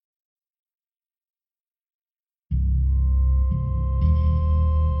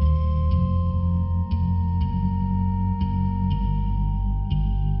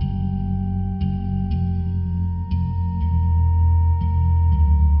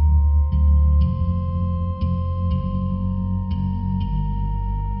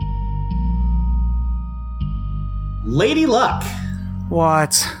Lady Luck,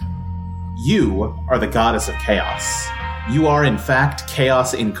 What? you are the goddess of chaos. You are, in fact,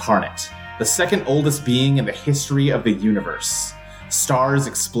 chaos incarnate, the second oldest being in the history of the universe. Stars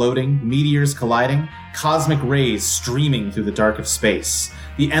exploding, meteors colliding, cosmic rays streaming through the dark of space,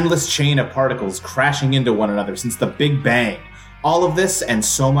 the endless chain of particles crashing into one another since the Big Bang. All of this and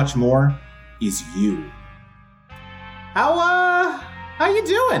so much more is you. How you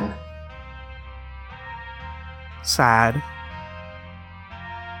doing? Sad.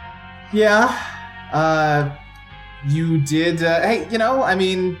 Yeah, you did,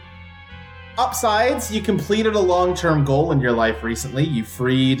 hey, upsides, you completed a long-term goal in your life recently. You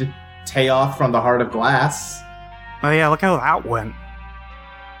freed Teoth from the Heart of Glass. Oh yeah, look how that went.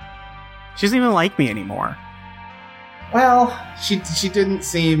 She doesn't even like me anymore. Well, she didn't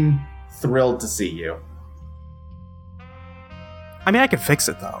seem thrilled to see you. I mean, I could fix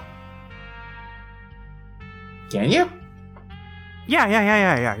it though. Can you?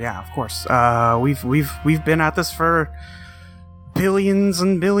 Yeah, of course. We've been at this for billions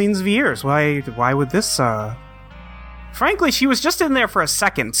and billions of years. Why would this, Frankly, she was just in there for a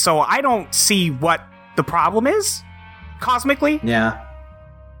second, so I don't see what the problem is, cosmically. Yeah,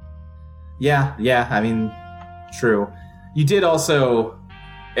 true. You did also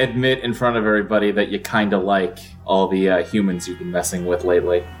admit in front of everybody that you kinda like all the humans you've been messing with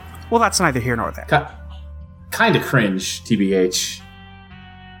lately. Well, that's neither here nor there. Kinda cringe, TBH.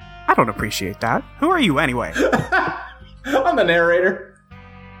 I don't appreciate that. Who are you, anyway? I'm the narrator.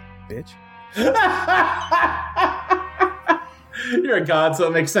 Bitch. You're a god, so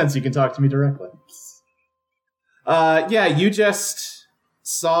it makes sense. You can talk to me directly. Yeah, you just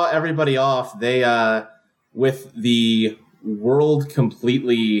saw everybody off. They, with the world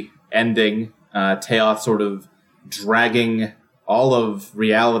completely ending, Teoth sort of dragging all of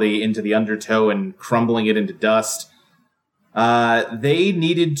reality into the undertow and crumbling it into dust. They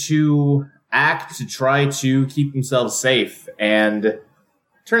needed to act to try to keep themselves safe, and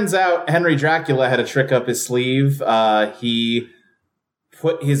turns out Henry Dracula had a trick up his sleeve. He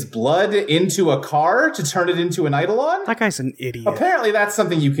put his blood into a car to turn it into an Eidolon. That guy's an idiot. Apparently that's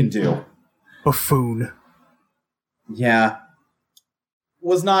something you can do. Buffoon. Yeah.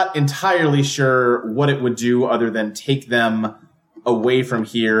 Was not entirely sure what it would do other than take them away from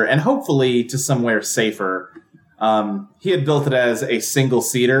here and hopefully to somewhere safer. He had built it as a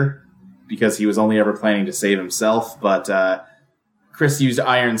single-seater because he was only ever planning to save himself, but Chris used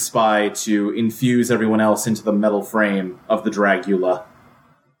Iron Spy to infuse everyone else into the metal frame of the Dragula.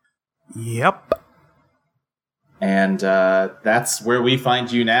 Yep. And that's where we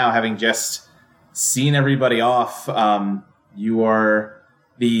find you now, having just seen everybody off.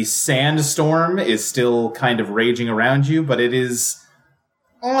 The sandstorm is still kind of raging around you, but it is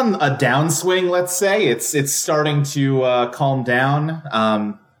on a downswing, let's say. It's starting to calm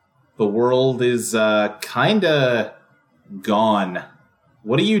down. The world is kind of gone.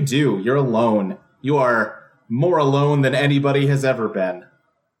 What do? You're alone. You are more alone than anybody has ever been.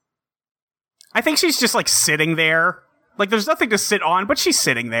 I think she's just, sitting there. There's nothing to sit on, but she's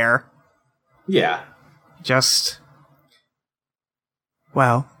sitting there. Yeah.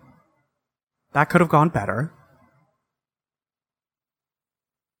 Well, that could have gone better.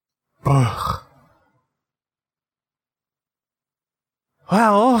 Ugh.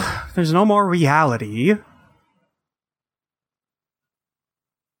 Well, there's no more reality.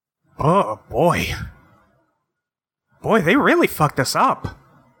 Oh, boy. Boy, they really fucked us up.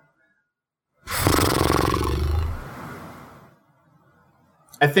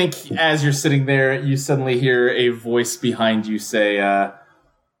 I think as you're sitting there, you suddenly hear a voice behind you say,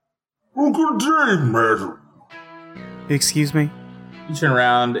 good day, madam. Excuse me? You turn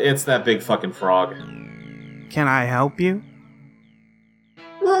around, it's that big fucking frog. Can I help you?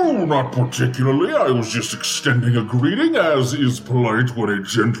 Oh, not particularly. I was just extending a greeting, as is polite when a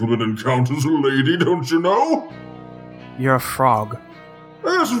gentleman encounters a lady, don't you know? You're a frog.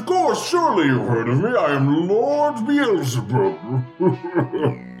 Yes, of course. Surely you've heard of me. I am Lord Beelzebub.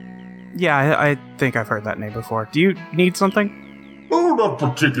 Yeah, I think I've heard that name before. Do you need something? Oh, not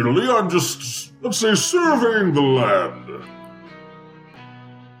particularly. I'm just, let's say, surveying the land.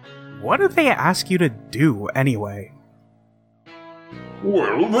 What did they ask you to do, anyway?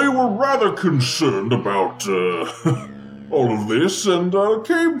 Well, they were rather concerned about, all of this, and,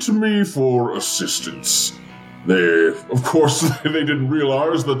 came to me for assistance. Of course, they didn't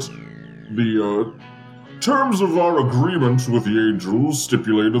realize that the, terms of our agreement with the Angels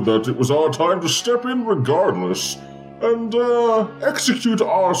stipulated that it was our time to step in regardless, and, execute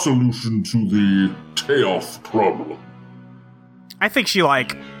our solution to the Teoth problem. I think she,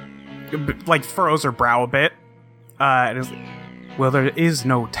 furrows her brow a bit. Well, there is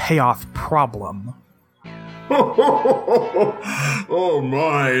no Teoth problem. Oh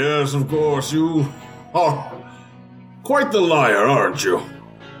my, yes, of course, you are quite the liar, aren't you?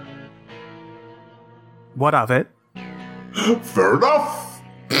 What of it? Fair enough.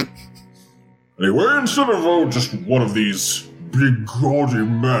 Anyway, instead of just one of these big gaudy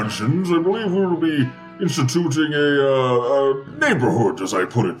mansions, I believe we will be instituting a neighborhood, as I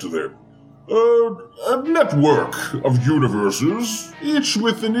put it to them. A network of universes, each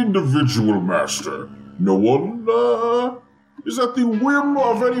with an individual master. No one is at the whim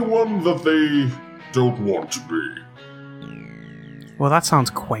of anyone that they don't want to be. Well, that sounds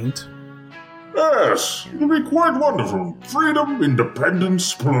quaint. Yes, it'll be quite wonderful. Freedom,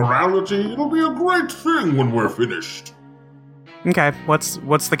 independence, plurality. It'll be a great thing when we're finished. Okay, what's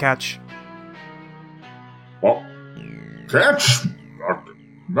the catch? What? Catch?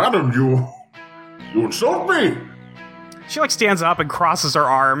 Madam, you insult me! She, stands up and crosses her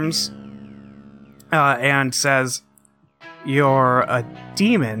arms, and says, "You're a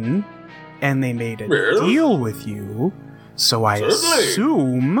demon, and they made a deal with you, so I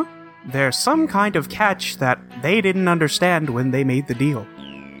assume there's some kind of catch that they didn't understand when they made the deal."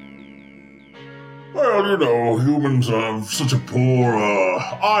 Well, humans have such a poor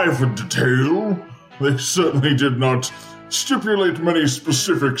eye for detail. They certainly did not stipulate many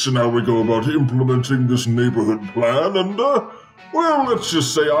specifics in how we go about implementing this neighborhood plan, and, well, let's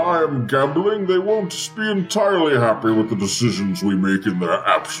just say I am gambling they won't be entirely happy with the decisions we make in their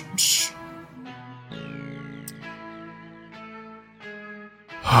absence.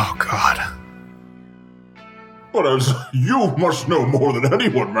 Oh, God. But as you must know more than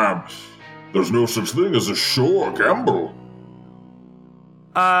anyone, ma'am, there's no such thing as a sure gamble.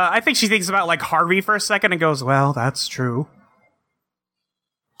 I think she thinks about, Harvey for a second and goes, "Well, that's true."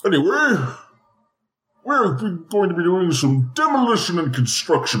 Anyway, we're going to be doing some demolition and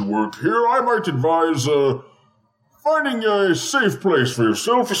construction work here. I might advise, finding a safe place for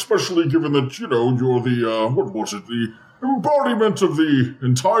yourself, especially given that, you're the embodiment of the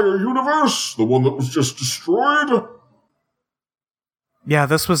entire universe, the one that was just destroyed. Yeah,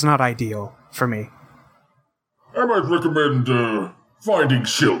 this was not ideal for me. I might recommend, finding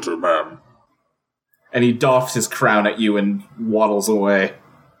shelter, ma'am. And he doffs his crown at you and waddles away.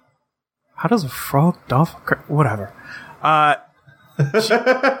 How does a frog doff a crown? Whatever.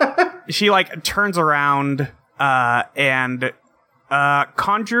 She turns around, and,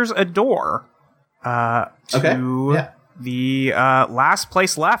 conjures a door, to the, last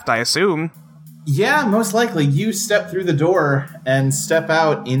place left, I assume. Yeah, most likely. You step through the door and step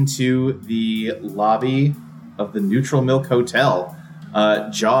out into the lobby of the Neutral Milk Hotel.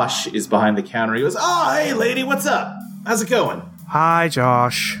 Josh is behind the counter. He goes, "Oh, hey, lady, what's up? How's it going?" Hi,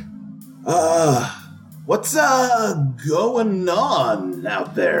 Josh. What's, going on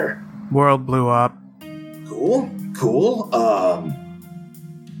out there? World blew up. Cool.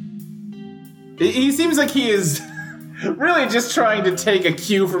 He seems like he is really just trying to take a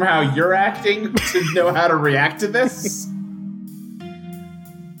cue from how you're acting to know how to react to this.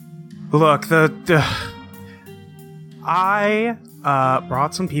 Look, I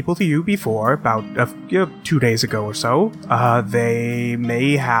brought some people to you before, about 2 days ago or so. They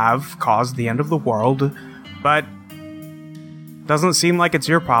may have caused the end of the world, but doesn't seem like it's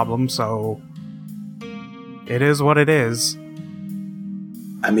your problem, so it is what it is.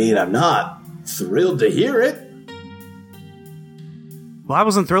 I mean, I'm not thrilled to hear it. Well, I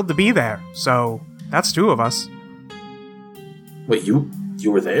wasn't thrilled to be there, so that's 2 of us. Wait, you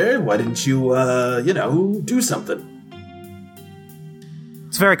were there? Why didn't you, do something?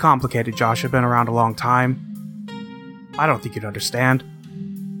 It's very complicated, Josh. I've been around a long time. I don't think you'd understand.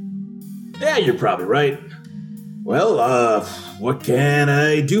 Yeah, you're probably right. Well, what can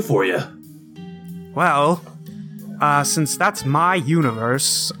I do for you? Well, since that's my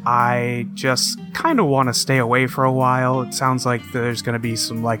universe, I just kind of want to stay away for a while. It sounds like there's going to be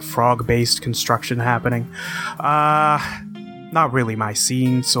some, frog-based construction happening. Not really my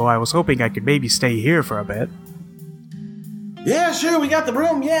scene, so I was hoping I could maybe stay here for a bit. Yeah, sure, we got the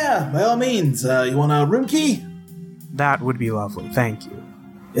room, yeah. By all means, you want a room key? That would be lovely, thank you.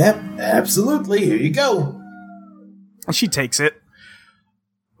 Yep, absolutely, here you go. She takes it.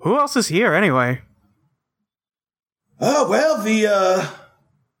 Who else is here, anyway? Oh, well, the,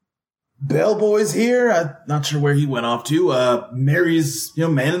 bellboy's here. I'm not sure where he went off to. Mary's,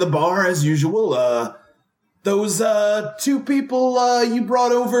 man in the bar, as usual. Those, 2 people, you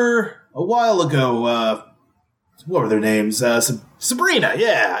brought over a while ago, what were their names? Sabrina,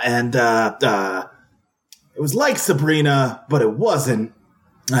 yeah, and, it was like Sabrina, but it wasn't.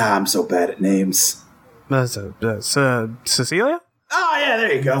 I'm so bad at names. Cecilia? Oh, yeah,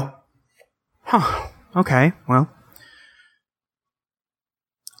 there you go. Huh. Okay, well.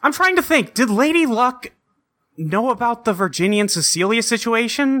 I'm trying to think. Did Lady Luck know about the Virginia and Cecilia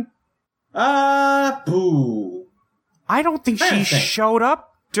situation? Boo. I don't think she showed up.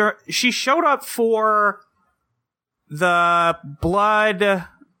 She showed up for the blood, the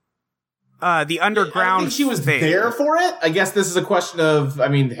underground. I think she was thing. there for it. I guess this is a question of,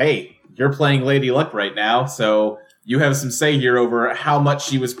 hey, you're playing Lady Luck right now, so you have some say here over how much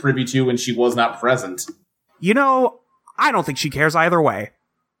she was privy to when she was not present. I don't think she cares either way.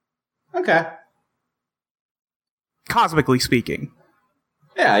 Okay. Cosmically speaking.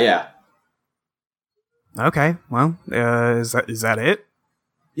 Yeah. Okay, well, is that it?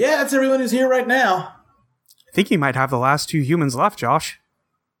 Yeah, that's everyone who's here right now. I think you might have the last 2 humans left, Josh.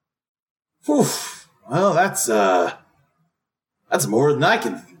 Whew. Well, that's more than I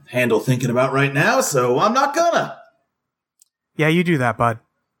can handle thinking about right now, so I'm not gonna. Yeah, you do that, bud.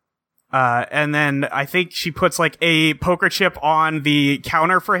 And then I think she puts like a poker chip on the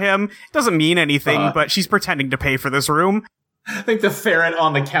counter for him. It doesn't mean anything, but she's pretending to pay for this room. I think the ferret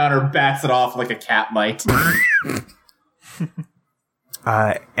on the counter bats it off like a cat might.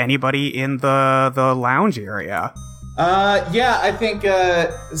 Anybody in the lounge area? Yeah, I think,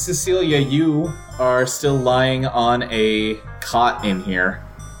 Cecilia, you are still lying on a cot in here.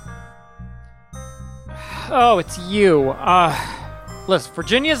 Oh, it's you. Listen,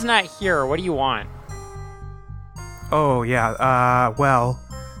 Virginia's not here. What do you want? Oh, yeah,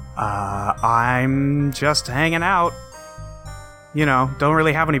 I'm just hanging out. Don't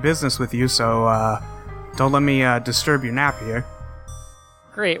really have any business with you, so, don't let me, disturb your nap here.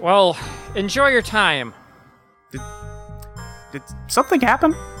 Great, well, enjoy your time. Did something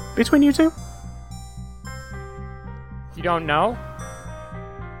happen between you two? You don't know?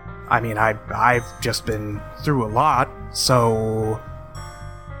 I've just been through a lot, so...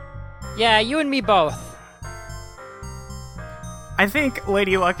 Yeah, you and me both. I think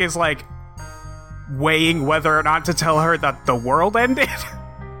Lady Luck is, weighing whether or not to tell her that the world ended.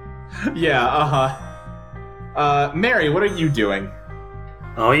 Yeah, Mary, what are you doing?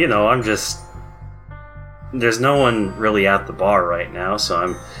 Oh, I'm just... There's no one really at the bar right now, so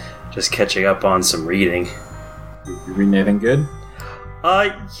I'm just catching up on some reading. You reading anything good?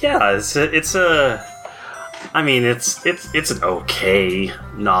 Yeah, it's an okay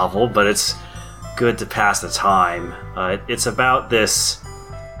novel, but it's good to pass the time. It's about this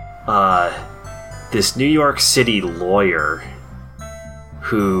New York City lawyer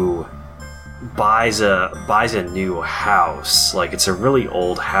who buys a new house. It's a really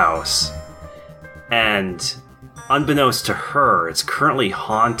old house. And unbeknownst to her, it's currently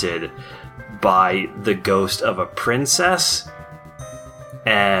haunted by the ghost of a princess.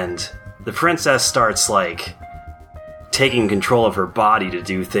 And the princess starts, taking control of her body to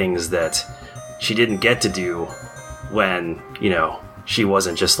do things that she didn't get to do when, she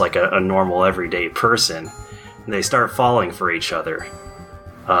wasn't just a normal everyday person. And they start falling for each other.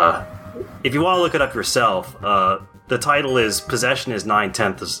 If you want to look it up yourself, the title is Possession is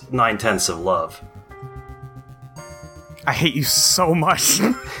 9/10 of Love. I hate you so much.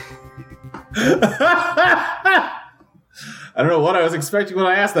 I don't know what I was expecting when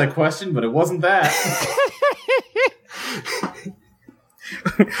I asked that question, but it wasn't that.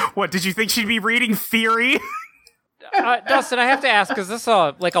 What, did you think she'd be reading Theory? Dustin, I have to ask, is this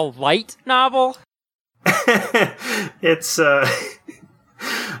a light novel? It's, do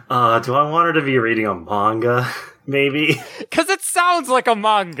I want her to be reading a manga? Maybe? Because it sounds like a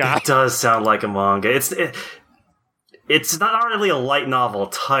manga. It does sound like a manga. It's not really a light novel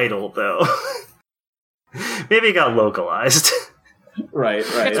title, though. Maybe it got localized. Right.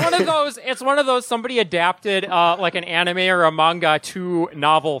 It's one of those somebody adapted an anime or a manga to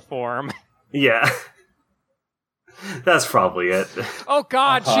novel form. Yeah. That's probably it. Oh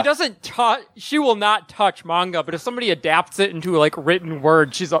god, she will not touch manga, but if somebody adapts it into written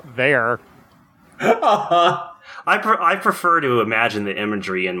word, she's up there. I prefer to imagine the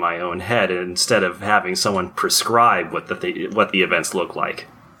imagery in my own head instead of having someone prescribe what the events look like.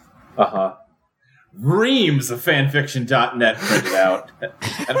 Reams of fanfiction.net printed out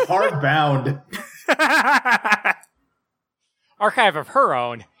and hardbound. Archive of her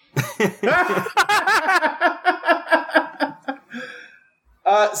own.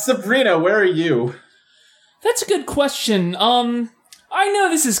 Sabrina, where are you? That's a good question. I know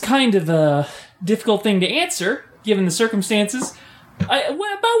this is kind of a difficult thing to answer, given the circumstances. About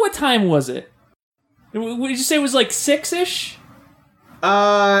what time was it? Would you say it was 6-ish?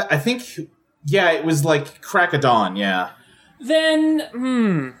 I think, yeah, it was crack of dawn, yeah.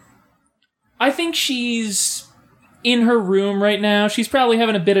 Then, I think she's in her room right now. She's probably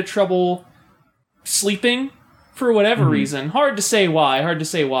having a bit of trouble sleeping for whatever reason. Hard to say why.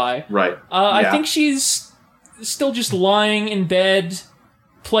 Right. I think she's still just lying in bed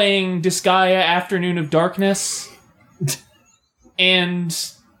playing Disgaea Afternoon of Darkness. And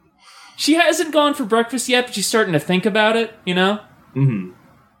she hasn't gone for breakfast yet, but she's starting to think about it, you know? Mm-hmm.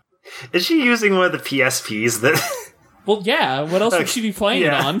 Is she using one of the PSPs that... Well, yeah, what else would she be playing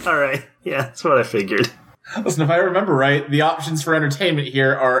it on? Alright. Yeah, that's what I figured. Listen, if I remember right, the options for entertainment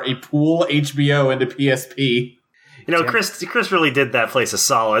here are a pool, HBO, and a PSP. You know, Chris really did that place a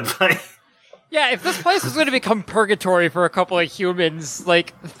solid by... Yeah, if this place was going to become purgatory for a couple of humans,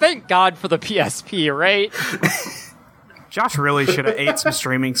 like, thank God for the PSP, right? Josh really should have ate some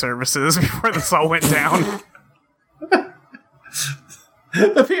streaming services before this all went down.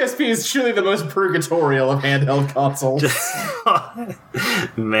 The PSP is truly the most purgatorial of handheld consoles.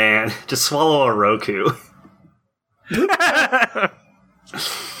 Man, just swallow a Roku. Then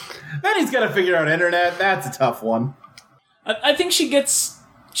he's got to figure out internet. That's a tough one. I think she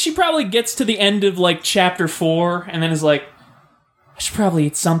probably gets to the end of, like, chapter 4, and then is like, I should probably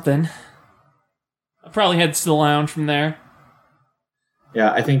eat something. I'll probably head to the lounge from there.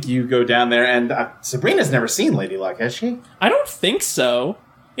 Yeah, I think you go down there, and Sabrina's never seen Lady Luck, has she? I don't think so.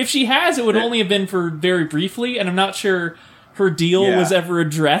 If she has, it would only have been for very briefly, and I'm not sure her deal was ever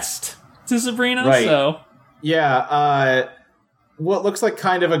addressed to Sabrina, right. So... Yeah, what looks like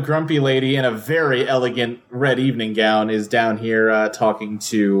kind of a grumpy lady in a very elegant red evening gown is down here talking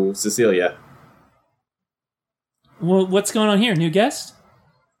to Cecilia. Well, what's going on here? New guest?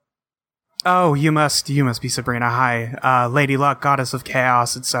 Oh, you must be Sabrina. Hi, Lady Luck, Goddess of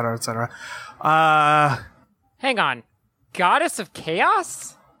Chaos, etc., etc. Hang on. Goddess of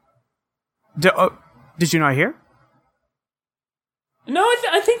Chaos? Did you not hear? No,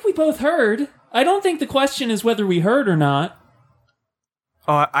 I think we both heard. I don't think the question is whether we heard or not.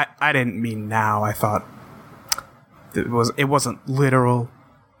 Oh, I didn't mean now. I thought it wasn't literal.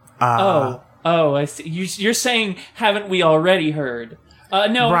 Oh, I see. You're saying, haven't we already heard?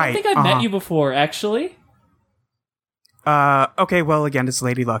 No, right, I think I've met you before, actually. Okay, well, again, it's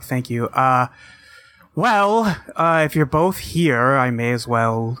Lady Luck, thank you. Well, if you're both here, I may as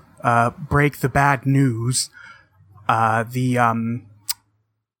well, break the bad news. The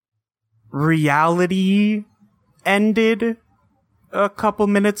reality ended a couple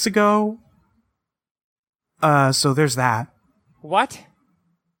minutes ago. So there's that. What?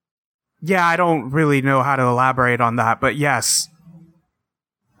 Yeah, I don't really know how to elaborate on that, but yes.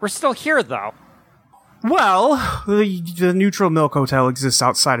 We're still here, though. Well, the Neutral Milk Hotel exists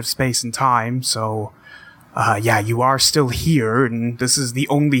outside of space and time, so, yeah, you are still here, and this is the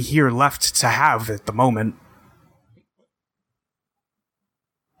only here left to have at the moment.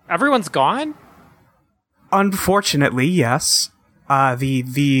 Everyone's gone? Unfortunately, yes.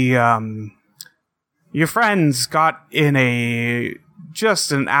 Your friends got in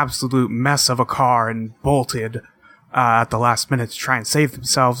just an absolute mess of a car and bolted at the last minute to try and save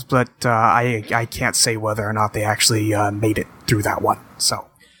themselves, but I can't say whether or not they actually made it through that one, so.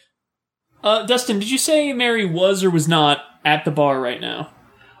 Dustin, did you say Mary was or was not at the bar right now?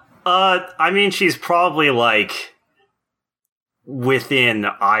 I mean, she's probably, like, within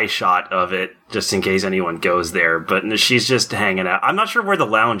eyeshot of it, just in case anyone goes there, but she's just hanging out. I'm not sure where the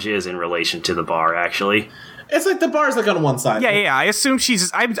lounge is in relation to the bar, actually. It's like the bar's like on one side. Yeah. I assume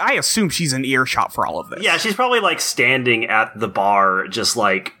she's in earshot for all of this. Yeah, she's probably like standing at the bar, just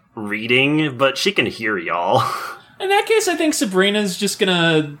like reading, but she can hear y'all. In that case, I think Sabrina's just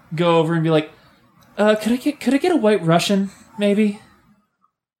gonna go over and be like, "Could I get a White Russian, maybe?"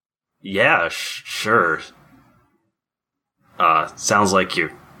 Yeah, sure. Sounds like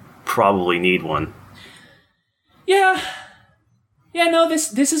you probably need one. Yeah. No,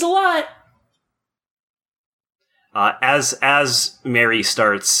 this is a lot. As Mary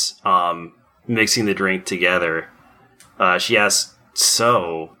starts mixing the drink together, she asks,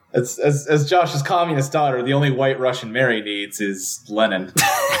 "So?" As Josh's communist daughter, the only White Russian Mary needs is Lenin.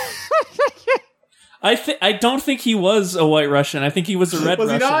 I don't think he was a White Russian. I think he was a Red Russian.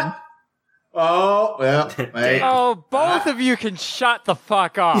 Was he not? Oh, well. Hey. Oh, both of you can shut the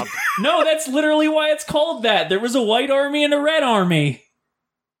fuck up. No, that's literally why it's called that. There was a White Army and a Red Army.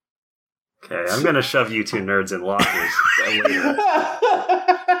 Okay, I'm gonna shove you two nerds in lockers later.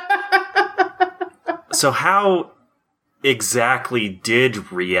 So how exactly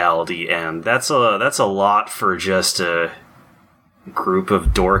did reality end? That's a lot for just a group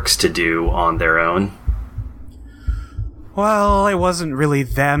of dorks to do on their own. Well, it wasn't really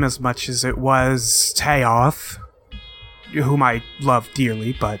them as much as it was Teoth. whom I love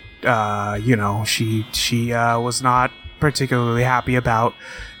dearly, but she was not particularly happy about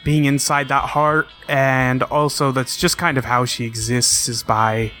being inside that heart, and also that's just kind of how she exists, is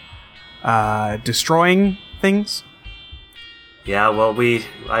by destroying things. Yeah, well,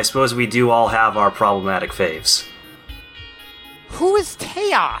 I suppose we do all have our problematic faves. Who is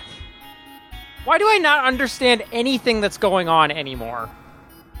Teoth? Why do I not understand anything that's going on anymore?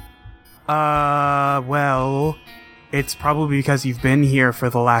 Well, it's probably because you've been here for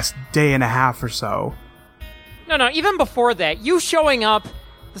the last day and a half or so. No, even before that, you showing up,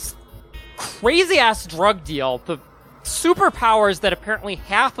 this crazy-ass drug deal, the superpowers that apparently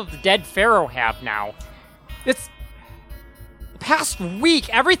half of the dead pharaoh have now. It's... the past week,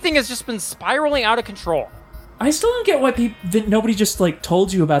 everything has just been spiraling out of control. I still don't get why nobody just,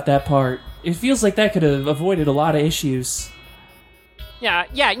 told you about that part. It feels like that could have avoided a lot of issues. Yeah,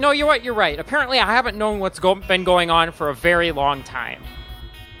 no, you're right. Apparently, I haven't known what's been going on for a very long time.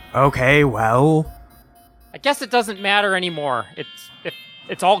 Okay, well... I guess it doesn't matter anymore.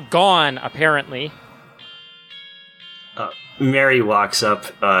 It's all gone, apparently. Mary walks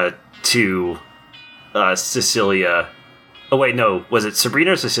up to Cecilia. Oh, wait, no. Was it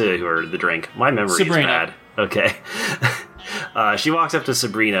Sabrina or Cecilia who ordered the drink? My memory Sabrina. is bad. Okay. She walks up to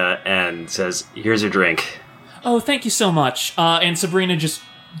Sabrina and says, "Here's your drink." Oh, thank you so much. And Sabrina just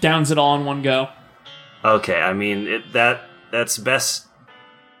downs it all in one go. Okay, I mean, that's best...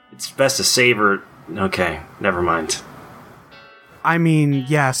 It's best to savor... Okay, never mind. I mean,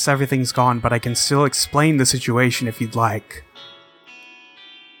 yes, everything's gone, but I can still explain the situation if you'd like.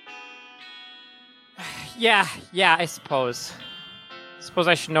 Yeah, I suppose. Suppose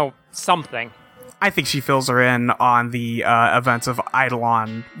I should know something. I think she fills her in on the events of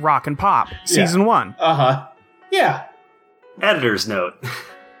Eidolon Rock and Pop, Season 1. Uh-huh. Yeah. Editor's note.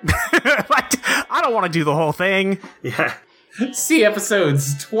 I don't want to do the whole thing. Yeah. See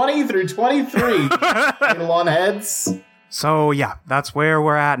episodes 20 through 23. Eidolon heads. So, yeah, that's where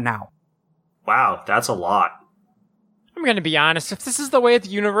we're at now. Wow, that's a lot. I'm gonna be honest, if this is the way the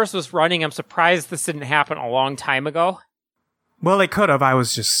universe was running, I'm surprised this didn't happen a long time ago. Well, it could have. I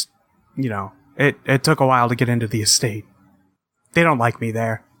was just, it took a while to get into the estate. They don't like me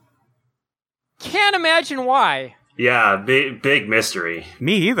there. Can't imagine why. Yeah, big mystery.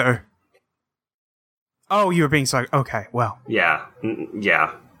 Me either. Oh, you were being sorry. Okay, well. Yeah.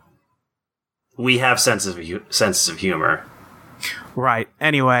 We have senses of humor. Right.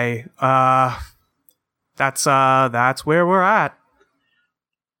 Anyway, that's where we're at.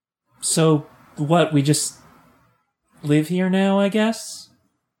 So, what, we just live here now, I guess?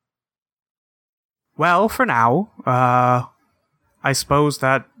 Well, for now, I suppose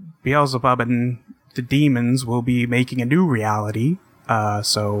that Beelzebub and the demons will be making a new reality.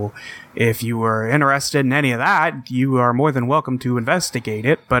 So if you were interested in any of that, you are more than welcome to investigate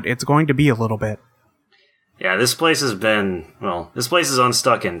it, but it's going to be a little bit. Yeah, this place is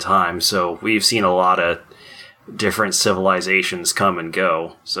unstuck in time, so we've seen a lot of different civilizations come and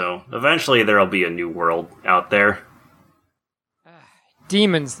go. So eventually there'll be a new world out there.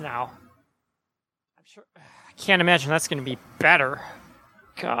 Demons now. I'm sure. I can't imagine that's going to be better.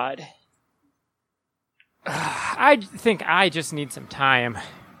 God. I think I just need some time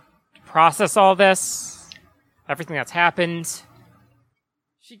to process all this, everything that's happened.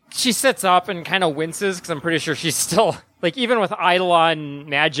 She sits up and kind of winces, because I'm pretty sure she's still, even with Eidolon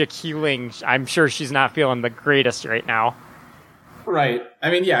magic healing, I'm sure she's not feeling the greatest right now. Right. I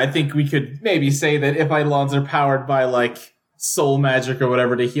mean, yeah, I think we could maybe say that if Eidolons are powered by, soul magic or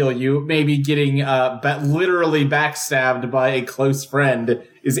whatever to heal you, maybe getting literally backstabbed by a close friend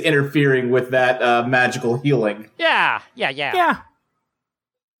is interfering with that magical healing. Yeah. Yeah.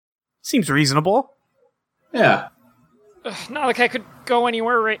 Seems reasonable. Yeah. Not like I could go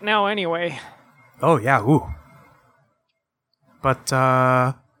anywhere right now anyway. Oh, yeah, ooh. But,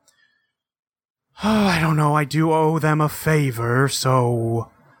 I don't know, I do owe them a favor, so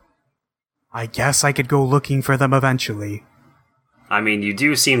I guess I could go looking for them eventually. I mean, you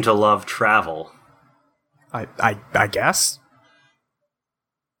do seem to love travel. I guess.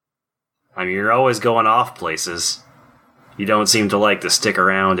 I mean, you're always going off places. You don't seem to like to stick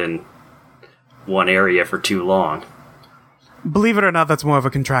around in one area for too long. Believe it or not, that's more of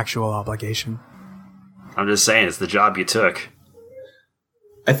a contractual obligation. I'm just saying, it's the job you took.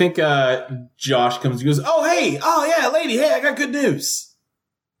 I think Josh comes and goes, oh yeah, lady, hey, I got good news.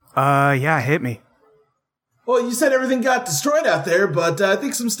 Yeah, hit me. Well, you said everything got destroyed out there, but I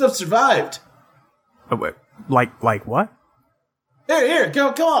think some stuff survived. Oh, wait, like what? Here,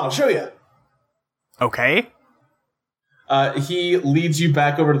 come on, I'll show you. Okay. He leads you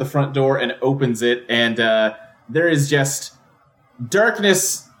back over to the front door and opens it, and there is just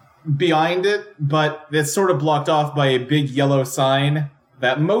darkness behind it, but it's sort of blocked off by a big yellow sign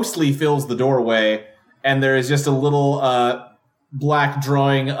that mostly fills the doorway, and there is just a little black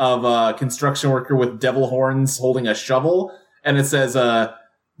drawing of a construction worker with devil horns holding a shovel, and it says,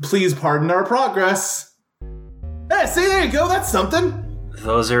 please pardon our progress. Hey, see, there you go, that's something.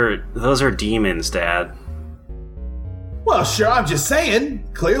 Those are demons, Dad. Well, sure, I'm just saying.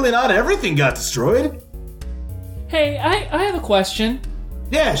 Clearly not everything got destroyed. Hey, I have a question.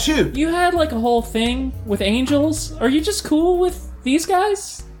 Yeah, shoot. You had like a whole thing with angels. Are you just cool with these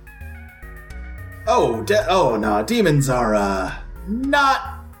guys? Oh, no, demons are,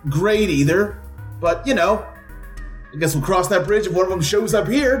 not great either. But, you know, I guess we'll cross that bridge if one of them shows up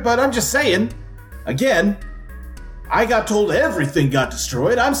here, but I'm just saying, again, I got told everything got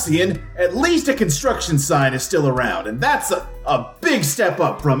destroyed. I'm seeing at least a construction sign is still around, and that's a big step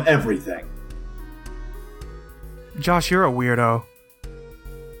up from everything. Josh, you're a weirdo.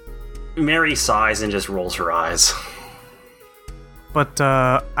 Mary sighs and just rolls her eyes. But,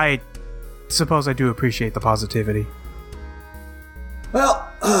 I suppose I do appreciate the positivity. Well,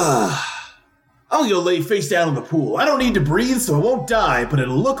 I'll go lay face down in the pool. I don't need to breathe, so I won't die, but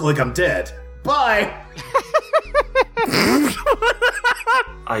it'll look like I'm dead. Bye!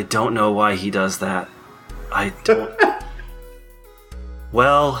 I don't know why he does that. I don't...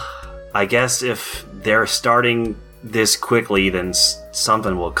 Well, I guess if they're starting this quickly, then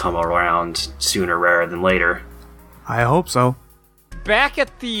something will come around sooner rather than later. I hope so. Back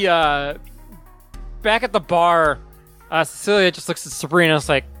at the bar, Cecilia just looks at Sabrina and is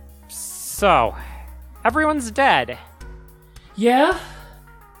like, so, everyone's dead. Yeah?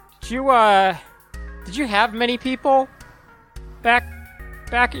 Did you have many people back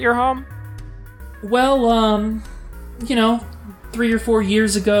at your home? Well, 3 or 4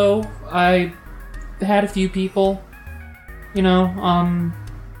 years ago, I had a few people.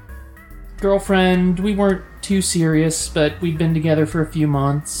 Girlfriend, we weren't too serious, but we'd been together for a few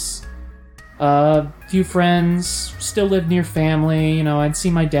months. Few friends, still lived near family. I'd see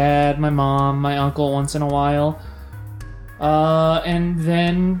my dad, my mom, my uncle once in a while. And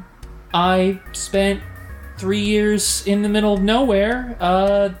then I spent 3 years in the middle of nowhere,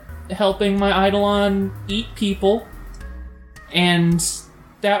 helping my Eidolon eat people. And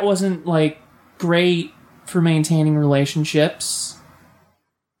that wasn't, great for maintaining relationships.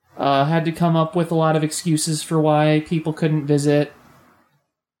 Had to come up with a lot of excuses for why people couldn't visit.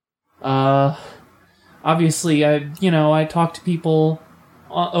 Obviously, I talked to people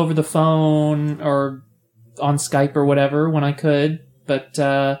over the phone or on Skype or whatever when I could, but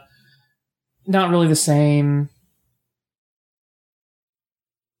not really the same.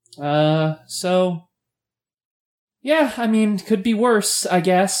 So, yeah, could be worse, I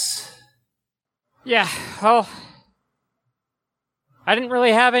guess. Yeah, well, I didn't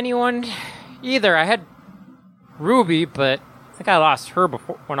really have anyone either. I had Ruby, but I think I lost her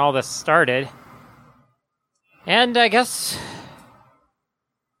before when all this started. And I guess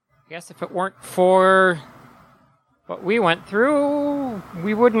if it weren't for what we went through,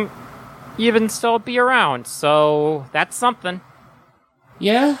 we wouldn't even still be around. So that's something.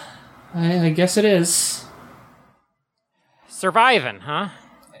 Yeah, I guess it is. Surviving, huh?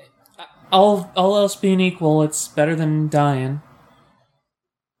 All else being equal, it's better than dying.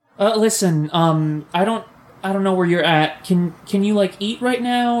 Listen, I don't know where you're at. Can you eat right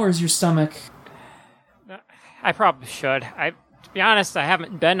now, or is your stomach? I probably should. To be honest, I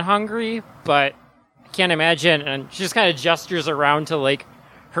haven't been hungry, but I can't imagine. And she just kind of gestures around to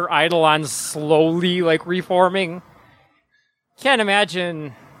her Eidolon slowly reforming. Can't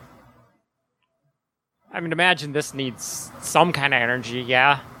imagine. Imagine this needs some kind of energy.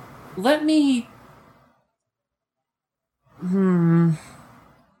 Yeah. Let me. No,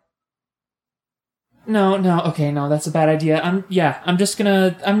 okay, no, that's a bad idea. I'm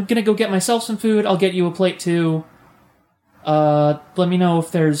gonna go get myself some food. I'll get you a plate too. Let me know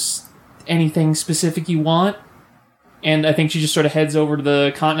if there's anything specific you want. And I think she just sort of heads over to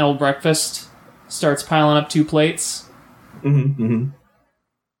the continental breakfast, starts piling up 2 plates.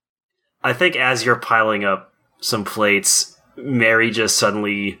 I think as you're piling up some plates, Mary just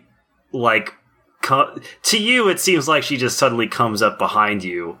suddenly, to you, it seems like she just suddenly comes up behind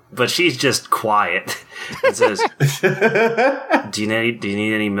you, but she's just quiet and says, "Do you need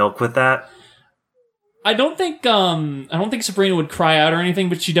any milk with that?" I don't think Sabrina would cry out or anything,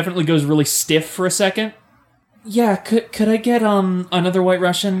 but she definitely goes really stiff for a second. Yeah, could I get another White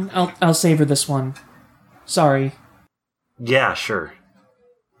Russian? I'll savor this one. Sorry. Yeah, sure.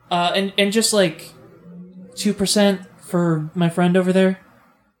 And just 2% for my friend over there.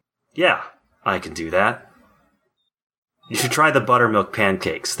 Yeah, I can do that. You should try the buttermilk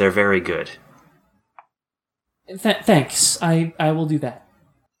pancakes. They're very good. Thanks. I will do that.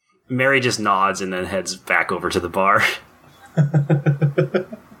 Mary just nods and then heads back over to the bar.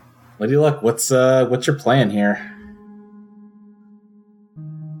 Lady Luck, what's your plan here?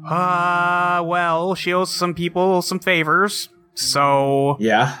 Well, she owes some people some favors, so...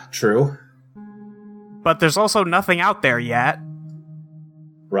 Yeah, true. But there's also nothing out there yet.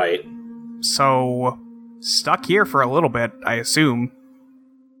 Right. So, stuck here for a little bit, I assume.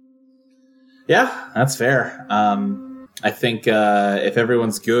 Yeah, that's fair. I think if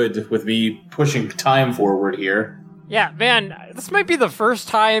everyone's good with me pushing time forward here... Yeah, man, this might be the first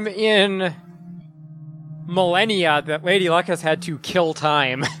time in millennia that Lady Luck has had to kill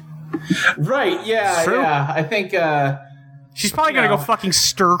time. Right, yeah, True. yeah. I think, She's probably gonna go fucking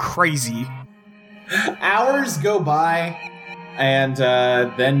stir crazy. hours go by, and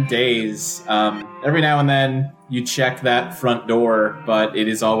then days. Every now and then, you check that front door, but it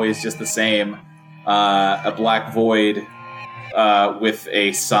is always just the same. A black void with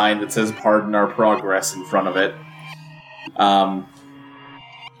a sign that says "Pardon Our Progress" in front of it.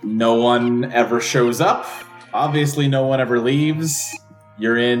 No one ever shows up. Obviously, no one ever leaves.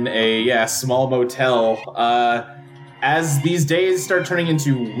 You're in a small motel. As these days start turning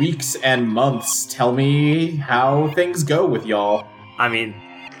into weeks and months, tell me how things go with y'all. I mean,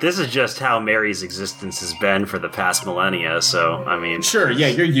 this is just how Mary's existence has been for the past millennia, so, I mean... Sure, yeah,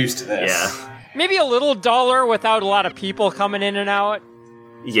 you're used to this. Yeah. Maybe a little duller without a lot of people coming in and out.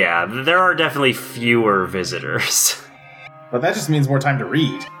 Yeah, there are definitely fewer visitors. But that just means more time to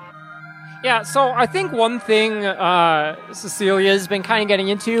read. Yeah, so I think one thing Cecilia's been kind of getting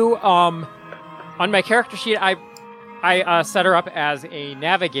into, on my character sheet, I set her up as a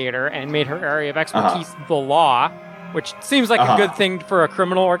navigator and made her area of expertise the law, which seems like a good thing for a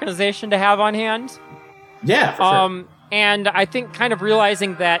criminal organization to have on hand. Yeah, for sure. And I think kind of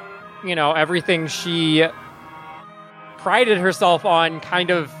realizing that, everything she prided herself on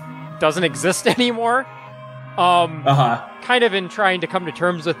kind of doesn't exist anymore. Kind of in trying to come to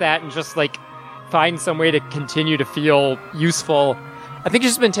terms with that and just, find some way to continue to feel useful. I think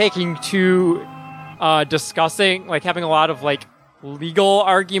she's been taking to discussing, having a lot of, legal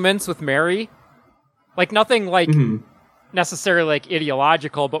arguments with Mary. Nothing, necessarily,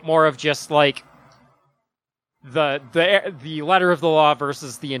 ideological, but more of just, the letter of the law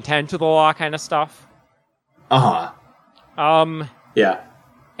versus the intent of the law kind of stuff. Yeah.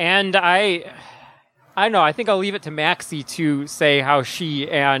 And I don't know, I think I'll leave it to Maxie to say how she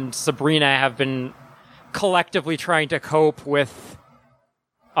and Sabrina have been collectively trying to cope with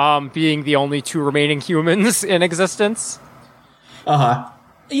being the only two remaining humans in existence. Yeah,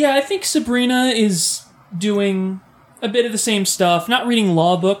 I think Sabrina is doing a bit of the same stuff. Not reading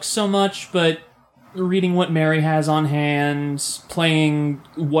law books so much, but reading what Mary has on hand, playing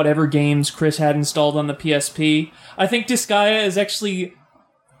whatever games Chris had installed on the PSP. I think Disgaea is actually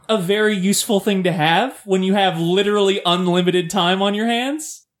a very useful thing to have when you have literally unlimited time on your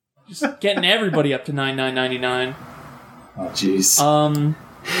hands. Just getting everybody up to 99.99. Oh, jeez.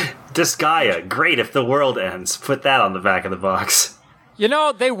 Disgaea, great if the world ends. Put that on the back of the box.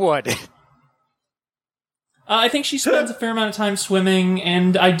 They would. I think she spends a fair amount of time swimming,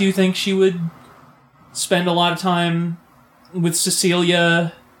 and I do think she would spend a lot of time with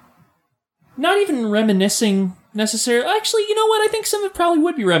Cecilia. Not even reminiscing necessarily. Actually, you know what? I think some of it probably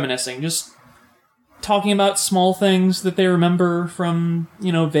would be reminiscing. Just talking about small things that they remember from,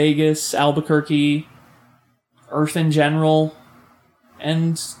 Vegas, Albuquerque, Earth in general.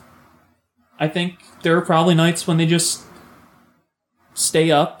 And I think there are probably nights when they just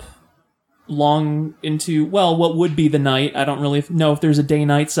stay up long into, what would be the night. I don't really know if there's a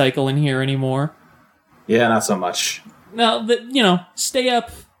day-night cycle in here anymore. Yeah, not so much. No, stay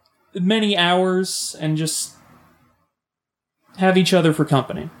up many hours and just have each other for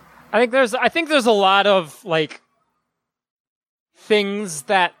company. I think there's a lot of things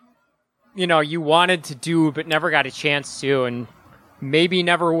that you wanted to do but never got a chance to, and maybe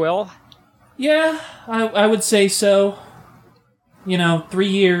never will. Yeah, I would say so. 3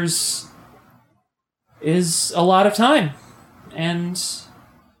 years is a lot of time, and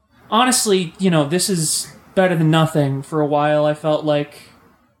honestly, this is better than nothing. For a while, I felt like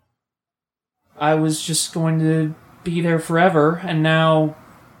I was just going to be there forever, and now,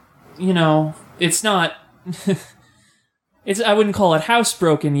 it's not... I wouldn't call it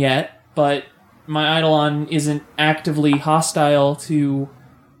housebroken yet, but my Eidolon isn't actively hostile to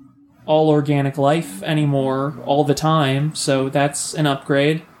all organic life anymore all the time, so that's an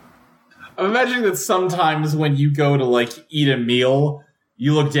upgrade. I'm imagining that sometimes when you go to, eat a meal,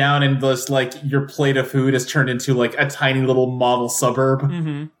 you look down and just like your plate of food has turned into like a tiny little model suburb.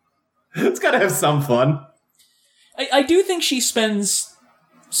 Mm-hmm. It's gotta have some fun. I do think she spends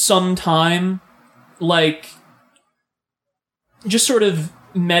some time, like, just sort of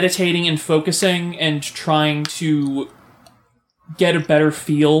meditating and focusing and trying to get a better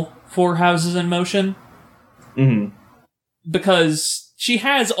feel for Houses in Motion. Mm-hmm. Because she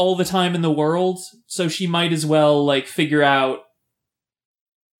has all the time in the world, so she might as well, like, figure out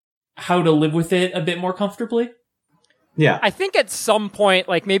how to live with it a bit more comfortably. Yeah. I think at some point,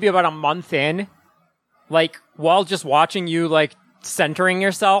 like maybe about a month in, like while just watching you like centering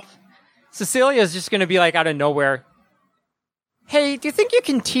yourself, Cecilia's just gonna be like out of nowhere, hey, do you think you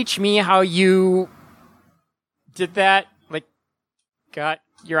can teach me how you did that? Like, got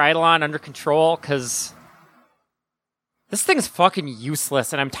your Eidolon under control? Because this thing's fucking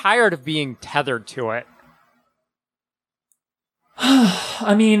useless and I'm tired of being tethered to it.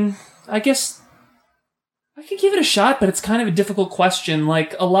 I mean, I guess I could give it a shot, but it's kind of a difficult question.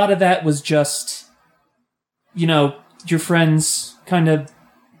 Like, a lot of that was just, you know, your friends kind of,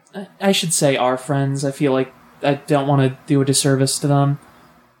 I should say our friends. I feel like I don't want to do a disservice to them.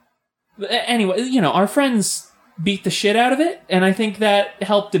 But anyway, you know, our friends beat the shit out of it, and I think that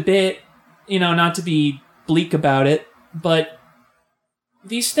helped a bit, you know, not to be bleak about it, but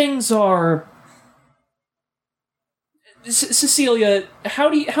these things are... Cecilia,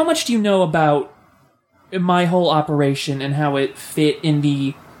 how much do you know about my whole operation and how it fit in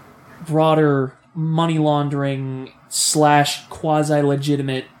the broader money laundering /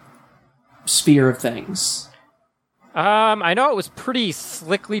 quasi-legitimate sphere of things? I know it was pretty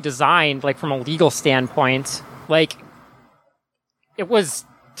slickly designed, like from a legal standpoint. Like, it was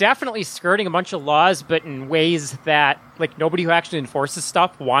definitely skirting a bunch of laws, but in ways that like nobody who actually enforces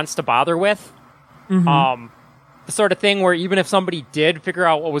stuff wants to bother with. Mm-hmm. The sort of thing where even if somebody did figure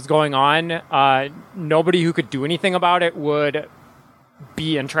out what was going on, nobody who could do anything about it would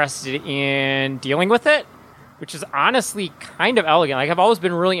be interested in dealing with it, which is honestly kind of elegant. Like, I've always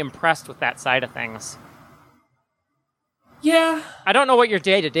been really impressed with that side of things. Yeah. I don't know what your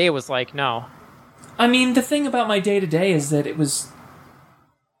day-to-day was like, no. I mean, the thing about my day-to-day is that it was...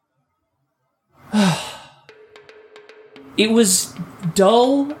 it was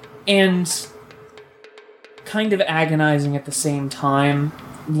dull and kind of agonizing at the same time.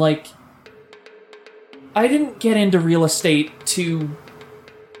 Like, I didn't get into real estate to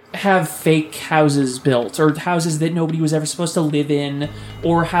have fake houses built, or houses that nobody was ever supposed to live in,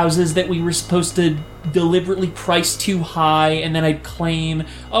 or houses that we were supposed to deliberately price too high, and then I'd claim,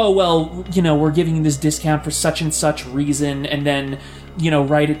 oh, well, you know, we're giving you this discount for such and such reason, and then, you know,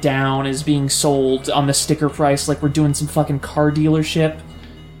 write it down as being sold on the sticker price like we're doing some fucking car dealership.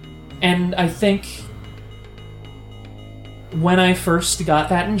 And I think when I first got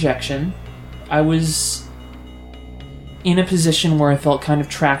that injection, I was in a position where I felt kind of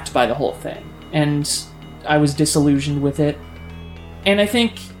trapped by the whole thing, and I was disillusioned with it. And I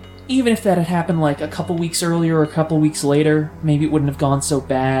think even if that had happened like a couple weeks earlier or a couple weeks later, maybe it wouldn't have gone so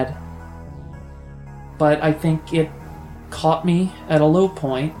bad. But I think it caught me at a low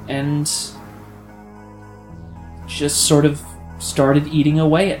point and just sort of started eating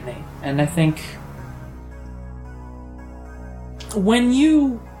away at me. And I think when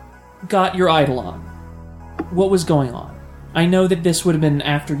you got your Eidolon, what was going on? I know that this would have been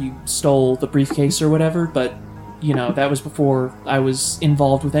after you stole the briefcase or whatever, but, you know, that was before I was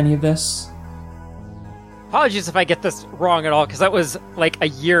involved with any of this. Apologies if I get this wrong at all, because that was like a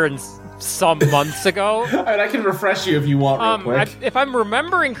year and some months ago. I mean, I can refresh you if you want real quick. If I'm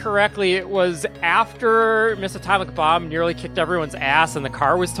remembering correctly, it was after Miss Atomic Bomb nearly kicked everyone's ass and the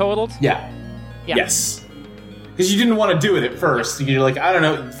car was totaled. Yeah. Yeah. Yes. Because you didn't want to do it at first. You're like, I don't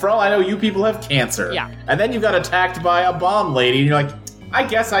know, for all I know, you people have cancer. Yeah. And then you got attacked by a bomb lady, and you're like, I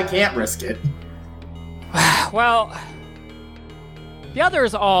guess I can't risk it. Well, the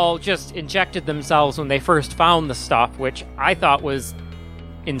others all just injected themselves when they first found the stuff, which I thought was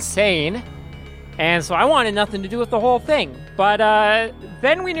insane. And so I wanted nothing to do with the whole thing. But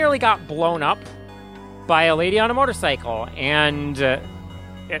then we nearly got blown up by a lady on a motorcycle, and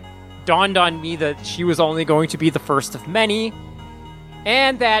it dawned on me that she was only going to be the first of many,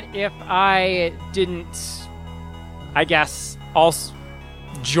 and that if I didn't, I guess, also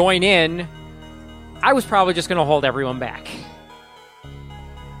join in, I was probably just going to hold everyone back.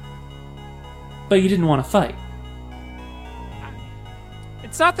 But you didn't want to fight.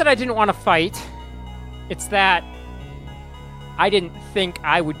 It's not that I didn't want to fight, it's that I didn't think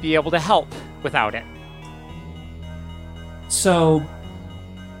I would be able to help without it. So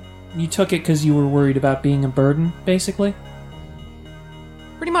you took it because you were worried about being a burden, basically?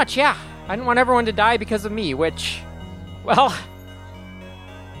 Pretty much, yeah. I didn't want everyone to die because of me, which, well,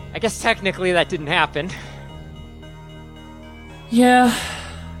 I guess technically that didn't happen. Yeah.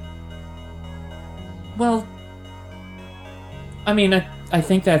 Well, I mean, I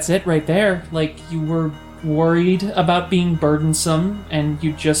think that's it right there. Like, you were worried about being burdensome, and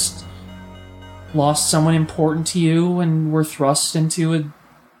you just lost someone important to you and were thrust into an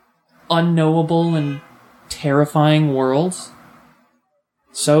unknowable and terrifying world.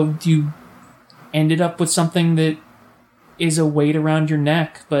 So you ended up with something that is a weight around your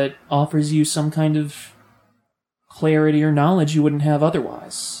neck, but offers you some kind of clarity or knowledge you wouldn't have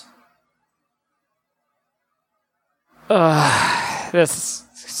otherwise. This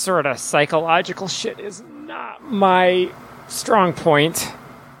sort of psychological shit is not my strong point.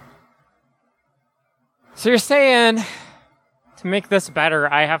 So you're saying to make this better,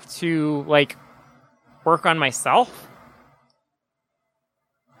 I have to, like, work on myself?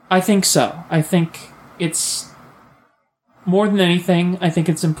 I think so. I think it's more than anything, I think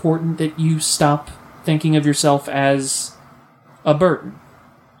it's important that you stop thinking of yourself as a burden.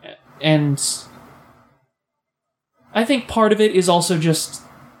 And I think part of it is also just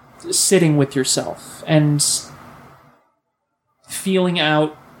sitting with yourself and feeling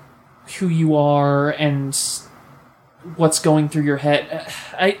out who you are and what's going through your head.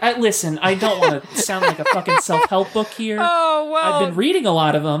 I listen, I don't want to sound like a fucking self-help book here. Oh, well, I've been reading a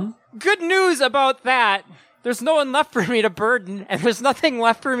lot of them. good news about that. There's no one left for me to burden, and there's nothing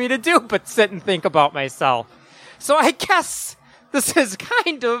left for me to do but sit and think about myself. So I guess this is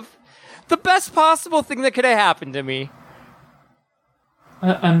kind of the best possible thing that could have happened to me.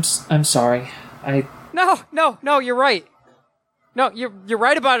 I'm sorry. No, you're right. No, you're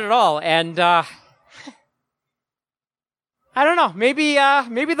right about it all, and I don't know. Maybe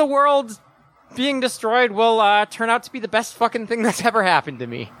the world being destroyed will turn out to be the best fucking thing that's ever happened to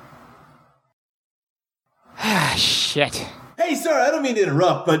me. Shit. Hey, sorry, I don't mean to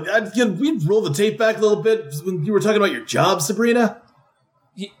interrupt, but we roll the tape back a little bit when you were talking about your job, Sabrina.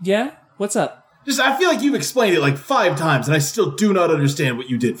 Yeah? What's up? I feel like you've explained it like 5 times, and I still do not understand what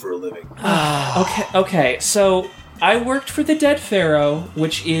you did for a living. Okay, so I worked for the Dead Pharaoh,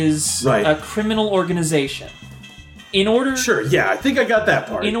 which is Right. a criminal organization. In order Sure, yeah, I think I got that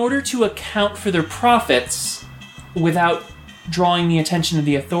part. in order to account for their profits without drawing the attention of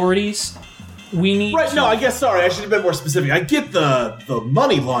the authorities, we need Right, to... no, I guess, sorry, I should have been more specific. I get the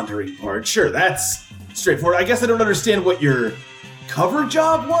money laundering part. Sure, that's straightforward. I guess I don't understand what your cover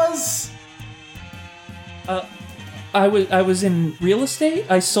job was? I was in real estate.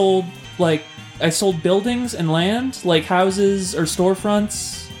 I sold buildings and land, like houses or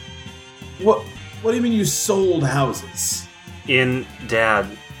storefronts. What do you mean you sold houses? Dad,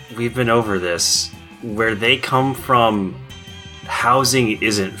 we've been over this. Where they come from, housing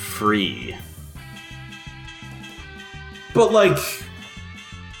isn't free. But, like,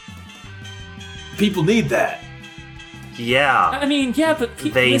 people need that. Yeah. I mean, yeah, but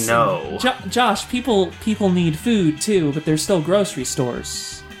They listen, know. Josh, people need food too, but there's still grocery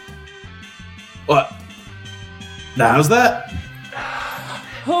stores. What? Now, how's that?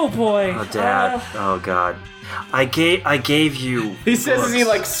 Oh boy. Oh, Dad. Oh, God. I gave you. He says as he, books.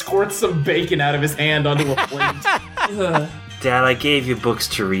 like, squirts some bacon out of his hand onto a plate. Dad, I gave you books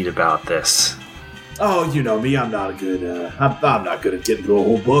to read about this. Oh, you know me, I'm not good at getting through a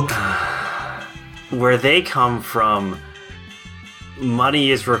whole book. Where they come from, money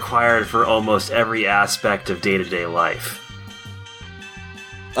is required for almost every aspect of day-to-day life.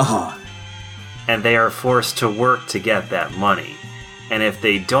 Uh-huh. And they are forced to work to get that money. And if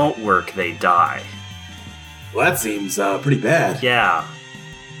they don't work, they die. Well, that seems pretty bad. Yeah,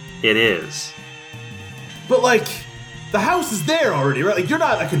 it is. But, like, the house is there already, right? Like, you're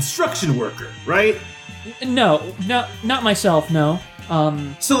not a construction worker, right? No, not myself. No.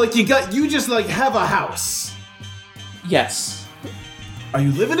 So, like, you just, like, have a house. Yes, Are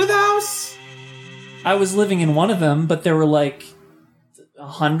you living in the house? I was living in one of them, but there were like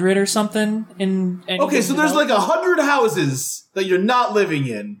 100 or something in. Okay, so there's like 100 houses that you're not living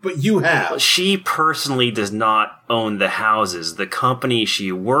in, but you have. She personally does not own the houses. The company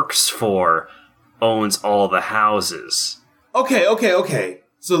she works for owns all the houses. Okay.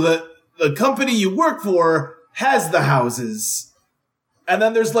 So the company you work for has the houses, and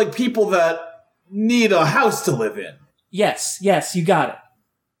then there's like people that need a house to live in. Yes, you got it.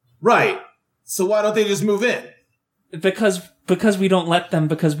 Right. So why don't they just move in? Because we don't let them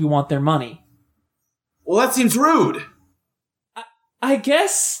because we want their money. Well, that seems rude. I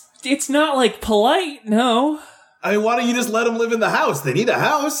guess it's not like polite, no. I mean, why don't you just let them live in the house? They need a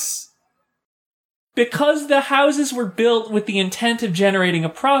house. because the houses were built with the intent of generating a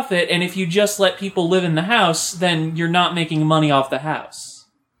profit, and if you just let people live in the house, then you're not making money off the house.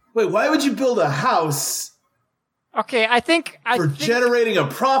 Wait, why would you build a house Okay, I think generating a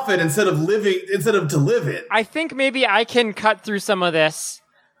profit instead of to live in? I think maybe I can cut through some of this.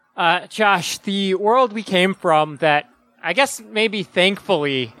 Josh, the world we came from that I guess maybe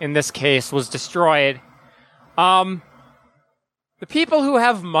thankfully in this case was destroyed. The people who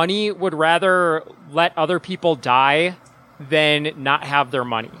have money would rather let other people die than not have their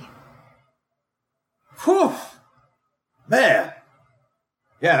money. Whew. Man.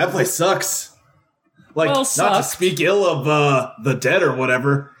 Yeah, that place sucks. Like, Well, not to sucked. speak ill of the dead or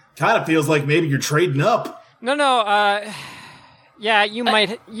whatever. Kind of feels like maybe you're trading up. No, yeah, you might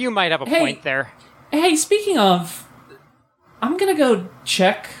have a hey. point there. Hey, speaking of, I'm gonna go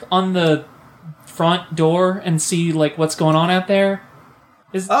check on the front door and see, like, what's going on out there.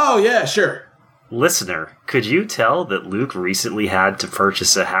 Oh, yeah, sure. Listener, could you tell that Luke recently had to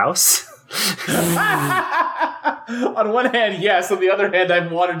purchase a house? On one hand, yes. On the other hand, I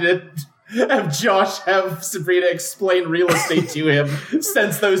wanted to have Josh have Sabrina explain real estate to him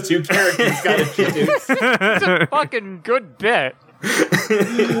since those two characters got introduced. It's a fucking good bit.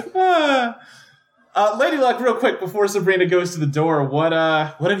 Lady Luck, real quick, before Sabrina goes to the door, what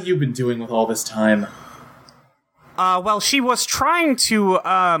have you been doing with all this time? Well, she was trying to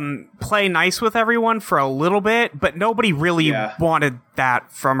play nice with everyone for a little bit, but nobody really wanted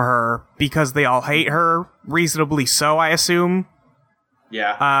that from her because they all hate her, reasonably so, I assume.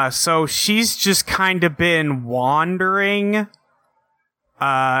 Yeah. So she's just kind of been wandering,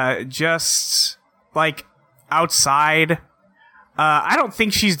 just like outside. I don't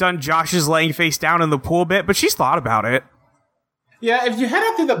think she's done Josh's laying face down in the pool bit, but she's thought about it. Yeah, if you head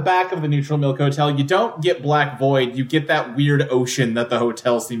out through the back of the Neutral Milk Hotel, you don't get Black Void, you get that weird ocean that the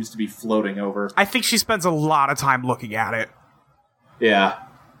hotel seems to be floating over. I think she spends a lot of time looking at it. Yeah.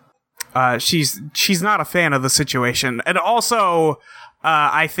 She's not a fan of the situation. And also,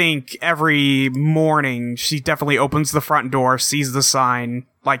 I think every morning she definitely opens the front door, sees the sign,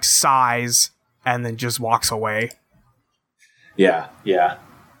 like sighs, and then just walks away. Yeah.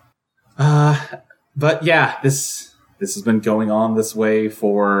 But yeah, this has been going on this way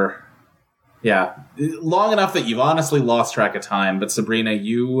for, long enough that you've honestly lost track of time. But Sabrina,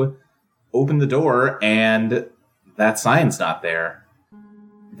 you open the door and that sign's not there.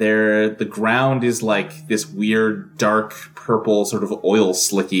 The ground is like this weird, dark, purple, sort of oil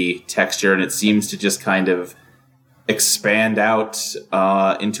slicky texture, and it seems to just kind of expand out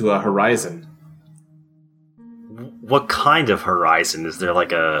into a horizon. What kind of horizon? Is there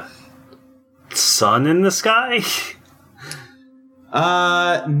like a sun in the sky?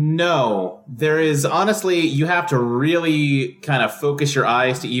 No. There is, honestly, you have to really kind of focus your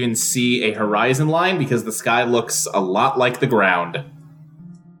eyes to even see a horizon line because the sky looks a lot like the ground.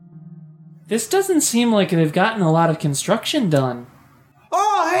 This doesn't seem like they've gotten a lot of construction done.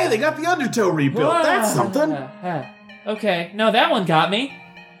 Oh, hey, they got the undertow rebuilt. Whoa. That's something. Okay, no, that one got me.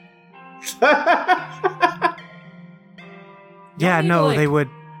 Yeah, need no, to, like- they would.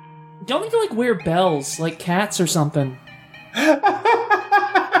 Don't need to, like, wear bells, like cats or something.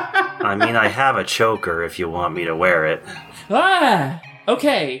 I mean, I have a choker if you want me to wear it. Ah!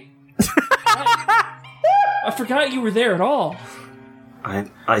 Okay. I forgot you were there at all.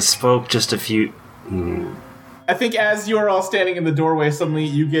 I spoke just a few... I think as you are all standing in the doorway, suddenly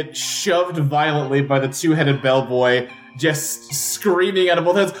you get shoved violently by the two-headed bellboy, just screaming out of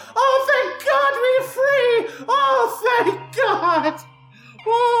both heads, "Oh, thank God we're free! Oh, thank God!"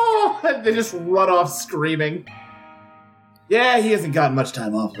 Oh, and they just run off screaming. Yeah, he hasn't gotten much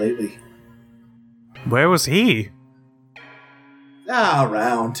time off lately. Where was he?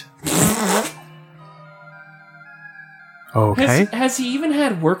 Around. Okay. Has he even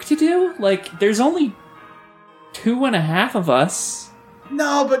had work to do? Like, there's only 2.5 of us.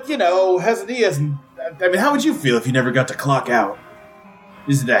 No, but he hasn't. I mean, how would you feel if you never got to clock out?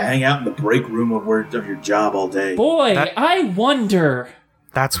 Just to hang out in the break room of your job all day. Boy, I wonder.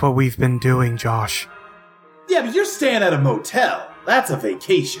 That's what we've been doing, Josh. Yeah, but you're staying at a motel. That's a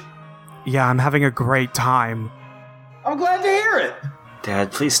vacation. Yeah, I'm having a great time. I'm glad to hear it.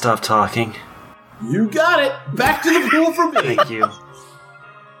 Dad, please stop talking. You got it. Back to the pool for me. Thank you.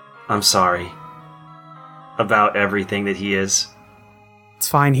 I'm sorry. About everything that he is. It's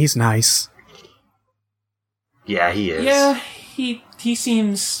fine, he's nice. Yeah, he is. Yeah, he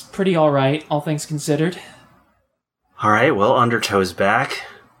seems pretty alright, all things considered. Alright, well, Undertow's back.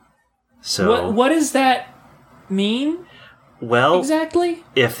 So... What does that mean, Well, exactly?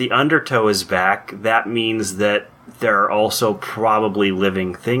 if the Undertow is back, that means that there are also probably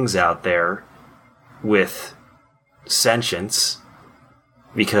living things out there. with sentience,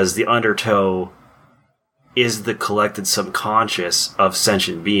 because the undertow is the collected subconscious of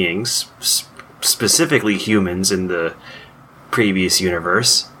sentient beings, specifically humans in the previous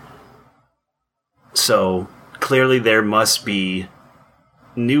universe. So clearly there must be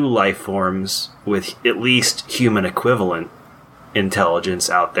new life forms with at least human equivalent intelligence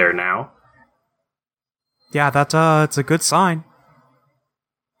out there now. Yeah, it's a good sign.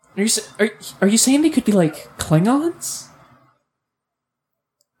 Are you saying they could be like Klingons?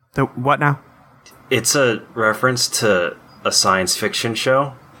 The what now? It's a reference to a science fiction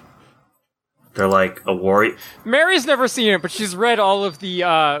show. They're like a warrior. Mary's never seen it, but she's read all of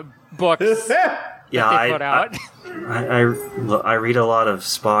the books Yeah, they put out. I read a lot of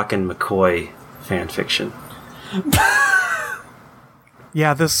Spock and McCoy fan fiction.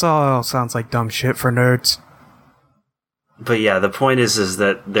 Yeah, this all sounds like dumb shit for nerds. But yeah, the point is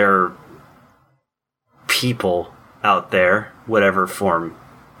that there are people out there, whatever form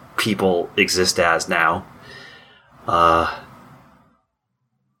people exist as now.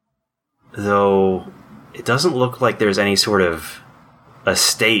 Though it doesn't look like there's any sort of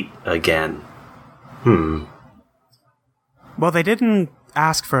estate again. Well, they didn't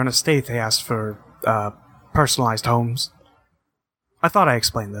ask for an estate, they asked for personalized homes. I thought I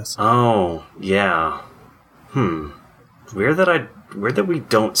explained this. Oh, yeah. Weird that we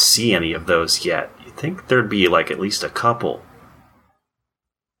don't see any of those yet. You'd think there'd be like at least a couple.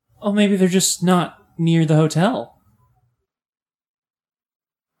 Oh, maybe they're just not near the hotel.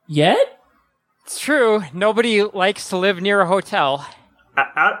 Yet? It's true. Nobody likes to live near a hotel.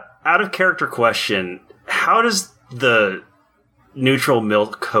 Out of character question, how does the Neutral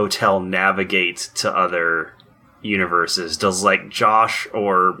Milk Hotel navigate to other universes? Does like Josh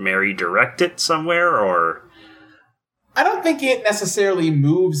or Mary direct it somewhere, or? I don't think it necessarily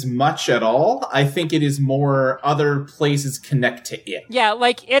moves much at all. I think it is more other places connect to it. Yeah,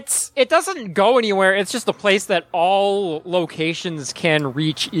 like it doesn't go anywhere. It's just a place that all locations can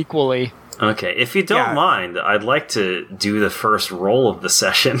reach equally. Okay, if you don't mind, I'd like to do the first roll of the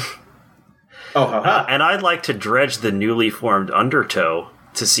session. And I'd like to dredge the newly formed undertow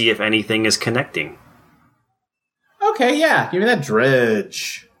to see if anything is connecting. Okay, yeah, give me that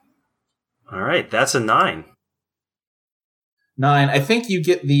dredge. Alright, that's a 9. 9. I think you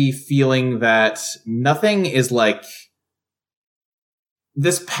get the feeling that nothing is like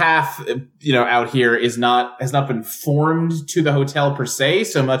this path, out here has not been formed to the hotel per se,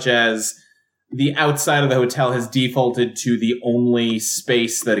 so much as the outside of the hotel has defaulted to the only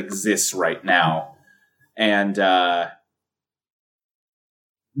space that exists right now. And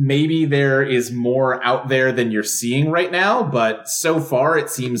maybe there is more out there than you're seeing right now, but so far it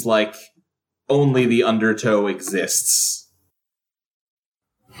seems like only the undertow exists.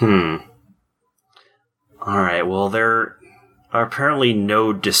 Alright, well, there are apparently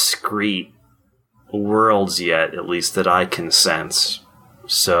no discrete worlds yet, at least that I can sense.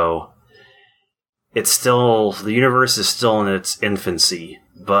 So the universe is still in its infancy,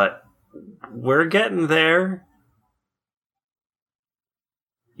 but we're getting there.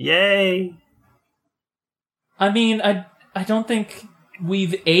 Yay! I mean, I don't think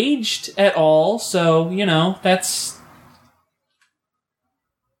we've aged at all, so, that's...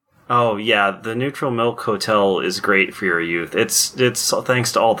 Oh, yeah, the Neutral Milk Hotel is great for your youth. It's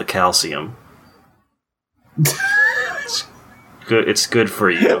thanks to all the calcium. It's good for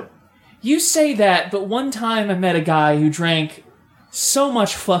you. You say that, but one time I met a guy who drank so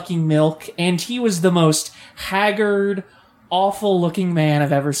much fucking milk, and he was the most haggard, awful-looking man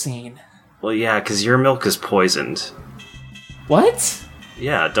I've ever seen. Well, yeah, because your milk is poisoned. What?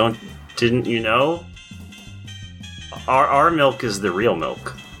 Yeah, didn't you know? Our milk is the real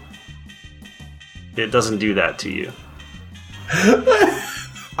milk. It doesn't do that to you.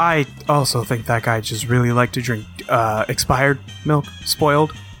 I also think that guy just really liked to drink expired milk,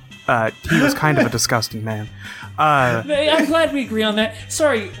 spoiled. He was kind of a disgusting man. I'm glad we agree on that.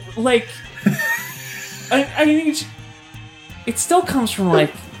 Sorry, like... I mean, it still comes from,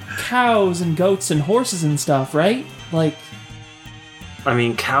 like, cows and goats and horses and stuff, right? Like... I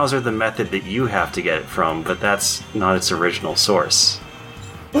mean, cows are the method that you have to get it from, but that's not its original source.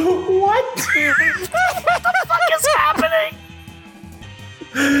 What? What the fuck is happening?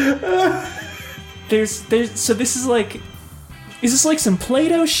 So this is like... Is this like some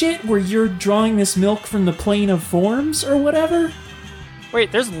Play-Doh shit where you're drawing this milk from the plane of forms or whatever?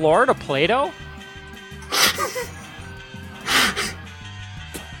 Wait, there's lore to Play-Doh?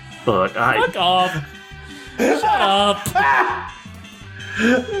 Look, Fuck off. Shut up.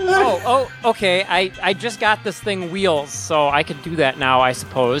 Oh, okay. I just got this thing wheels, so I can do that now, I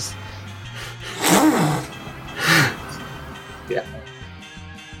suppose. Yeah.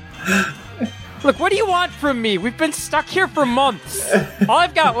 Look, what do you want from me? We've been stuck here for months. All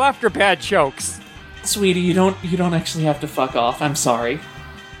I've got left are bad jokes. Sweetie, you don't actually have to fuck off. I'm sorry.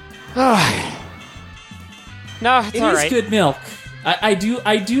 No, it's It all is right. good milk. I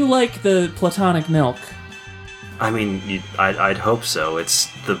do like the platonic milk. I mean, I'd hope so. It's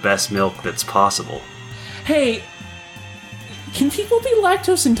the best milk that's possible. Hey, can people be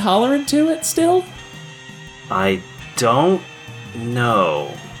lactose intolerant to it still? I don't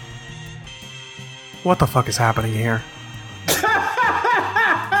know. What the fuck is happening here?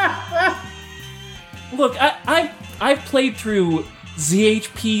 Look, I've played through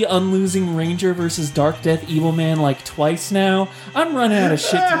ZHP Unlosing Ranger versus Dark Death Evil Man like twice now. I'm running out of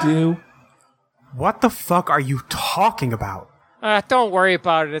shit to do. What the fuck are you talking about? Don't worry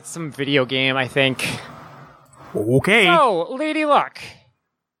about it. It's some video game, I think. Okay. So, Lady Luck,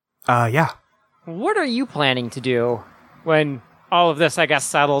 Yeah. what are you planning to do when all of this, I guess,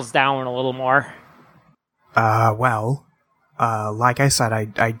 settles down a little more? Well, like I said,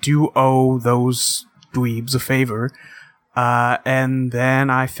 I do owe those dweebs a favor, and then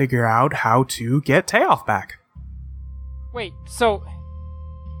I figure out how to get Teoff back. Wait, so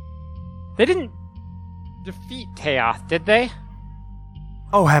they didn't defeat Teoth, did they?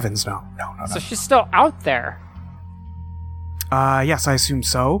 Oh, heavens, no. So she's still out there. Yes, I assume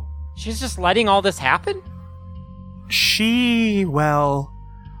so. She's just letting all this happen? She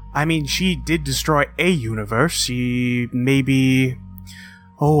did destroy a universe. She maybe...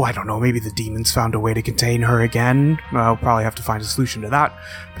 Oh, I don't know, maybe the demons found a way to contain her again. I'll probably have to find a solution to that I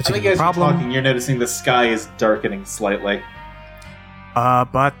think particular as you're problem. talking, you're noticing the sky is darkening slightly.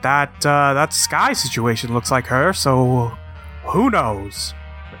 But that sky situation looks like her, so who knows?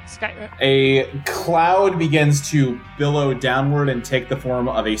 Sky- A cloud begins to billow downward and take the form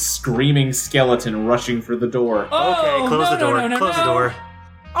of a screaming skeleton rushing for the door. Okay, close the door. Close the door.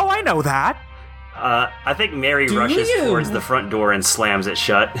 Oh, I know that. I think Mary Do rushes you? towards the front door and slams it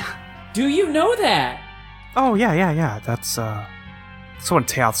shut. Do you know that? Oh, yeah. That's one of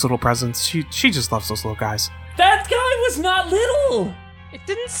Teoth's little presents. She just loves those little guys. That guy was not little! It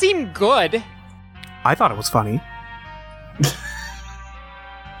didn't seem good. I thought it was funny.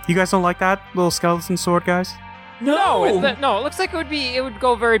 You guys don't like that, little skeleton sword guys? No! No, it looks like it would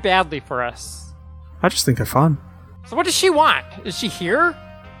go very badly for us. I just think they're fun. So what does she want? Is she here?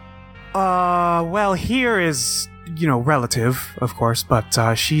 Well, here is, relative, of course,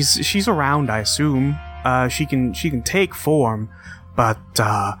 but she's around, I assume. She can take form, but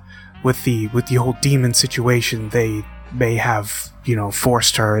with the whole demon situation, they may have,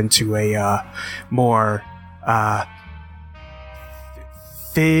 forced her into a more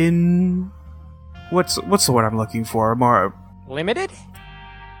thin. What's the word I'm looking for? More Limited?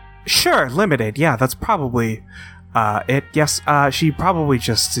 sure, limited. Yeah, that's probably it. Yes, she probably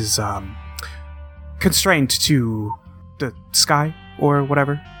just is constrained to the sky or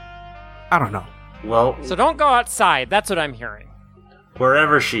whatever. I don't know. Well, So don't go outside. That's what I'm hearing.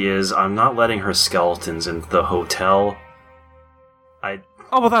 wherever she is, I'm not letting her skeletons into the hotel.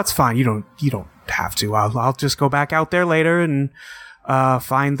 Oh well, that's fine. You don't have to. I'll just go back out there later and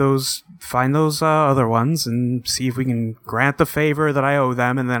find those other ones and see if we can grant the favor that I owe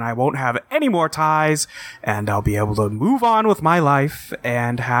them, and then I won't have any more ties, and I'll be able to move on with my life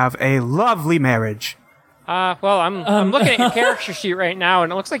and have a lovely marriage. Well, I'm looking at your character sheet right now,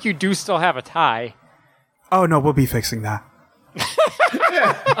 and it looks like you do still have a tie. Oh no, we'll be fixing that.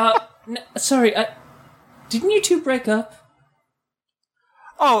 Sorry, didn't you two break up?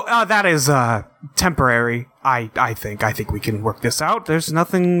 Oh, that is temporary. I think we can work this out. There's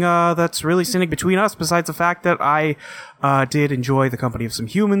nothing that's really standing between us besides the fact that I did enjoy the company of some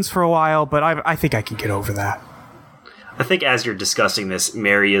humans for a while, but I think I can get over that. I think as you're discussing this,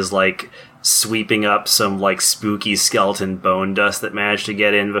 Mary is sweeping up some spooky skeleton bone dust that managed to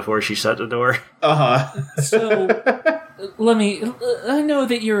get in before she shut the door. So, I know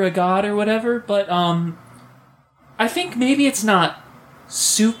that you're a god or whatever, but I think maybe it's not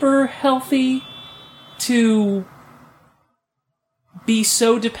super healthy to be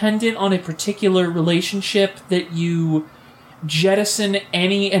so dependent on a particular relationship that you jettison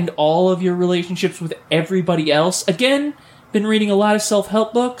any and all of your relationships with everybody else. Again, been reading a lot of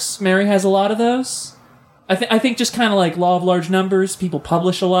self-help books. Mary has a lot of those. I think just kind of like law of large numbers, people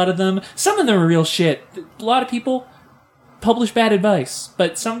publish a lot of them. Some of them are real shit. A lot of people publish bad advice,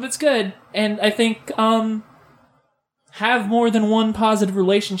 but some of it's good. And I think have more than one positive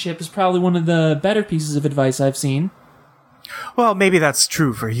relationship is probably one of the better pieces of advice I've seen. Well, maybe that's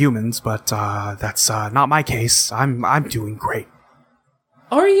true for humans, but that's not my case. I'm doing great.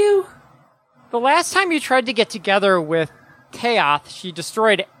 Are you? The last time you tried to get together with Teoth, she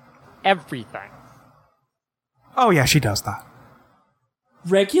destroyed everything. Oh yeah, she does that.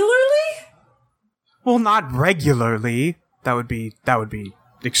 Regularly? Well, not regularly. That would be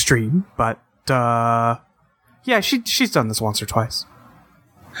extreme, but yeah, she's done this once or twice.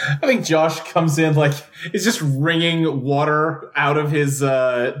 I think Josh comes in like is just wringing water out of his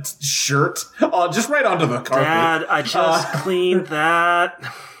shirt, just right onto the carpet. Dad, I just cleaned that.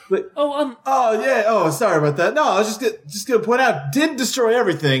 Oh yeah. Oh, sorry about that. No, I was just gonna point out, did destroy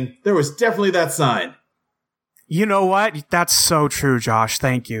everything. There was definitely that sign. You know what? That's so true, Josh.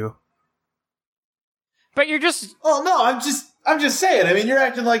 Thank you. But you're just... Oh no, I'm just saying. I mean, you're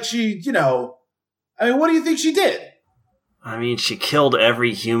acting like she, I mean, what do you think she did? I mean, she killed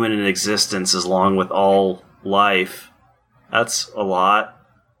every human in existence along with all life. That's a lot.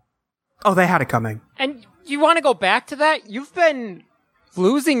 Oh, they had it coming. And you want to go back to that? You've been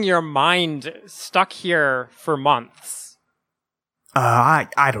losing your mind stuck here for months. I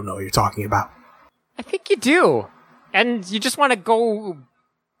don't know what you're talking about. I think you do. And you just want to go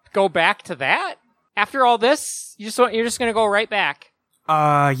back to that? After all this, you're just going to go right back.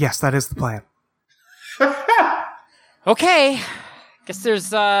 Yes, that is the plan. Okay. Guess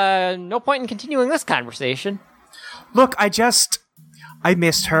there's no point in continuing this conversation. Look, I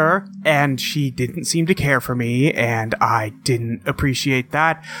missed her, and she didn't seem to care for me, and I didn't appreciate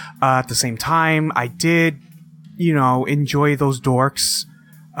that. At the same time, I did, enjoy those dorks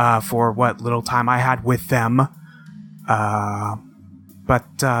for what little time I had with them. But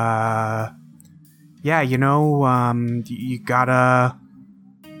yeah, you gotta...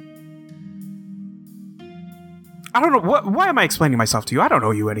 I don't know, why am I explaining myself to you? I don't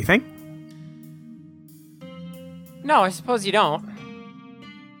owe you anything. No, I suppose you don't.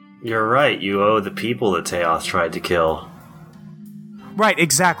 You're right, you owe the people that Teoth tried to kill. Right,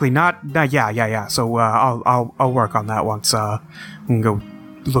 exactly. Yeah. So I'll work on that once. We can go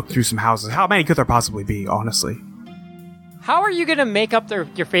look through some houses. How many could there possibly be, honestly? How are you going to make up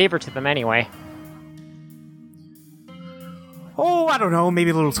your favor to them anyway? Oh, I don't know.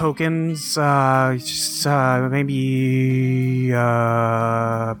 Maybe little tokens. Maybe.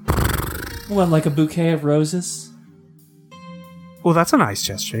 What, like a bouquet of roses? Well, that's a nice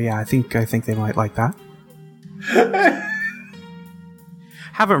gesture. Yeah, I think they might like that.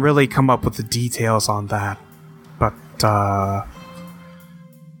 Haven't really come up with the details on that, but they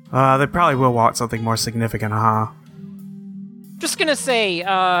probably will want something more significant, huh? Just gonna say,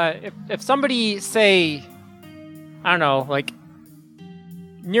 if somebody say, I don't know, like,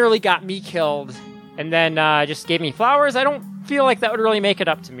 nearly got me killed, and then just gave me flowers, I don't feel like that would really make it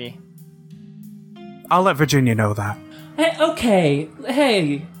up to me. I'll let Virginia know that. Hey, okay.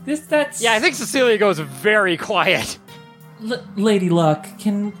 Hey, that's... Yeah, I think Cecilia goes very quiet. Lady Luck,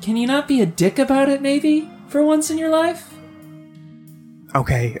 can you not be a dick about it, maybe? For once in your life?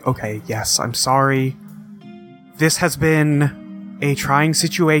 Okay, yes, I'm sorry. This has been a trying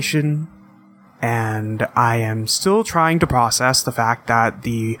situation, and I am still trying to process the fact that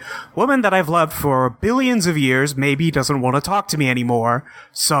the woman that I've loved for billions of years maybe doesn't want to talk to me anymore,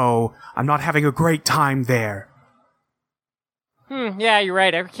 so I'm not having a great time there. Yeah, you're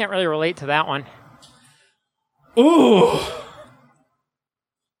right. I can't really relate to that one. Ooh!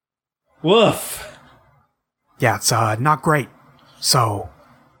 Woof. Yeah, it's not great. So,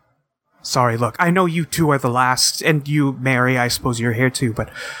 sorry, look, I know you two are the last, and you, Mary, I suppose you're here too, but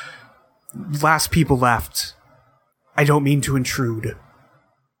last people left. I don't mean to intrude.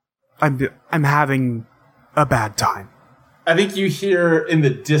 I'm having a bad time. I think you hear in the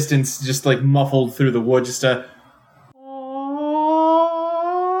distance, just like muffled through the wood, just a...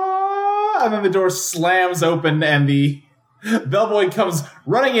 And then the door slams open and the bellboy comes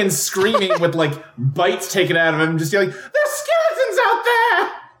running in screaming with like bites taken out of him, just yelling, "There's skeletons out there!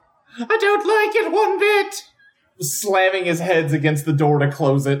 I don't like it one bit!" Slamming his heads against the door to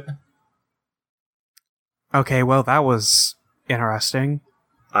close it. Okay, well, that was interesting.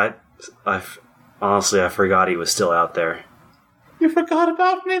 I honestly, I forgot he was still out there. You forgot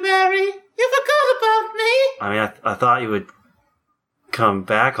about me, Mary? You forgot about me? I mean, I thought you would come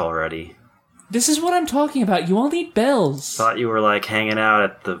back already. This is what I'm talking about. You all need bells. Thought you were, like, hanging out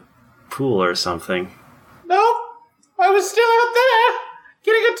at the pool or something. No, I was still out there,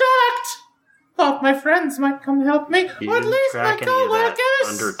 getting attacked. Thought my friends might come help me, You or at didn't least my track any of that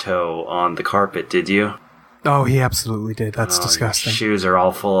co-workers. undertow on the carpet, did you? Oh, he absolutely did. That's Oh, disgusting. Your shoes are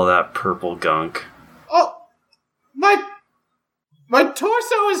all full of that purple gunk. Oh, my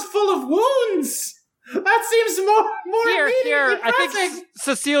torso is full of wounds. That seems more Here, immediately I think pressing.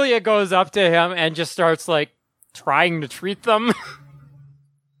 Cecilia goes up to him and just starts, like, trying to treat them.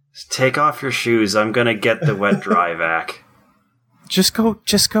 Just take off your shoes. I'm gonna get the wet dry vac. Just go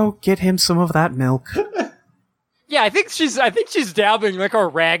get him some of that milk. Yeah, I think she's dabbing like a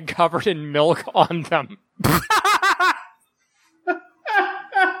rag covered in milk on them.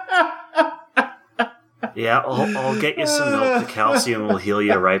 Yeah, I'll get you some milk. The calcium will heal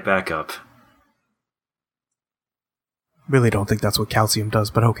you right back up. Really don't think that's what calcium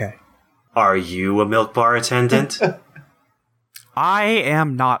does, but okay. Are you a milk bar attendant? I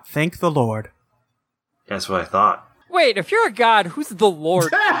am not, thank the Lord. That's what I thought. Wait, if you're a god, who's the Lord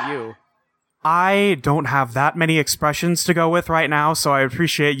to you? I don't have that many expressions to go with right now, so I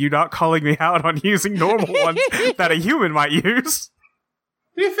appreciate you not calling me out on using normal ones that a human might use.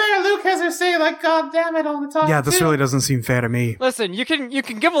 To be fair, Luke has her say, like, God damn it all the time. Yeah, this really doesn't seem fair to me. Listen, you can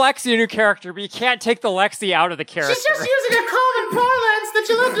give Lexi a new character, but you can't take the Lexi out of the character. She's just using a common parlance that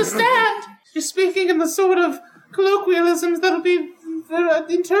you'll understand. She's speaking in the sort of colloquialisms that'll be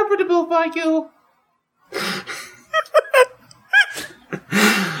interpretable by you.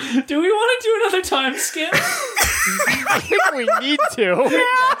 Do we want to do another time skip? I think we need to.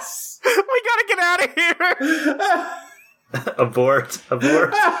 Yes! We gotta get out of here! Abort.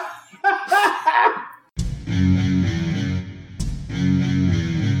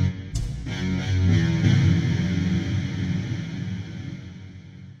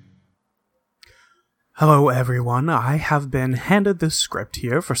 Hello everyone, I have been handed this script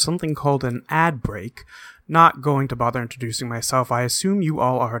here for something called an ad break. Not going to bother introducing myself, I assume you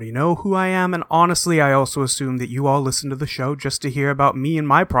all already know who I am, and honestly I also assume that you all listen to the show just to hear about me and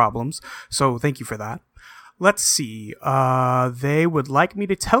my problems, so thank you for that. Let's see, they would like me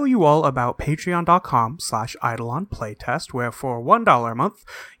to tell you all about patreon.com/EidolonPlaytest, where for $1 a month,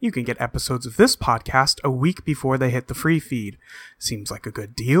 you can get episodes of this podcast a week before they hit the free feed. Seems like a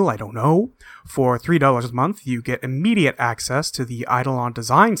good deal, I don't know. For $3 a month, you get immediate access to the Eidolon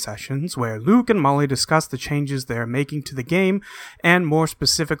design sessions, where Luke and Molly discuss the changes they're making to the game, and more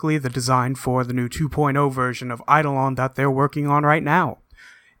specifically, the design for the new 2.0 version of Eidolon that they're working on right now.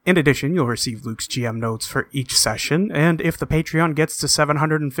 In addition, you'll receive Luke's GM notes for each session, and if the Patreon gets to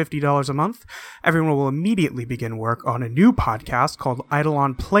 $750 a month, everyone will immediately begin work on a new podcast called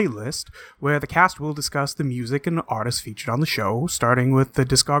Eidolon Playlist, where the cast will discuss the music and artists featured on the show, starting with the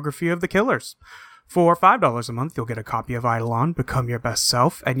discography of The Killers. For $5 a month, you'll get a copy of Eidolon, Become Your Best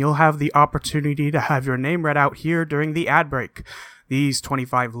Self, and you'll have the opportunity to have your name read out here during the ad break. These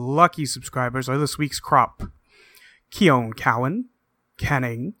 25 lucky subscribers are this week's crop: Keone Cowan,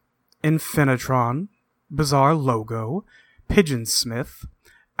 Kenning, Infinitron, Bizarre Logo, Pigeon Smith,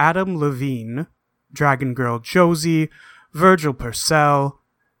 Adam Levine, Dragon Girl Josie, Virgil Purcell,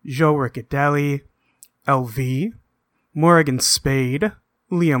 Joe Riccadelli, LV, Morrigan Spade,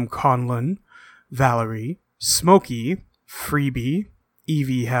 Liam Conlon, Valerie, Smokey, Freebie,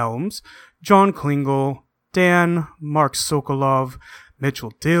 Evie Helms, John Klingle, Dan, Mark Sokolov,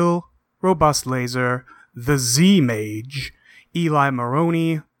 Mitchell Dill, Robust Laser, The Z-Mage, Eli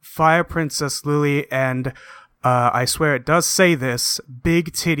Maroney, Fire Princess Lily, and, I swear it does say this,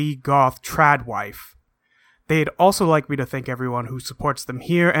 Big Titty Goth Tradwife. They'd also like me to thank everyone who supports them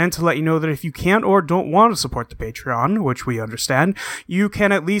here, and to let you know that if you can't or don't want to support the Patreon, which we understand, you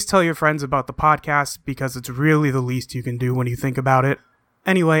can at least tell your friends about the podcast, because it's really the least you can do when you think about it.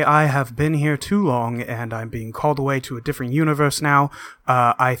 Anyway, I have been here too long, and I'm being called away to a different universe now.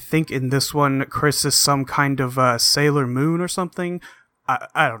 I think in this one, Chris is some kind of Sailor Moon or something.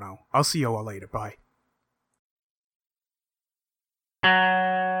 I don't know. I'll see you all later. Bye.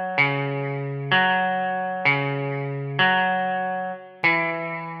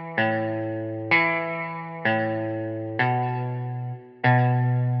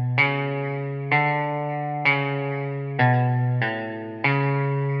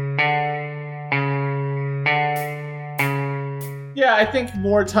 Yeah, I think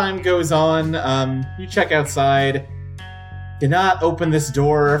more time goes on. You check outside. Cannot open this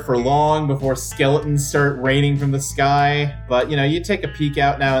door for long before skeletons start raining from the sky. But, you take a peek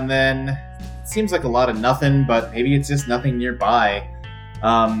out now and then. It seems like a lot of nothing, but maybe it's just nothing nearby.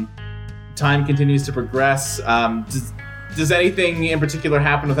 Time continues to progress. Does anything in particular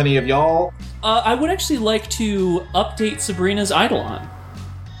happen with any of y'all? I would actually like to update Sabrina's Eidolon.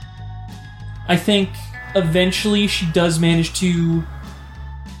 I think eventually she does manage to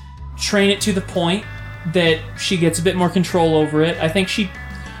train it to the point that she gets a bit more control over it. I think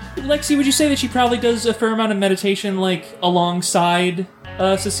Lexi, would you say that she probably does a fair amount of meditation, alongside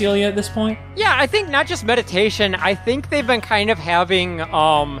Cecilia at this point? Yeah, I think not just meditation. I think they've been kind of having,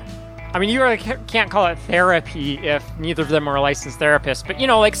 you really can't call it therapy if neither of them are licensed therapists, but,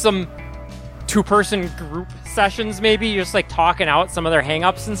 some two-person group sessions maybe, just, talking out some of their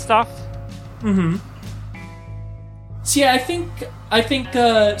hang-ups and stuff. Mm-hmm. So yeah, I think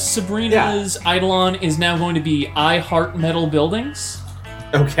Sabrina's Eidolon is now going to be I Heart Metal Buildings.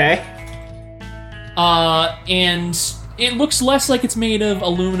 Okay. And it looks less like it's made of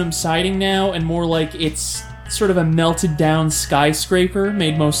aluminum siding now, and more like it's sort of a melted down skyscraper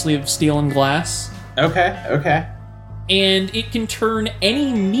made mostly of steel and glass. Okay. And it can turn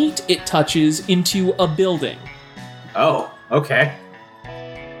any meat it touches into a building. Oh, okay.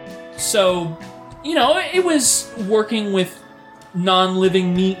 So, you know, it was working with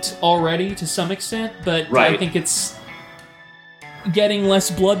non-living meat already to some extent, but I Right. think it's getting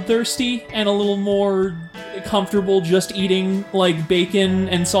less bloodthirsty and a little more comfortable just eating, like, bacon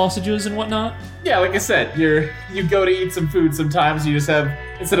and sausages and whatnot. Yeah, like I said, you go to eat some food sometimes, you just have,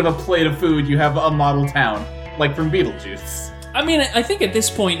 instead of a plate of food, you have a model town, like from Beetlejuice. I mean, I think at this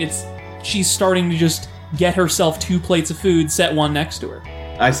point, she's starting to just get herself 2 plates of food, set one next to her.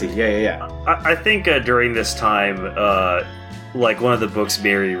 I see, yeah. I think during this time, like one of the books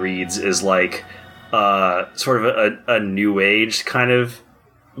Mary reads is like sort of a new age kind of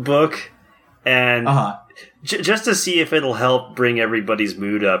book, and just to see if it'll help bring everybody's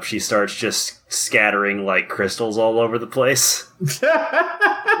mood up, she starts just scattering like crystals all over the place.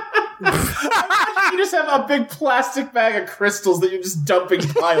 You just have a big plastic bag of crystals that you're just dumping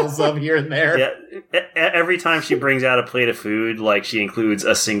piles of here and there. Yeah, every time she brings out a plate of food, like she includes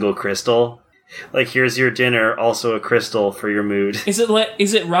a single crystal. Like, here's your dinner, also a crystal for your mood. Is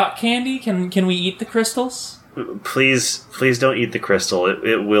it rock candy? Can we eat the crystals? Please don't eat the crystal.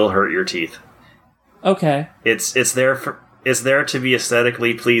 It will hurt your teeth. Okay. It's there to be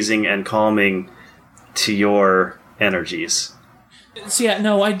aesthetically pleasing and calming to your energies. So yeah,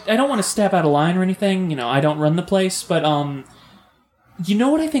 no, I don't want to step out of line or anything. You know, I don't run the place, but you know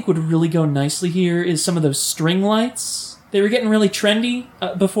what I think would really go nicely here is some of those string lights. They were getting really trendy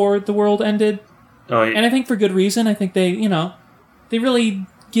before the world ended, and I think for good reason. I think they really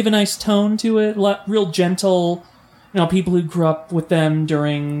give a nice tone to it, real gentle. You know, people who grew up with them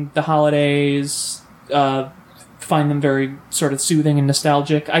during the holidays find them very sort of soothing and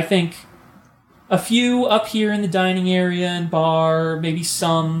nostalgic. I think a few up here in the dining area and bar, maybe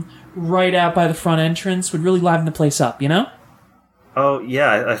some right out by the front entrance would really liven the place up, you know? Oh,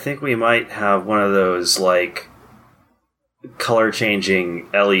 yeah, I think we might have one of those, like, color-changing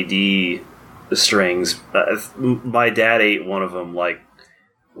LED strings. My dad ate one of them, like,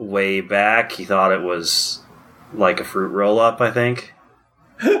 way back. He thought it was, like, a fruit roll-up, I think.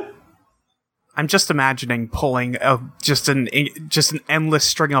 I'm just imagining pulling just an endless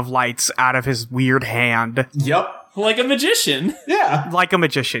string of lights out of his weird hand. Yep. Like a magician. Yeah. Like a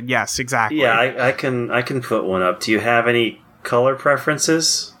magician, yes, exactly. Yeah, I can put one up. Do you have any color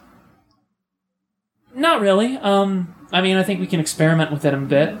preferences? Not really. I mean, I think we can experiment with it a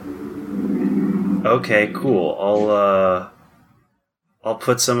bit. Okay, cool. I'll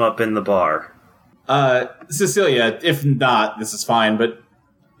put some up in the bar. Cecilia, if not, this is fine, but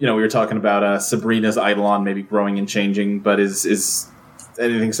you know, we were talking about Sabrina's Eidolon maybe growing and changing, but is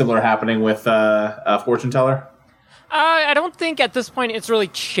anything similar happening with Fortune Teller? I don't think at this point it's really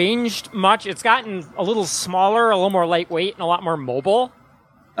changed much. It's gotten a little smaller, a little more lightweight, and a lot more mobile.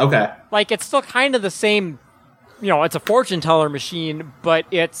 Okay. Like, it's still kind of the same, you know, it's a fortune teller machine, but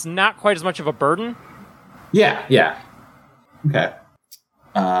it's not quite as much of a burden. Yeah. Okay.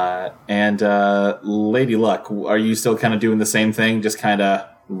 And Lady Luck, are you still kind of doing the same thing, just kind of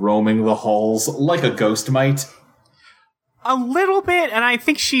roaming the halls like a ghost might? A little bit, and I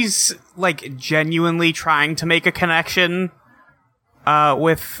think she's, like, genuinely trying to make a connection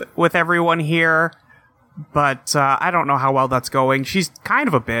with everyone here, but I don't know how well that's going. She's kind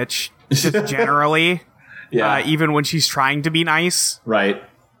of a bitch, just generally, even when she's trying to be nice. Right.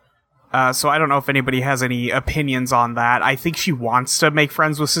 So I don't know if anybody has any opinions on that. I think she wants to make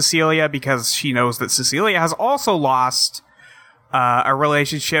friends with Cecilia because she knows that Cecilia has also lost a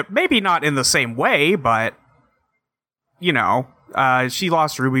relationship, maybe not in the same way, but, you know, she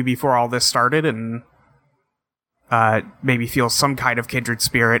lost Ruby before all this started, and maybe feels some kind of kindred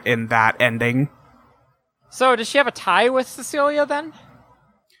spirit in that ending. So, does she have a tie with Cecilia, then?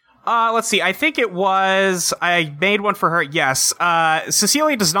 Let's see. I think it was... I made one for her. Yes.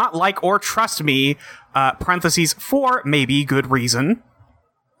 Cecilia does not like or trust me, parentheses, for maybe good reason.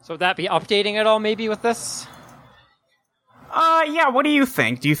 So would that be updating at all, maybe, with this? Yeah, what do you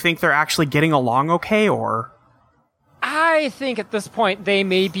think? Do you think they're actually getting along okay, or...? I think at this point they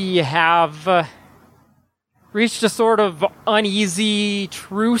maybe have reached a sort of uneasy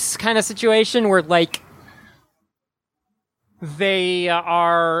truce kind of situation where, like, they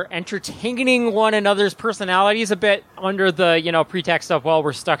are entertaining one another's personalities a bit under the, you know, pretext of, well,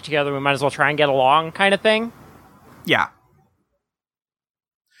 we're stuck together, we might as well try and get along kind of thing. Yeah.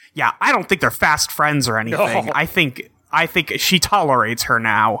 Yeah, I don't think they're fast friends or anything. No. I think she tolerates her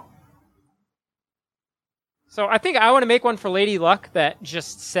now. So I think I want to make one for Lady Luck that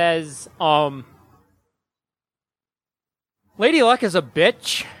just says, Lady Luck is a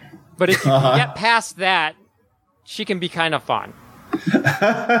bitch, but if you can get past that, she can be kind of fun.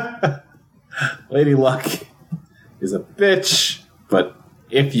 Lady Luck is a bitch, but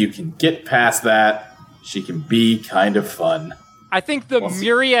if you can get past that, she can be kind of fun. I think the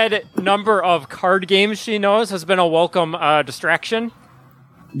myriad number of card games she knows has been a welcome distraction.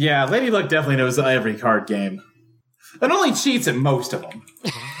 Yeah, Lady Luck definitely knows every card game. And only cheats at most of them.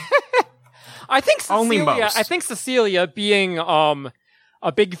 I think Cecilia, Only most. I think Cecilia, being a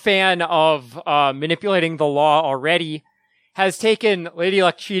big fan of manipulating the law already, has taken Lady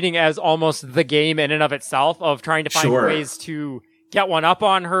Luck cheating as almost the game in and of itself, of trying to find ways to get one up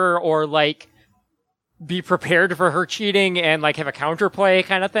on her or like be prepared for her cheating and like have a counterplay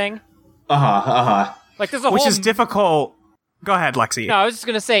kind of thing. Like there's a Which whole is difficult. Go ahead, Lexi. No, I was just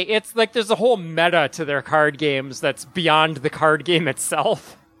gonna say it's like there's a whole meta to their card games that's beyond the card game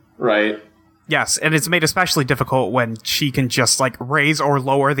itself. Right. Yes, and it's made especially difficult when she can just like raise or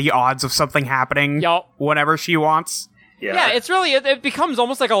lower the odds of something happening whenever she wants. Yeah, it's really, it becomes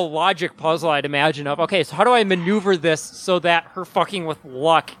almost like a logic puzzle, I'd imagine, of, okay, so how do I maneuver this so that her fucking with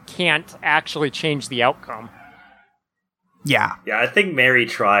luck can't actually change the outcome? Yeah. Yeah, I think Mary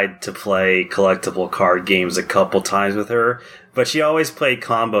tried to play collectible card games a couple times with her, but she always played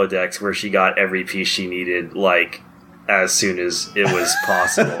combo decks where she got every piece she needed, like, as soon as it was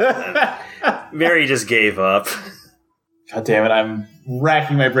possible. And Mary just gave up. God damn it, I'm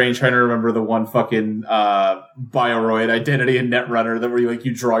racking my brain trying to remember the one fucking Bioroid identity in Netrunner that where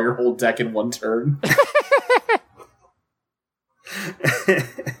you draw your whole deck in one turn.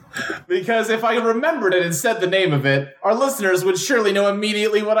 Because if I remembered it and said the name of it, our listeners would surely know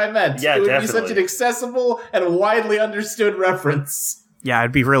immediately what I meant. Yeah, it would definitely. be such an accessible and widely understood reference. Yeah,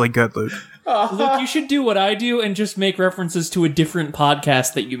 it'd be really good, Luke. Luke, you should do what I do and just make references to a different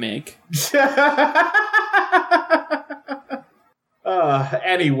podcast that you make.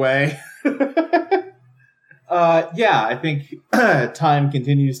 Anyway. Yeah, I think time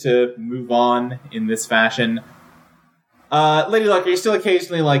continues to move on in this fashion. Lady Luck, are you still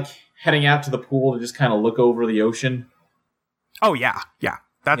occasionally, like, heading out to the pool to just kind of look over the ocean? Oh, yeah.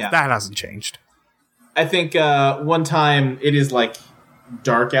 That hasn't changed. I think one time it is, like,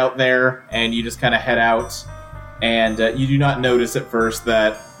 dark out there, and you just kind of head out, and you do not notice at first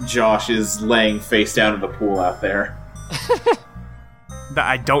that Josh is laying face down in the pool out there.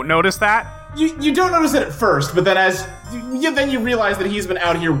 I don't notice that? You don't notice it at first, but then then you realize that he's been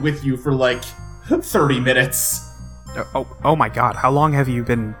out here with you for, like, 30 minutes. Oh my god, how long have you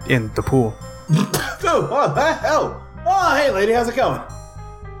been in the pool? Oh, hey lady, how's it going?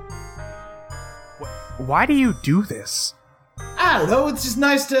 Why do you do this? I don't know, it's just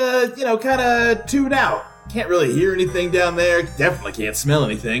nice to, kind of tune out. Can't really hear anything down there, definitely can't smell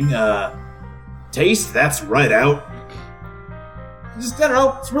anything. Taste, that's right out. Just, I don't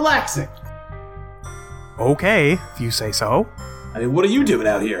know, it's relaxing. Okay, if you say so. I mean, what are you doing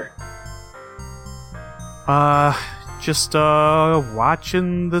out here? Just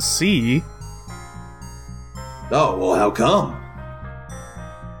watching the sea. Oh, well, how come?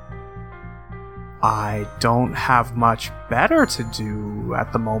 I don't have much better to do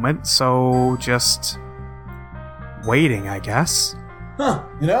at the moment, so just waiting, I guess. Huh,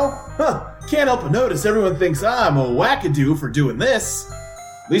 can't help but notice everyone thinks I'm a wackadoo for doing this.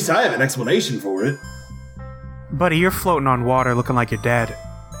 At least I have an explanation for it. Buddy, you're floating on water looking like you're dead.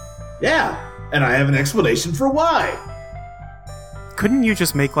 Yeah, and I have an explanation for why. Couldn't you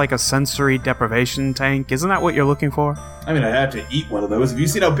just make like a sensory deprivation tank? Isn't that what you're looking for? I mean, I'd have to eat one of those. Have you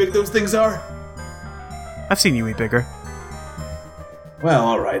seen how big those things are? I've seen you eat bigger. Well,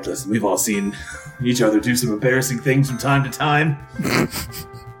 alright, listen, we've all seen each other do some embarrassing things from time to time.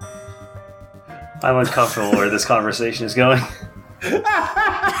 I'm uncomfortable where this conversation is going. I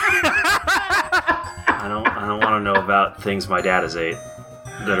don't want to know about things my dad has ate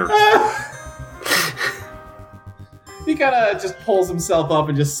that are. He kind of just pulls himself up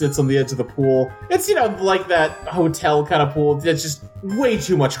and just sits on the edge of the pool. It's, like that hotel kind of pool that's just way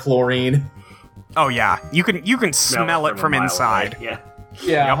too much chlorine. Oh yeah, you can smell it from a mile inside. away. Yeah.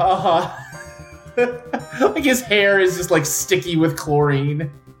 Yeah, like his hair is just like sticky with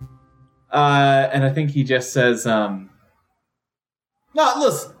chlorine. And I think he just says, no,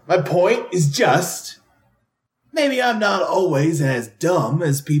 listen, my point is just, maybe I'm not always as dumb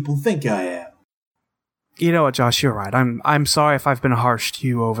as people think I am. You know what, Josh, you're right. I'm sorry if I've been harsh to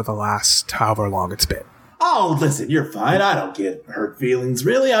you over the last however long it's been. Oh, listen, you're fine. I don't get hurt feelings,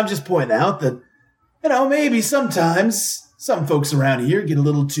 really. I'm just pointing out that, maybe sometimes some folks around here get a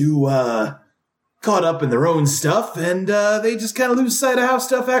little too, caught up in their own stuff, and they just kind of lose sight of how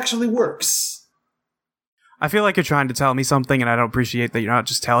stuff actually works. I feel like you're trying to tell me something, and I don't appreciate that you're not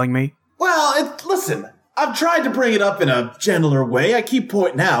just telling me. Well, listen, I've tried to bring it up in a gentler way. I keep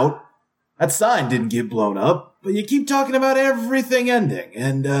pointing out that sign didn't get blown up, but you keep talking about everything ending,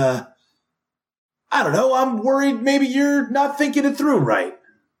 and, I don't know, I'm worried maybe you're not thinking it through right.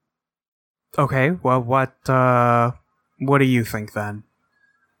 Okay, well, what do you think then?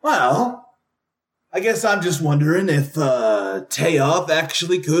 Well, I guess I'm just wondering if, Teoth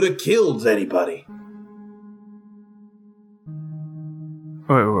actually could have killed anybody.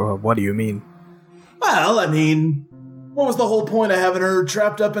 What do you mean? Well, I mean, what was the whole point of having her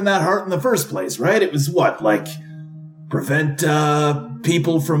trapped up in that heart in the first place, right? It was what, like, prevent,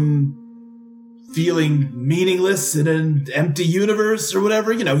 people from feeling meaningless in an empty universe or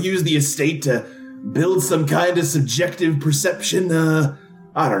whatever? Use the estate to build some kind of subjective perception,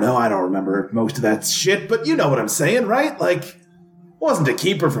 I don't know, I don't remember most of that shit, but you know what I'm saying, right? Like, it wasn't to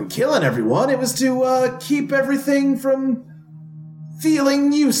keep her from killing everyone, it was to, keep everything from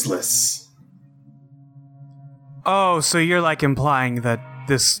feeling useless. Oh, so you're, like, implying that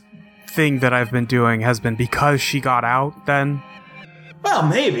this thing that I've been doing has been because she got out, then? Well,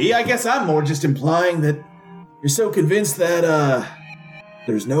 maybe. I guess I'm more just implying that you're so convinced that,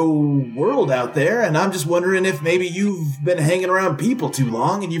 there's no world out there, and I'm just wondering if maybe you've been hanging around people too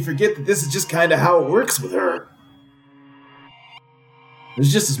long and you forget that this is just kind of how it works with her.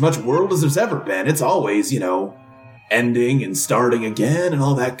 There's just as much world as there's ever been. It's always, ending and starting again and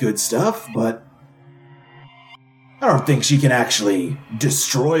all that good stuff, but I don't think she can actually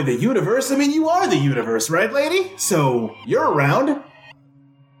destroy the universe. I mean, you are the universe, right, lady? So, you're around.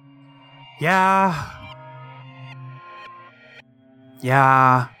 Yeah.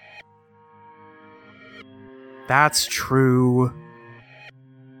 That's true.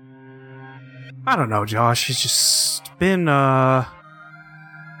 I don't know, Josh. It's just been, I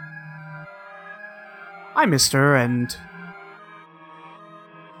missed her, and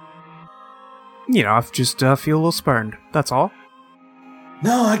I just feel a little spurned. That's all.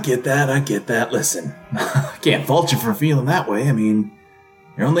 No, I get that. Listen, I can't fault you for feeling that way. I mean,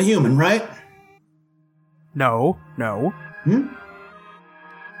 you're only human, right? No.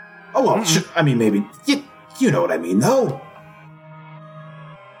 Oh, well, I mean, maybe. You know what I mean, though.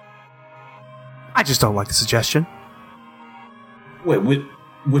 I just don't like the suggestion. Wait,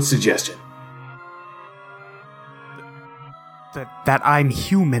 what suggestion? That I'm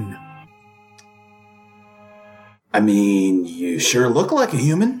human. I mean, you sure look like a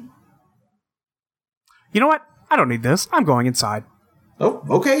human. You know what? I don't need this. I'm going inside. Oh,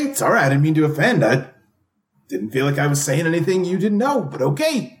 okay. It's all right. I didn't mean to offend. I didn't feel like I was saying anything you didn't know, but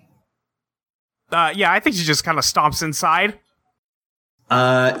okay. Yeah, I think she just kind of stomps inside.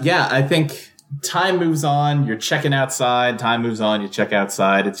 Yeah, I think time moves on. You're checking outside. Time moves on. You check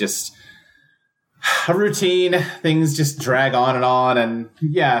outside. It's just a routine. Things just drag on. And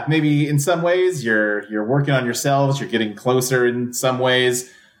yeah, maybe in some ways you're working on yourselves. You're getting closer in some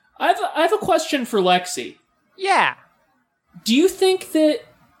ways. I have a question for Lexi. Yeah. Do you think that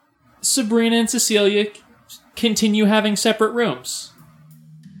Sabrina and Cecilia continue having separate rooms?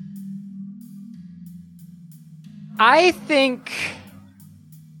 I think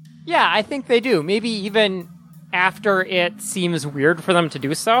they do. Maybe even after it seems weird for them to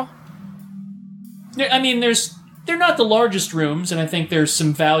do so. I mean, they're not the largest rooms, and I think there's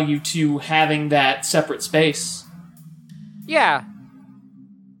some value to having that separate space. Yeah.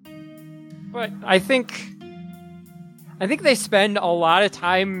 But I think they spend a lot of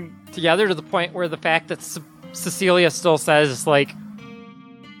time together to the point where the fact that Cecilia still says, like,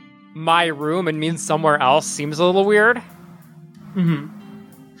 my room and means somewhere else seems a little weird.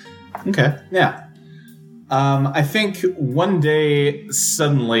 Mm-hmm. Okay, yeah. I think one day,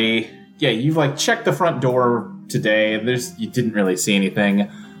 suddenly, you've, like, checked the front door today, and you didn't really see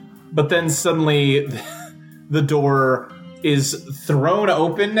anything, but then suddenly the door is thrown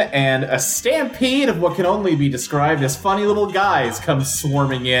open, and a stampede of what can only be described as funny little guys come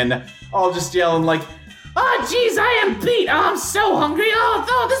swarming in, all just yelling, like, "Oh, jeez, I am beat. Oh, I'm so hungry.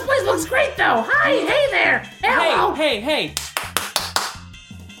 Oh, this place looks great, though. Hi, hey there. Hello. Hey.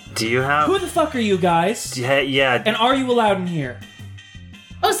 Do you have... Who the fuck are you guys? Yeah. And are you allowed in here?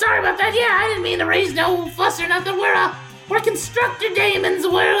 Oh, sorry about that. Yeah, I didn't mean to raise no fuss or nothing. We're constructor daemons.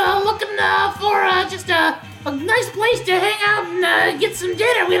 We're looking for just a nice place to hang out and get some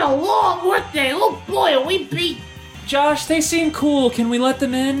dinner. We had a long work day. Oh boy, are we beat. Josh, they seem cool. Can we let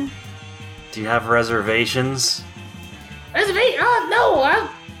them in? Do you have reservations? Reservation? Oh, no.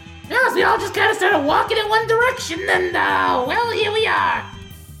 No, we all just kind of started walking in one direction, and, well, here we are.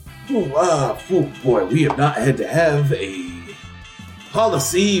 Oh, boy, we have not had to have a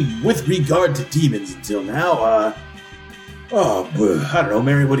policy with regard to demons until now. I don't know,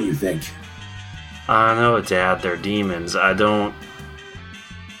 Mary, what do you think? I know, Dad, they're demons. I don't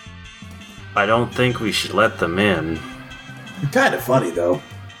think we should let them in. Kind of funny, though.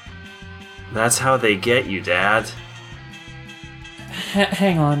 That's how they get you, Dad.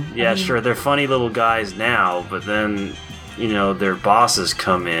 Hang on. Yeah, sure, they're funny little guys now, but then, their bosses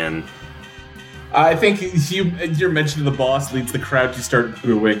come in. I think your mention of the boss leads the crowd to start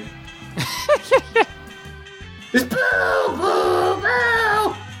booing. Just boo, boo,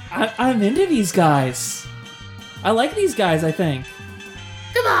 boo! I'm into these guys. I like these guys, I think.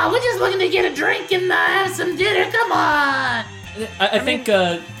 Come on, we're just looking to get a drink and have some dinner. Come on! I think,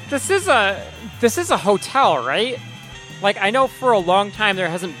 This is a hotel, right? Like, I know for a long time there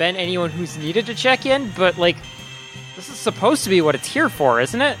hasn't been anyone who's needed to check in, but, like, this is supposed to be what it's here for,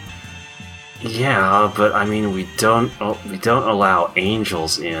 isn't it? Yeah, but I mean, we don't allow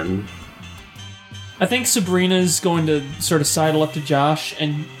angels in. I think Sabrina's going to sort of sidle up to Josh,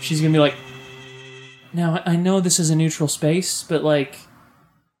 and she's going to be like, now, I know this is a neutral space, but, like,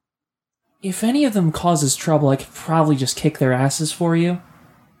 if any of them causes trouble, I could probably just kick their asses for you.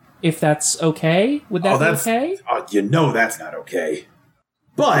 If that's okay? Would that be okay? That's not okay.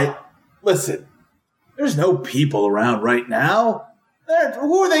 But, listen, there's no people around right now.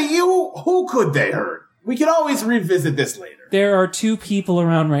 Who are they? Who could they hurt? We can always revisit this later. There are 2 people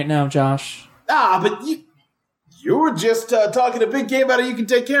around right now, Josh. But you were just talking a big game about how you can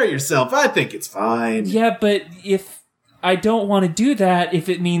take care of yourself. I think it's fine. Yeah, but if I don't want to do that, if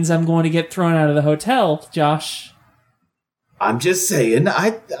it means I'm going to get thrown out of the hotel, Josh. I'm just saying, look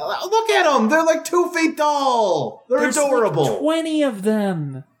at them. They're like 2 feet tall. They're adorable. Like 20 of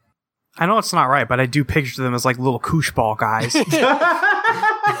them. I know it's not right, but I do picture them as like little koosh ball guys. I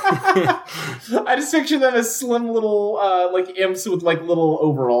just picture them as slim little, like imps with like little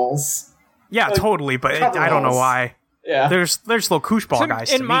overalls. Yeah, like, totally, but I don't know why. Yeah, there's little koosh ball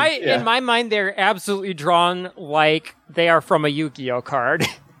guys. In my mind, they're absolutely drawn like they are from a Yu-Gi-Oh card.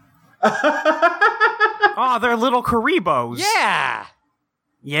 Oh, they're little Karibos. Yeah.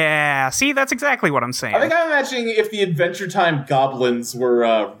 Yeah, see, that's exactly what I'm saying. I think I'm imagining if the Adventure Time goblins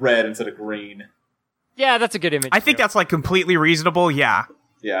were red instead of green. Yeah, that's a good image. I think that's like completely reasonable. Yeah.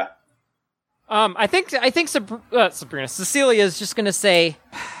 Yeah. I think Sabrina Cecilia is just gonna say,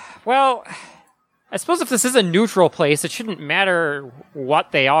 well, I suppose if this is a neutral place, it shouldn't matter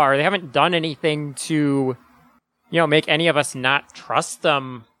what they are. They haven't done anything to, make any of us not trust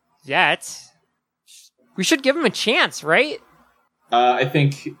them yet. We should give them a chance, right? I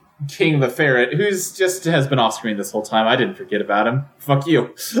think King the Ferret, who's just has been off screen this whole time. I didn't forget about him. Fuck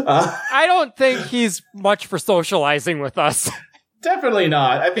you. I don't think he's much for socializing with us. Definitely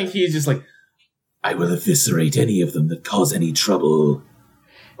not. I think he's just like, I will eviscerate any of them that cause any trouble.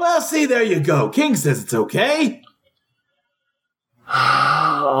 Well, see, there you go. King says it's okay.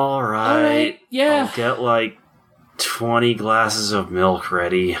 All right. Yeah. I'll get like 20 glasses of milk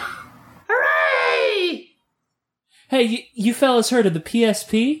ready. Hooray! Hey, you fellas heard of the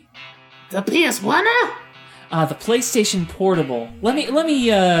PSP? The PS1 now? The PlayStation Portable. Let me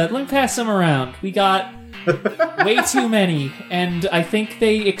pass them around. We got way too many, and I think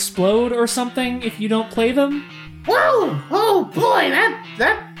they explode or something if you don't play them. Whoa! Oh boy,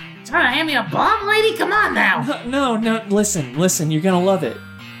 that trying to hand me a bomb, lady? Come on now! No, listen, you're gonna love it.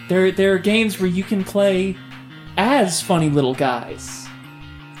 There are games where you can play as funny little guys.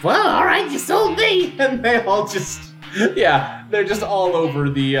 Well, alright, you sold me! and they all just, they're just all over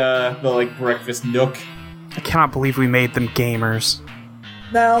the like breakfast nook. I cannot believe we made them gamers.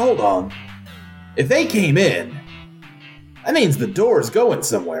 Now, hold on. If they came in, that means the door's going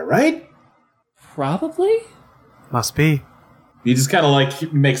somewhere, right? Probably? Must be. He just kind of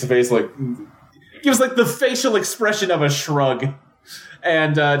like makes a face like, gives like the facial expression of a shrug,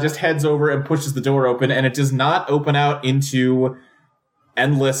 and just heads over and pushes the door open, and it does not open out into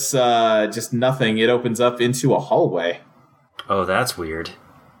endless, just nothing. It opens up into a hallway. Oh, that's weird.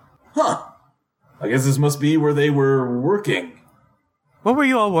 Huh. I guess this must be where they were working. What were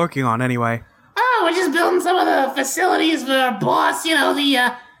you all working on anyway? Oh, we're just building some of the facilities for our boss,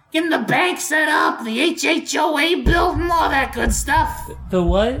 getting the bank set up, the HHOA building, all that good stuff. The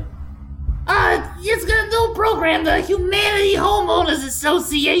what? It's got a new program, the Humanity Homeowners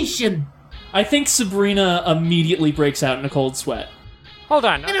Association. I think Sabrina immediately breaks out in a cold sweat. Hold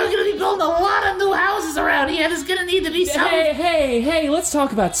on. And we're gonna be building a lot of new houses around here. There's gonna need to be some. Hey, let's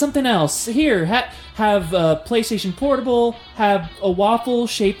talk about something else. Here, have a PlayStation Portable, have a waffle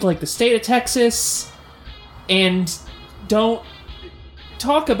shaped like the state of Texas, and don't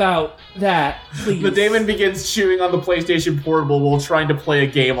talk about that, please. The Damon begins chewing on the PlayStation Portable while trying to play a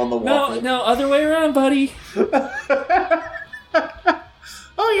game on the waffle. No, other way around, buddy.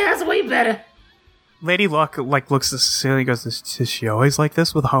 Oh yeah, that's way better. Lady Luck looks at Cecilia and goes, "Is she always like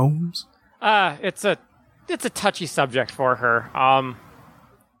this with Holmes?" It's a touchy subject for her.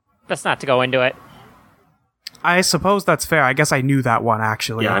 Best not to go into it. I suppose that's fair. I guess I knew that one,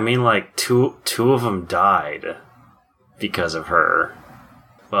 actually. Yeah, I mean, like, two of them died because of her.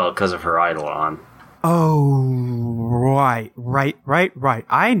 Well, because of her Eidolon. Oh, right.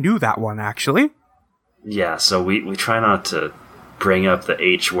 I knew that one, actually. Yeah, so we try not to bring up the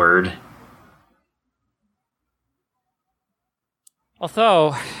H word.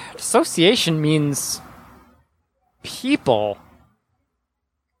 Although, dissociation means people.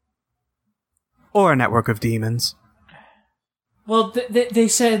 Or a network of demons. Well, they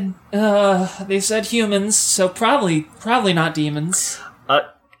said humans, so probably not demons.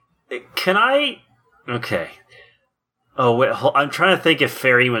 Can I? Okay. Oh wait, I'm trying to think if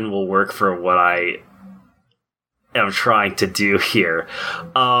ferryman will work for what I am trying to do here.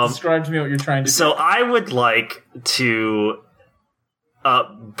 Describe to me what you're trying to do. So I would like to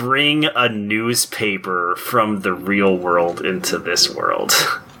bring a newspaper from the real world into this world.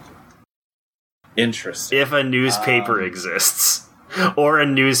 Interesting. If a newspaper exists. Or a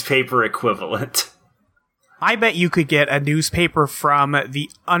newspaper equivalent. I bet you could get a newspaper from the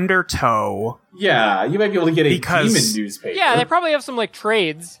Undertow. Yeah, you might be able to get a demon newspaper. Yeah, they probably have some,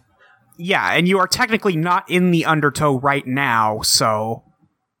 trades. Yeah, and you are technically not in the Undertow right now, so...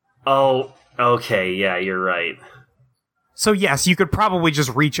 Oh, okay, yeah, you're right. So yes, you could probably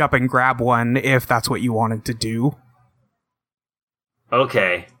just reach up and grab one if that's what you wanted to do.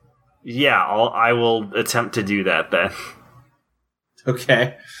 Okay. Yeah, I will attempt to do that then.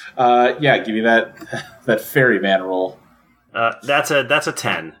 Okay. Yeah, give me that ferryman roll. That's a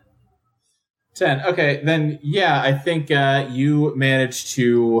 10. 10. Okay, then yeah, I think you managed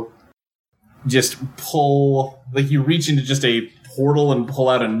to just pull, you reach into just a portal and pull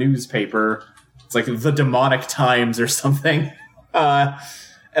out a newspaper. It's like the Demonic Times or something.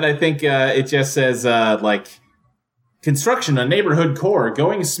 And I think it just says, construction on neighborhood core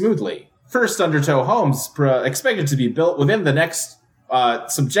going smoothly. First Undertow homes expected to be built within the next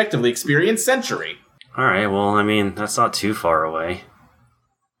subjectively experienced century. Alright, well, I mean, that's not too far away.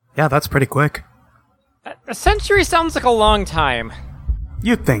 Yeah, that's pretty quick. A century sounds like a long time.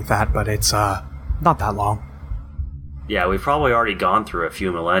 You'd think that, but it's not that long. Yeah, we've probably already gone through a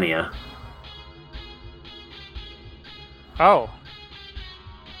few millennia. Oh.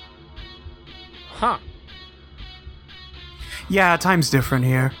 Huh. Yeah, time's different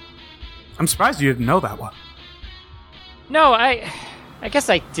here. I'm surprised you didn't know that one. No, I guess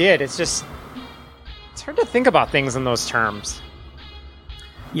I did. It's just... It's hard to think about things in those terms.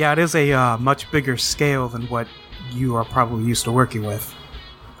 Yeah, it is a much bigger scale than what you are probably used to working with.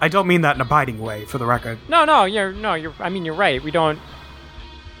 I don't mean that in a biting way, for the record. No, you're right. I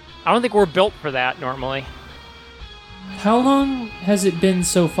don't think we're built for that normally. How long has it been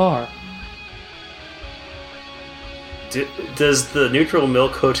so far? Does the Neutral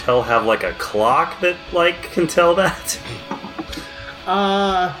Milk Hotel have a clock that can tell that?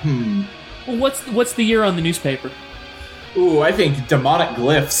 Well, what's the year on the newspaper? Ooh, I think demonic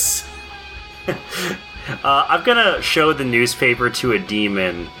glyphs. I'm gonna show the newspaper to a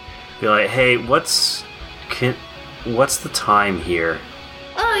demon. Be like, hey, what's the time here?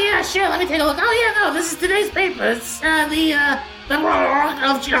 Oh yeah, sure. Let me take a look. Oh yeah, no, this is today's paper. It's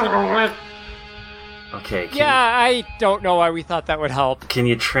Okay. I don't know why we thought that would help. Can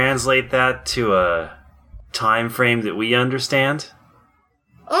you translate that to a time frame that we understand?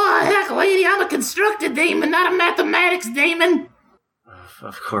 Oh heck, lady, I'm a constructed demon, not a mathematics demon.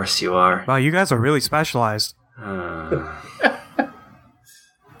 Of course you are. Wow, you guys are really specialized. I mean,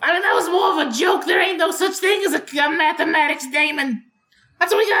 that was more of a joke. There ain't no such thing as a mathematics demon.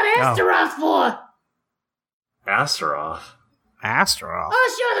 That's what we got Astaroth for. Astaroth? Astaroth?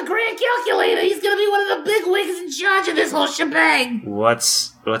 Oh, sure, the Grand Calculator. He's gonna be one of the big wigs in charge of this whole shebang.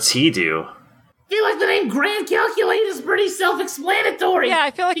 What's he do? I feel like the name Grand Calculator is pretty self-explanatory. Yeah,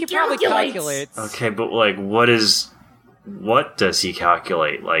 I feel like he probably calculates. Okay, but what does he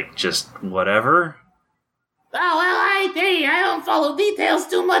calculate? Just whatever? Oh, well, I don't follow details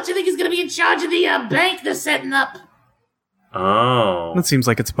too much. I think he's gonna be in charge of the bank they're setting up. Oh. That seems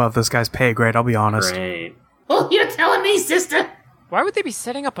like it's above this guy's pay grade, I'll be honest. Great. Oh, you're telling me, sister? Why would they be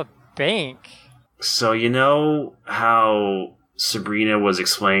setting up a bank? So you know how Sabrina was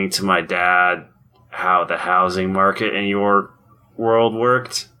explaining to my dad how the housing market in your world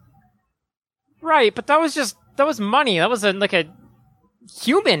worked? Right, but that was money. That was like a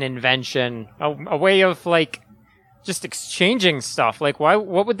human invention, a way of like just exchanging stuff. Like,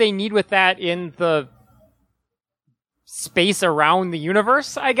 what would they need with that in the space around the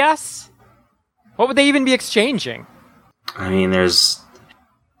universe? I guess. What would they even be exchanging? I mean, there's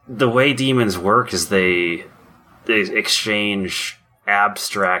the way demons work is they exchange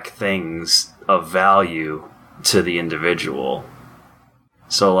abstract things of value to the individual.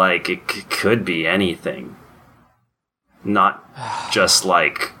 So, like, it could be anything. Not just,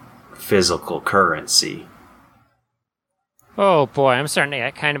 like, physical currency. Oh boy, I'm starting to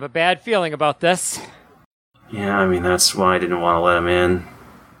get kind of a bad feeling about this. Yeah, I mean, that's why I didn't want to let him in.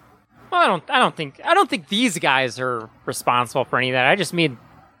 Well, I don't think these guys are responsible for any of that. I just mean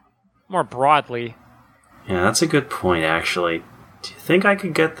more broadly. Yeah, that's a good point, actually. Do you think I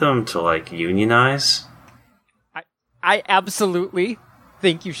could get them to, like, unionize? I absolutely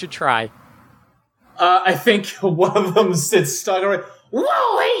think you should try. I think one of them sits stuck.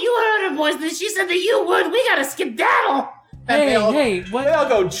 Whoa, hey, you heard her, boys. She said that you would. We gotta skedaddle. Hey, what? They all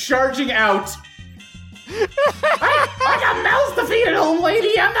go charging out. I got mouths to feed at home,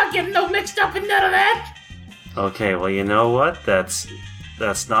 lady. I'm not getting no mixed up in none of that. Okay, well, you know what? That's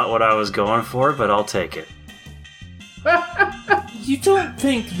not what I was going for, but I'll take it. You don't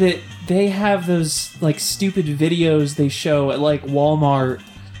think that they have those, like, stupid videos they show at, like, Walmart?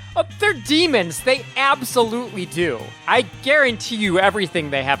 Oh, they're demons. They absolutely do. I guarantee you everything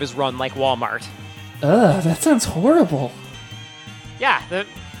they have is run like Walmart. Ugh, that sounds horrible. Yeah,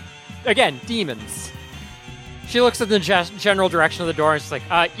 again, demons. She looks at the general direction of the door and she's like,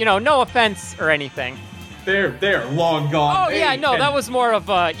 no offense or anything. They're long gone. Oh, yeah, no, that was more of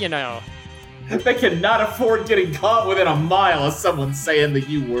They cannot afford getting caught within a mile of someone saying the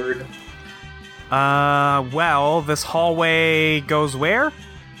U word. Well, this hallway goes where?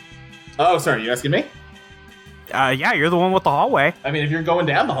 Oh, sorry, you asking me? Yeah, you're the one with the hallway. I mean, if you're going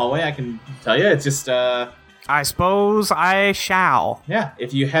down the hallway, I can tell you. It's just, I suppose I shall. yeah,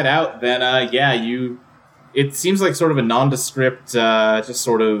 if you head out, then, it seems like sort of a nondescript, just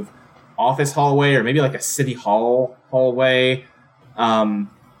sort of office hallway, or maybe like a city hall hallway.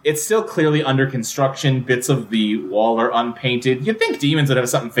 It's still clearly under construction. Bits of the wall are unpainted. You'd think demons would have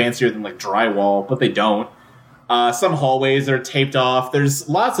something fancier than, like, drywall, but they don't. Some hallways are taped off. There's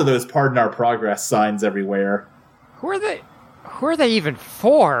lots of those "Pardon Our Progress" signs everywhere. Who are they even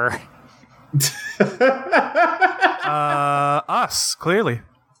for? Us, clearly.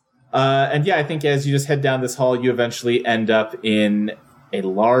 And yeah, I think as you just head down this hall, you eventually end up in a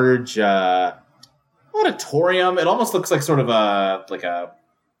large auditorium. It almost looks like sort of a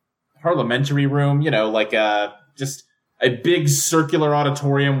parliamentary room, just a big circular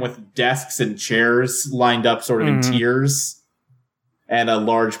auditorium with desks and chairs lined up sort of in tiers, and a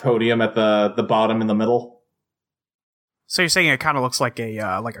large podium at the bottom in the middle. So you're saying it kind of looks like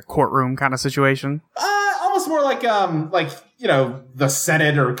a courtroom kind of situation? Almost more like the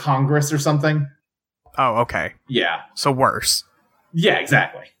Senate or Congress or something. Oh, okay. Yeah. So worse. Yeah,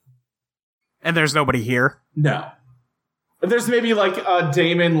 exactly. And there's nobody here? No. There's maybe like a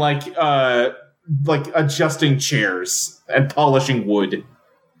Damon like adjusting chairs and polishing wood.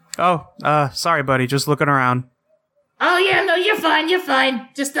 Oh, sorry, buddy. Just looking around. Oh, yeah, no, you're fine.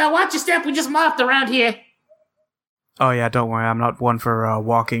 Just watch your step. We just mopped around here. Oh, yeah, don't worry. I'm not one for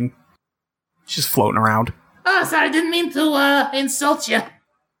walking. Just floating around. Oh, sorry, didn't mean to insult you.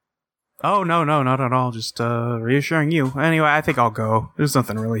 Oh, no, not at all. Just reassuring you. Anyway, I think I'll go. There's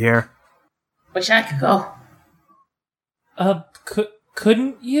nothing really here. Wish I could go.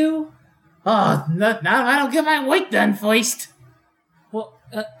 Couldn't you? Oh, no, I don't get my work done first. Well,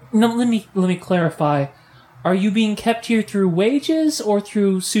 no, let me clarify. Are you being kept here through wages or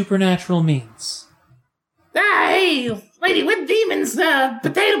through supernatural means? Ah, hey, lady, we're demons.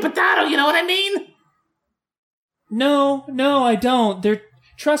 Potato, you know what I mean? No, I don't.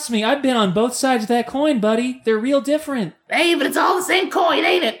 Trust me, I've been on both sides of that coin, buddy. They're real different. Hey, but it's all the same coin,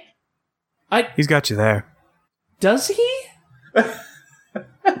 ain't it? He's got you there. Does he?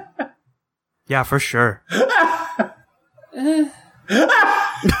 Yeah, for sure.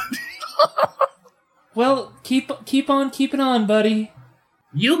 Well, keep on keeping on, buddy.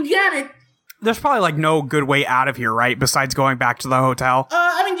 You got it. There's probably like no good way out of here, right? Besides going back to the hotel.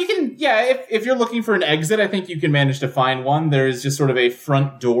 I mean, you can, if you're looking for an exit, I think you can manage to find one. There's just sort of a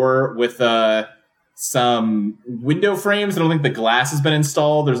front door with some window frames. I don't think the glass has been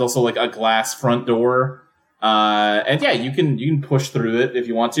installed. There's also like a glass front door. And yeah, you can push through it if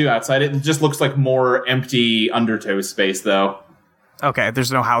you want to. Outside it just looks like more empty undertow space, though. Okay,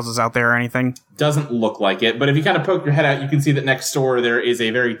 there's no houses out there or anything? Doesn't look like it, but if you kind of poke your head out, you can see that next door there is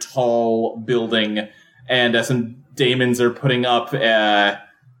a very tall building, and some daemons are putting up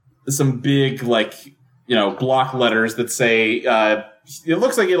some big, block letters that say, it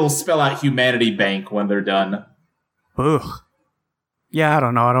looks like it'll spell out Humanity Bank when they're done. Ugh. Yeah, I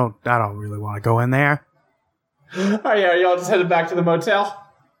don't know. I don't really want to go in there. Are y'all just headed back to the motel?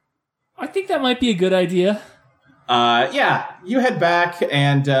 I think that might be a good idea. Yeah, you head back,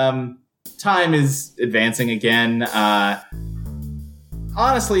 and time is advancing again.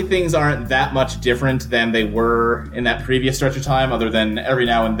 Honestly, things aren't that much different than they were in that previous stretch of time, other than every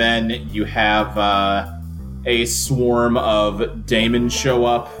now and then you have a swarm of daemons show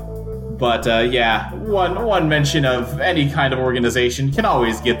up. But yeah, one mention of any kind of organization can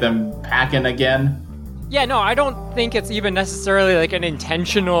always get them packing again. Yeah, no, I don't think it's even necessarily like an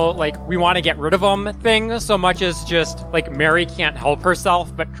intentional, we want to get rid of them thing, so much as just, Mary can't help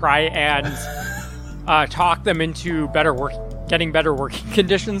herself but try and talk them into getting better working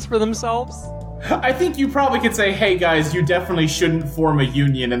conditions for themselves. I think you probably could say, hey guys, you definitely shouldn't form a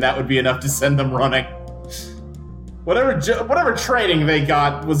union, and that would be enough to send them running. Whatever training they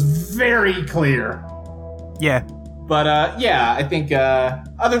got was very clear. Yeah. But, yeah, I think,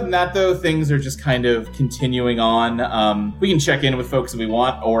 other than that, though, things are just kind of continuing on. We can check in with folks if we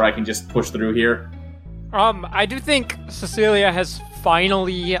want, or I can just push through here. I do think Cecilia has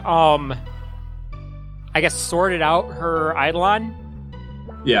finally, sorted out her Eidolon.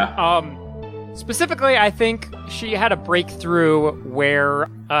 Yeah. Specifically, I think she had a breakthrough where,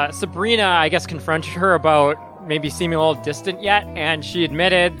 Sabrina, confronted her about maybe seeming a little distant yet, and she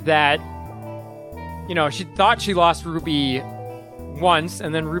admitted that she thought she lost Ruby once,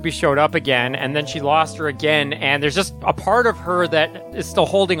 and then Ruby showed up again, and then she lost her again, and there's just a part of her that is still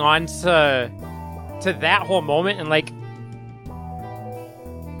holding on to that whole moment, and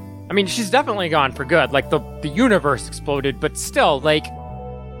she's definitely gone for good. The universe exploded, but still,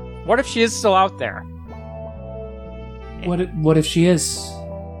 what if she is still out there? What if she is?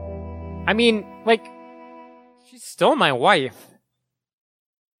 She's still my wife.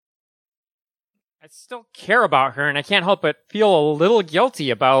 I still care about her, and I can't help but feel a little guilty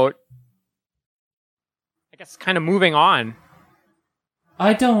about, kind of moving on.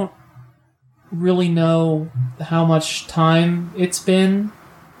 I don't really know how much time it's been,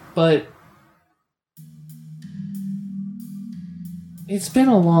 but it's been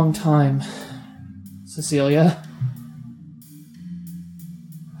a long time, Cecilia.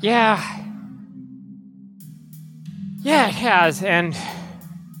 Yeah, it has, and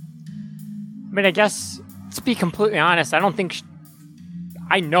I guess, to be completely honest, I don't think...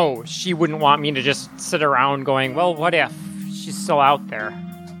 I know she wouldn't want me to just sit around going, well, what if she's still out there?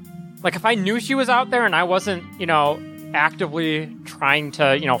 If I knew she was out there and I wasn't, actively trying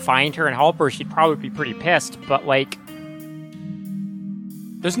to, find her and help her, she'd probably be pretty pissed, but,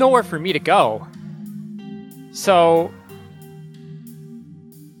 there's nowhere for me to go. So...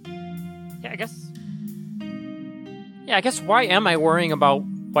 I guess why am I worrying about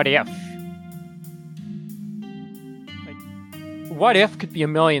what if? What if could be a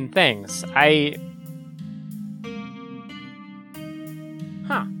million things.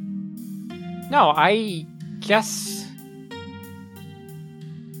 No, I guess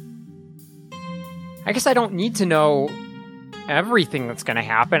I don't need to know everything that's going to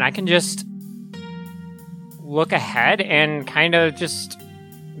happen. I can just look ahead and kind of just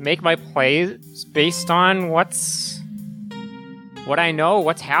make my plays based on what I know,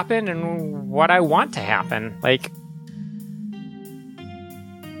 what's happened, and what I want to happen.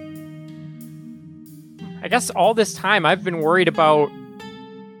 I guess all this time I've been worried about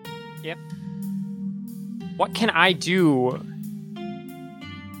what can I do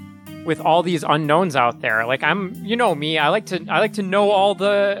with all these unknowns out there. I'm, me, I like to know all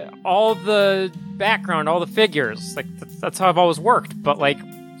the background, all the figures. That's how I've always worked. But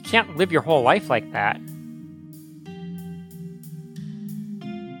you can't live your whole life like that.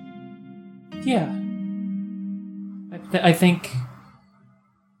 Yeah. I think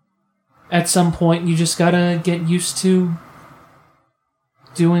at some point you just gotta get used to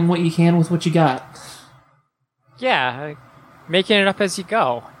doing what you can with what you got. Yeah, making it up as you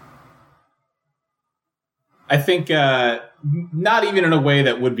go. I think not even in a way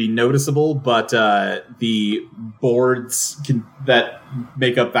that would be noticeable, but the boards that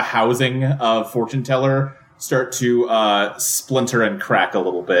make up the housing of Fortune Teller start to splinter and crack a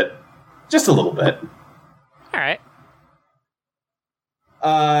little bit. Just a little bit. All right.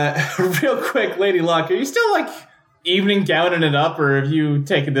 Real quick, Lady Luck, are you still, like, evening gowning it up, or have you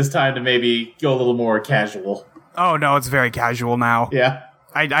taken this time to maybe go a little more casual? Oh, no, it's very casual now. Yeah?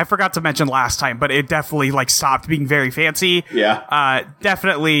 I forgot to mention last time, but it definitely, like, stopped being very fancy. Yeah.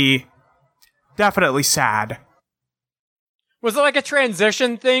 Definitely sad. Was it like a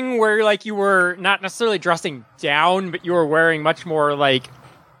transition thing where, like, you were not necessarily dressing down, but you were wearing much more, like,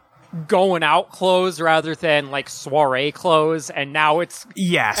 going out clothes rather than, like, soiree clothes, and now it's...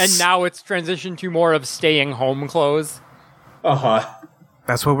 Yes. And now it's transitioned to more of staying home clothes? Uh-huh.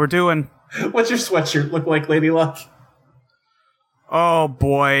 That's what we're doing. What's your sweatshirt look like, Lady Luck? Oh,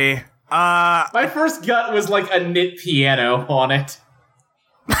 boy. My first gut was, like, a knit piano on it.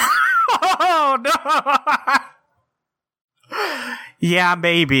 Oh, no! Yeah,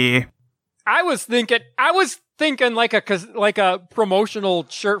 maybe. I was thinking like a promotional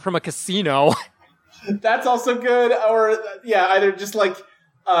shirt from a casino. That's also good, or yeah, either just like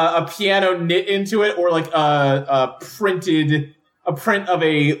a piano knit into it, or like a print of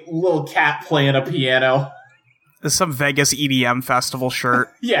a little cat playing a piano. Some Vegas EDM festival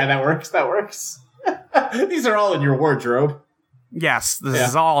shirt. Yeah, that works. These are all in your wardrobe. Yes, this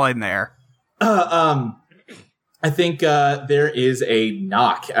is all in there. I think there is a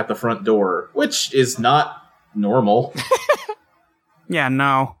knock at the front door, which is not normal. Yeah,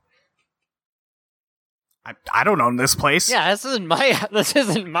 no. I don't own this place. Yeah, this isn't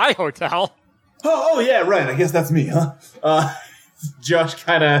my hotel. Oh, yeah, right. I guess that's me, huh? Josh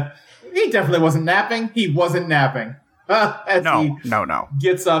he definitely wasn't napping. He wasn't napping. No.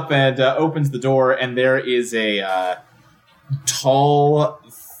 Gets up and opens the door, and there is a tall,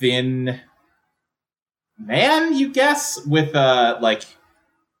 thin man, you guess, with like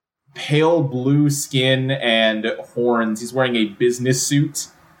pale blue skin and horns. He's wearing a business suit,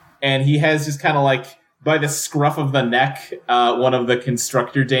 and he has just kind of like by the scruff of the neck one of the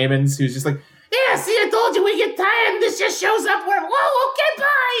constructor daemons who's just like, Yeah, see, I told you we get tired and this just shows up where, whoa, okay,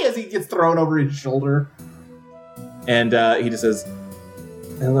 bye! as he gets thrown over his shoulder. And he just says,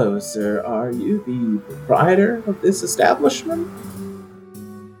 "Hello, sir. Are you the proprietor of this establishment?"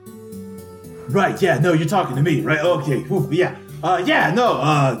 Right, yeah, no, you're talking to me, right? Okay, ooh, yeah.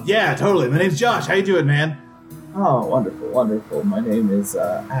 Yeah, totally. My name's Josh. How you doing, man? Oh, wonderful. My name is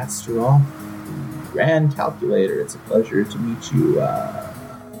Astaroth, Grand Calculator. It's a pleasure to meet you,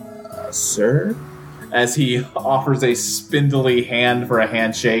 sir. As he offers a spindly hand for a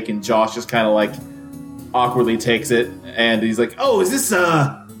handshake, and Josh just kind of like awkwardly takes it, and he's like, Oh, is this,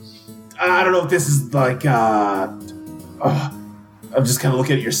 I don't know if this is like, I'm just kind of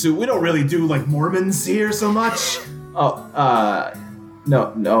looking at your suit. We don't really do, like, Mormons here so much.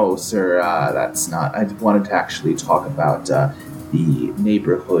 No, sir, that's not. I wanted to actually talk about the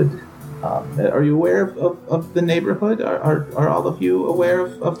neighborhood. Are you aware of the neighborhood? Are all of you aware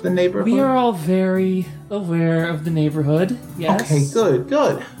of the neighborhood? We are all very aware of the neighborhood, yes. Okay,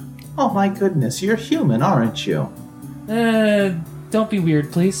 good. Oh my goodness, you're human, aren't you? Don't be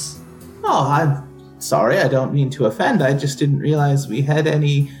weird, please. Oh, I'm sorry, I don't mean to offend. I just didn't realize we had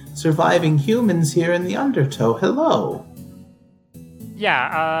any surviving humans here in the Undertow. Hello.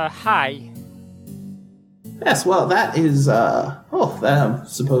 Yeah, hi. Yes, well, that is, I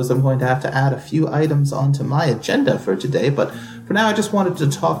suppose I'm going to have to add a few items onto my agenda for today, but for now I just wanted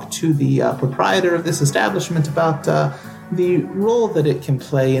to talk to the proprietor of this establishment about the role that it can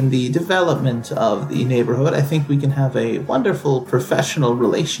play in the development of the neighborhood. I think we can have a wonderful professional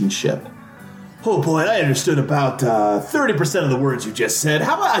relationship. Oh boy, I understood about 30% of the words you just said.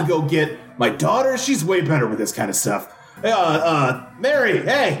 How about I go get my daughter? She's way better with this kind of stuff. Hey, Mary,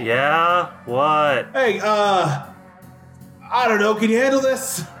 hey! Yeah? What? Hey, I don't know, can you handle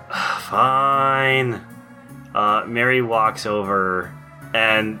this? Fine. Mary walks over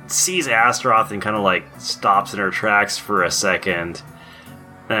and sees Astaroth and kind of like stops in her tracks for a second.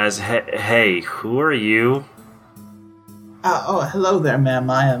 And says, hey, who are you? Hello there, ma'am.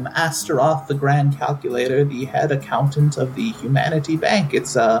 I am Astaroth, the Grand Calculator, the head accountant of the Humanity Bank.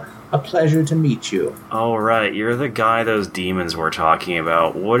 It's a pleasure to meet you. Oh, right. You're the guy those demons were talking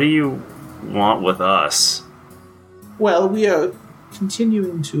about. What do you want with us? Well, we are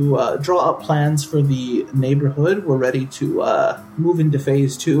continuing to draw up plans for the neighborhood. We're ready to move into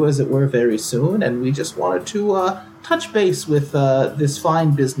Phase 2, as it were, very soon, and we just wanted to touch base with this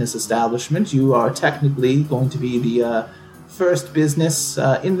fine business establishment. You are technically going to be the first business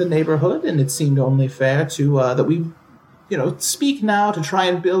in the neighborhood, and it seemed only fair to that we speak now to try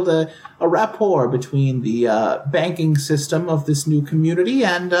and build a rapport between the banking system of this new community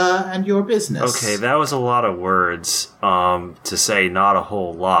and your business. Okay, that was a lot of words to say not a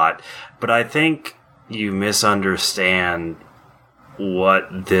whole lot, but I think you misunderstand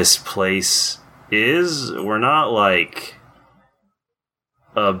what this place is. We're not like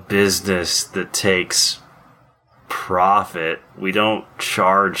a business that takes profit. We don't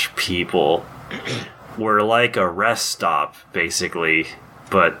charge people. We're like a rest stop, basically,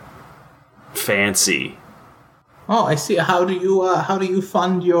 but fancy. Oh, I see. How do you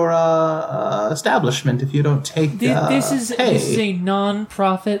fund your establishment if you don't take This is pay? a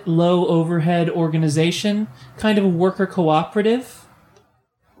non-profit, low overhead organization, kind of a worker cooperative.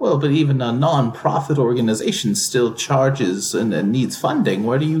 Well, but even a non-profit organization still charges and needs funding.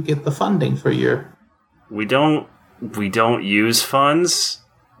 Where do you get the funding for your? We don't use funds.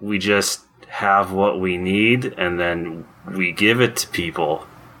 We just have what we need, and then we give it to people.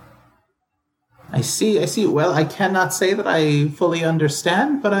 I see. Well, I cannot say that I fully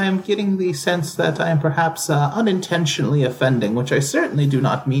understand, but I am getting the sense that I am perhaps unintentionally offending, which I certainly do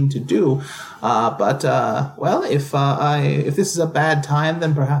not mean to do. Well, if this is a bad time,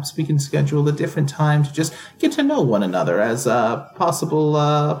 then perhaps we can schedule a different time to just get to know one another as possible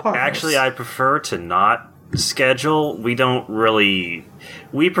partners. Actually, I prefer to not schedule. We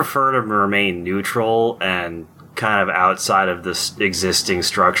prefer to remain neutral and kind of outside of the existing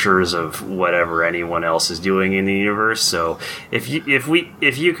structures of whatever anyone else is doing in the universe. So if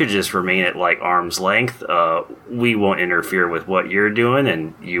you could just remain at like arm's length, we won't interfere with what you're doing,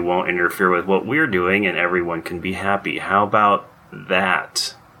 and you won't interfere with what we're doing, and everyone can be happy. How about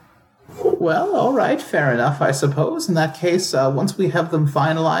that? Well, all right, fair enough, I suppose. In that case, once we have them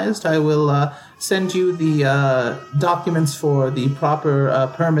finalized, I will send you the documents for the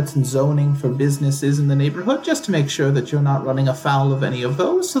proper permits and zoning for businesses in the neighborhood, just to make sure that you're not running afoul of any of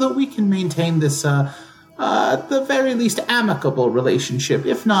those, so that we can maintain this, at the very least, amicable relationship,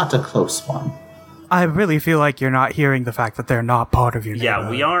 if not a close one. I really feel like you're not hearing the fact that they're not part of your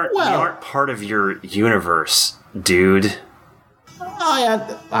neighborhood. Yeah, we aren't part of your universe, dude.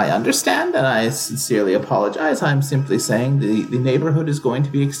 I understand, and I sincerely apologize. I'm simply saying the neighborhood is going to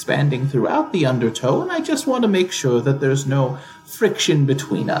be expanding throughout the Undertow, and I just want to make sure that there's no friction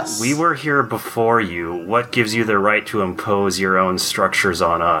between us. We were here before you. What gives you the right to impose your own structures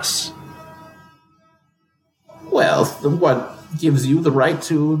on us? Well, what gives you the right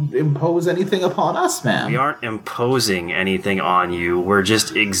to impose anything upon us, ma'am? We aren't imposing anything on you. We're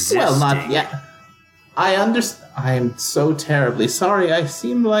just existing. Well, not yet. I understand. I am so terribly sorry. I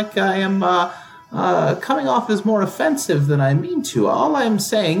seem like I am coming off as more offensive than I mean to. All I'm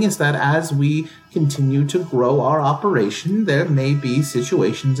saying is that as we continue to grow our operation, there may be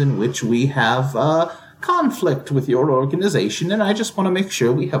situations in which we have conflict with your organization, and I just want to make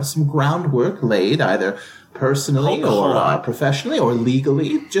sure we have some groundwork laid, either personally Hold or on. professionally or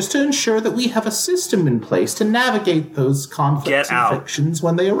legally, just to ensure that we have a system in place to navigate those conflicts Get out. and frictions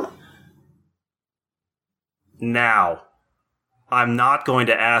when they arise. Now, I'm not going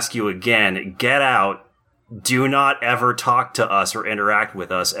to ask you again. Get out. Do not ever talk to us or interact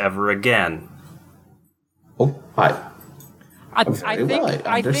with us ever again. Oh, I Very think well,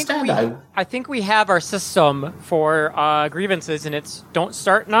 I understand. I think we have our system for grievances, and it's don't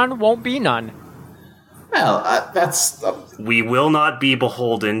start none, won't be none. Well, that's... We will not be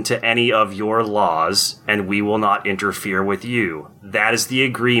beholden to any of your laws, and we will not interfere with you. That is the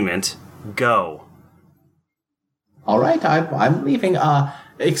agreement. Go. all right, I'm leaving.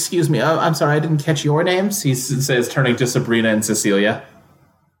 Excuse me, I'm sorry, I didn't catch your names. He says, turning to Sabrina and Cecilia.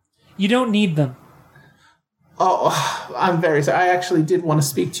 You don't need them. Oh, I'm very sorry. I actually did want to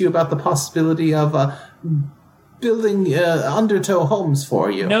speak to you about the possibility of building Undertow homes for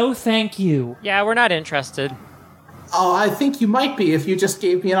you. No, thank you. Yeah, we're not interested. Oh, I think you might be if you just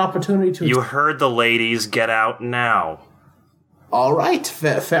gave me an opportunity to... You heard the ladies. Get out now. All right,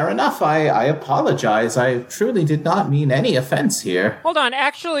 fair enough. I apologize. I truly did not mean any offense here. Hold on,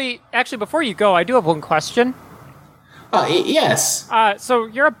 actually, before you go, I do have one question. Yes. So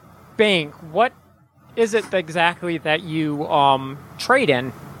you're a bank. What is it exactly that you trade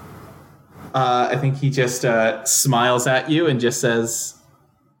in? I think he just smiles at you and just says,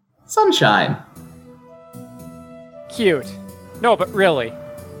 sunshine. Cute. No, but really.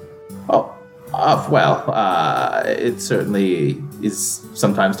 Oh, it certainly is.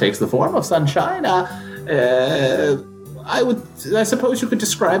 Sometimes takes the form of sunshine. I suppose you could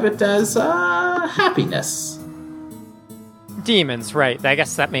describe it as happiness. Demons, right. I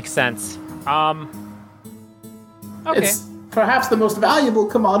guess that makes sense. Okay. It's perhaps the most valuable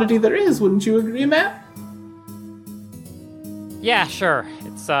commodity there is. Wouldn't you agree, Matt? Yeah, sure.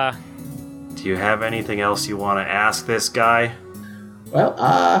 It's, Do you have anything else you want to ask this guy? Well,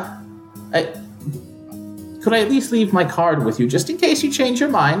 could I at least leave my card with you, just in case you change your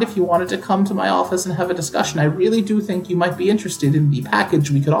mind, if you wanted to come to my office and have a discussion? I really do think you might be interested in the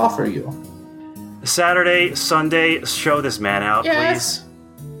package we could offer you. Saturday, Sunday, show this man out, Yes.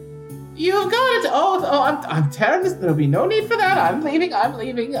 You've got it. I'm tearing this. There'll be no need for that. I'm leaving.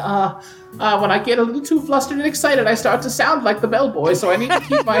 When I get a little too flustered and excited, I start to sound like the bellboy, so I need to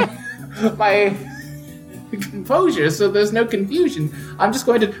keep my composure so there's no confusion. I'm just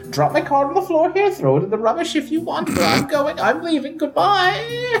going to drop my card on the floor here, throw it in the rubbish if you want, but I'm leaving.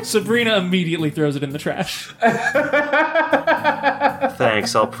 Goodbye. Sabrina immediately throws it in the trash.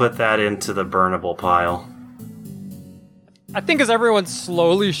 Thanks, I'll put that into the burnable pile. I think as everyone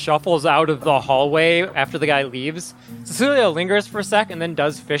slowly shuffles out of the hallway after the guy leaves, Cecilia lingers for a sec and then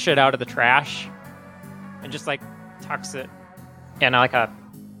does fish it out of the trash and just like tucks it in like a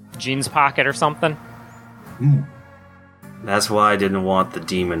jeans pocket or something. That's why I didn't want the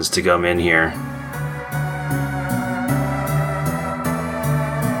demons to come in here.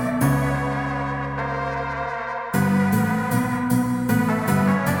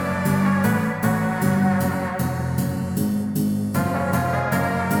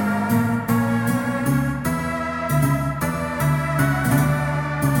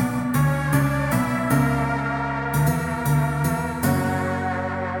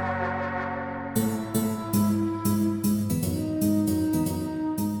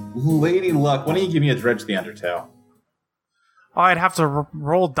 Lady Luck, why don't you give me a Dredge the Undertale? Oh, I'd have to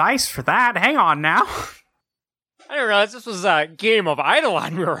roll dice for that. Hang on now. I didn't realize this was a game of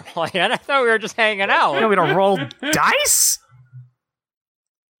Eidolon we were playing. I thought we were just hanging out. You want me to roll dice?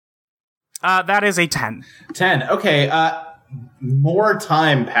 That is a 10. 10. Okay, more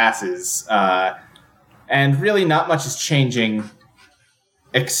time passes, and really not much is changing,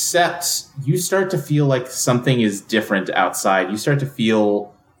 except you start to feel like something is different outside. You start to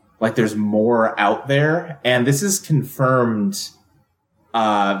feel like there's more out there, and this is confirmed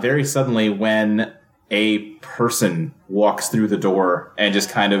very suddenly when a person walks through the door and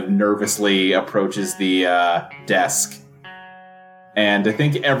just kind of nervously approaches the desk. And I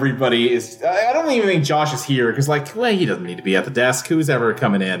think everybody is... I don't even think Josh is here, because, like, well, he doesn't need to be at the desk. Who's ever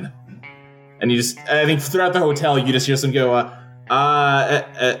coming in? And you just... I think throughout the hotel, you just hear some go,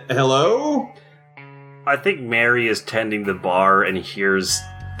 hello? I think Mary is tending the bar and hears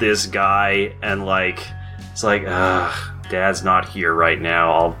this guy and, like, it's like, Dad's not here right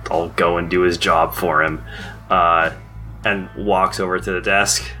now. I'll go and do his job for him. And walks over to the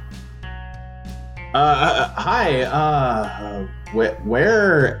desk. Hi,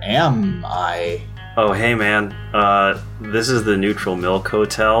 where am I? Oh, hey, man. This is the Neutral Milk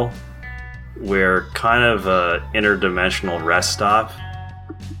Hotel. We're kind of a interdimensional rest stop.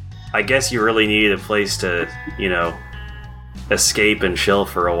 I guess you really needed a place to, escape and chill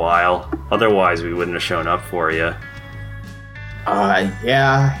for a while. Otherwise, we wouldn't have shown up for you.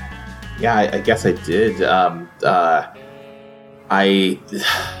 Yeah, I guess I did. I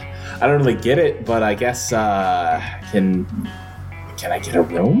don't really get it, but I guess, can I get a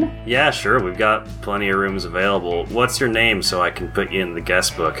room? Yeah, sure. We've got plenty of rooms available. What's your name so I can put you in the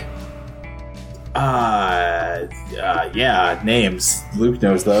guest book? Yeah, names. Luke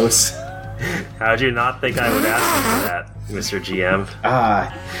knows those. How'd you not think I would ask you for that, Mr. GM?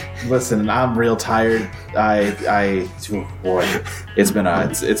 Listen, I'm real tired. Oh boy, it's been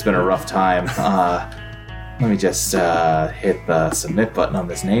a rough time. Let me just hit the submit button on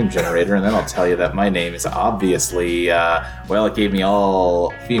this name generator, and then I'll tell you that my name is obviously, it gave me all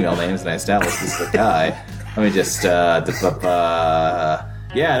female names, and I established this is a guy. Let me just, my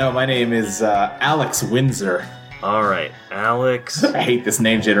name is Alex Windsor. Alright, Alex. I hate this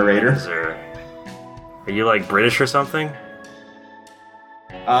name generator. Windsor. Are you, like, British or something?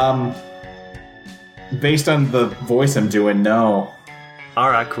 Based on the voice I'm doing, no.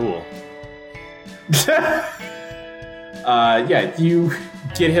 Alright, cool. You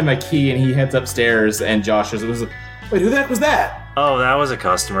get him a key and he heads upstairs, and Josh was wait, who the heck was that? Oh, that was a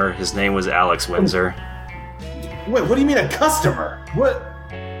customer. His name was Alex Windsor. Wait, what do you mean a customer? What?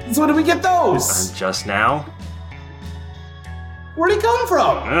 So when did we get those? Just now? Where'd he come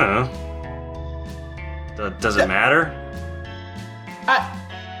from? I don't know. Does it matter?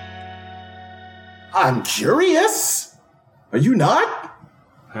 I'm curious. Are you not?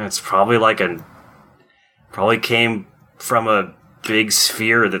 It's probably probably came from a big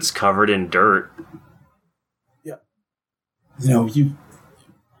sphere that's covered in dirt. Yeah.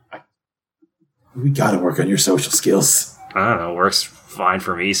 We gotta work on your social skills. I don't know, works fine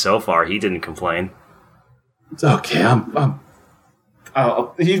for me so far. He didn't complain. It's okay, he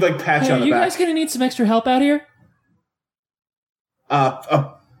patch Hey, on the you back. guys gonna need some extra help out here?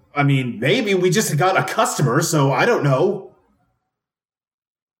 I mean, maybe we just got a customer, so I don't know.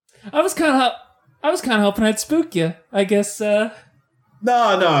 I was kind of hoping I'd spook you. I guess. No.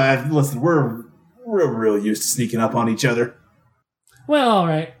 Listen, we're real used to sneaking up on each other. Well, all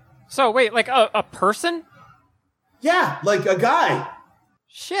right. So wait, like a person? Yeah, like a guy.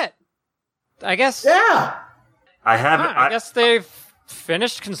 Shit. I guess. Yeah. I guess they've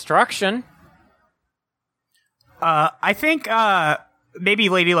finished construction. I think maybe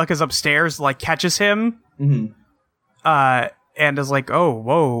Lady Luck is upstairs, like catches him, and is like, "Oh,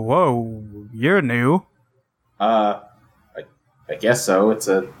 whoa, you're new." I guess so. It's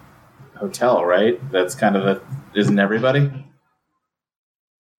a hotel, right? That's kind of isn't everybody?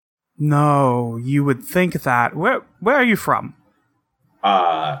 No, you would think that. Where are you from?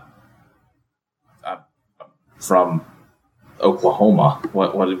 From Oklahoma.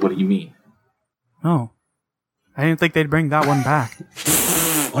 What do you mean? Oh, I didn't think they'd bring that one back.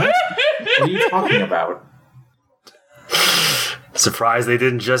 What are you talking about? Surprised they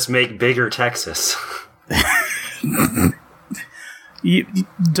didn't just make bigger Texas.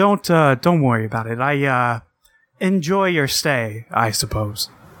 Don't worry about it. I enjoy your stay, I suppose.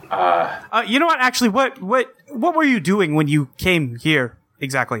 You know what? Actually, what were you doing when you came here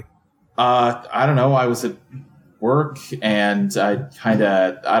exactly? I don't know. I was at work, and I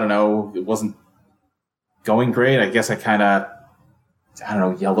don't know. It wasn't going great. I guess I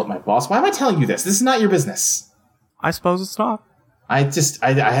yelled at my boss. Why am I telling you this? This is not your business. I suppose it's not. I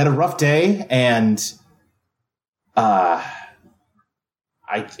had a rough day, and now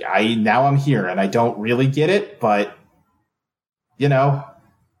I'm here, and I don't really get it, but you know.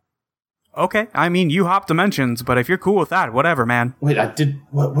 Okay, I mean, you hop dimensions, but if you're cool with that, whatever, man. Wait,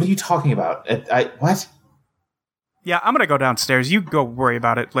 what are you talking about? What? Yeah, I'm gonna go downstairs. You go worry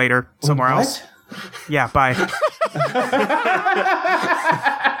about it later, somewhere else. Yeah, bye.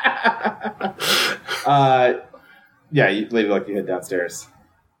 Lady Luck, you head downstairs.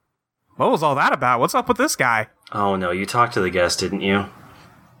 What was all that about? What's up with this guy? Oh no, you talked to the guest, didn't you?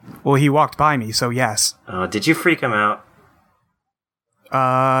 Well, he walked by me, so yes. Did you freak him out?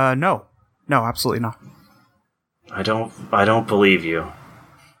 No. No, absolutely not. I don't believe you.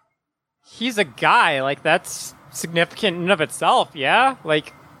 He's a guy. Like, that's significant in and of itself, yeah?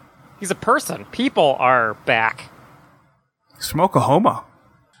 Like, he's a person. People are back. He's from Oklahoma.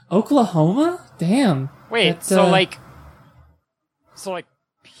 Oklahoma? Damn. Wait, so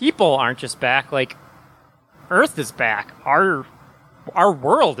people aren't just back. Like, Earth is back. Our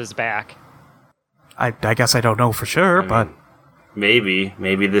world is back. I guess I don't know for sure, but... Maybe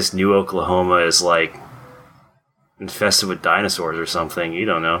this new Oklahoma is, like, infested with dinosaurs or something. You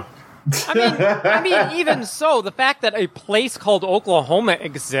don't know. I mean, even so, the fact that a place called Oklahoma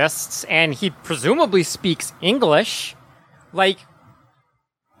exists and he presumably speaks English, like,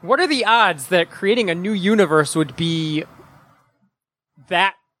 what are the odds that creating a new universe would be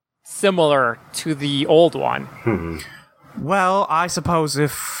that similar to the old one? Well, I suppose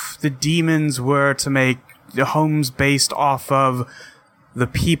if the demons were to make homes based off of the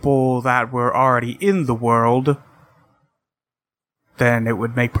people that were already in the world, then it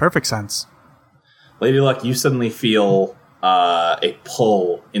would make perfect sense. Lady Luck, you suddenly feel a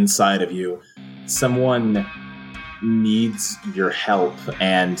pull inside of you. Someone needs your help,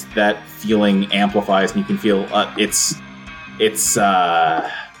 and that feeling amplifies, and you can feel it's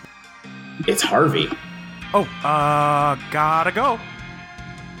Harvey. Oh, gotta go.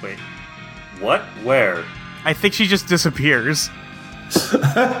 Wait, what? Where? I think she just disappears.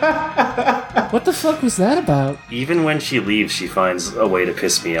 What the fuck was that about? Even when she leaves, she finds a way to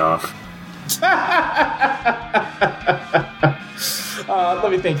piss me off.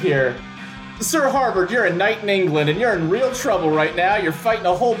 Let me think here. Sir Harvard, you're a knight in England, and you're in real trouble right now. You're fighting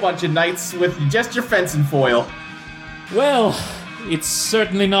a whole bunch of knights with just your fencing foil. Well, it's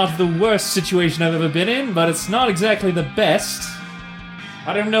certainly not the worst situation I've ever been in, but it's not exactly the best.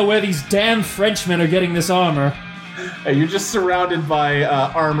 I don't know where these damn Frenchmen are getting this armor. You're just surrounded by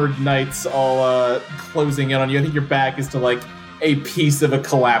armored knights all closing in on you. I think your back is to, like, a piece of a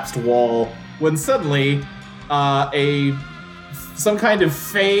collapsed wall, when suddenly some kind of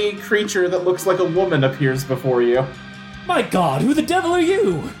fey creature that looks like a woman appears before you. My god, who the devil are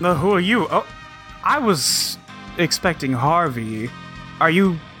you? Who are you? Oh, I was expecting Harvey. Are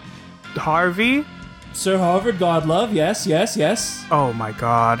you Harvey? Sir Harvard, Godlove, yes. Oh my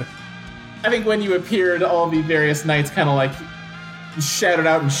god. I think when you appeared, all the various knights kind of, like, shouted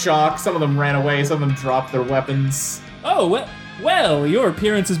out in shock. Some of them ran away, some of them dropped their weapons. Oh, well, your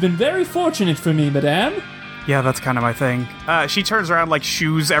appearance has been very fortunate for me, madame. Yeah, that's kind of my thing. She turns around, like,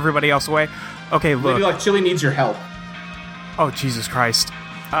 shoos everybody else away. Okay, look. Maybe, like, Chili needs your help. Oh, Jesus Christ.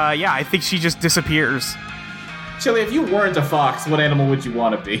 Yeah, I think she just disappears. Chili, if you weren't a fox, what animal would you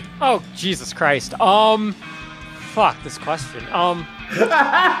want to be? Oh, Jesus Christ. Fuck this question.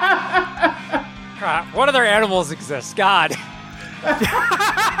 Crap. What other animals exist? God.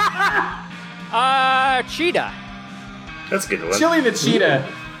 Cheetah. That's a good one. Chili the cheetah.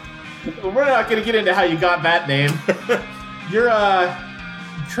 We're not going to get into how you got that name. You're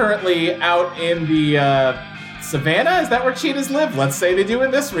currently out in the savannah. Is that where cheetahs live? Let's say they do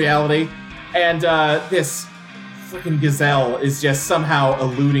in this reality. And this freaking gazelle is just somehow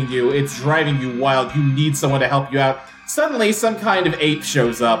eluding you. It's driving you wild. You need someone to help you out. Suddenly, some kind of ape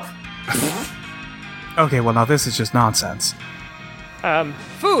shows up. Okay, well now this is just nonsense.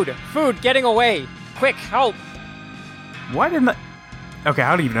 Food, getting away. Quick, help. What in the... Okay,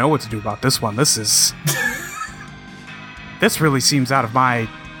 I don't even know what to do about this one. This is... This really seems out of my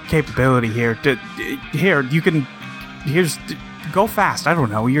capability here. Here, you can... Here's... Go fast. I don't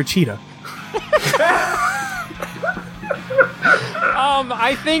know. You're a cheetah.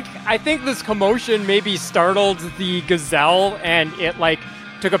 I think this commotion maybe startled the gazelle, and it, like,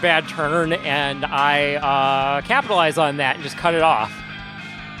 took a bad turn, and I capitalized on that and just cut it off.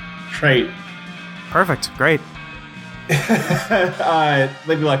 Great. Perfect. Great. They'd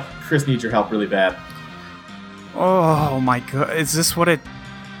be like, Chris needs your help really bad. Oh my god. Is this what it...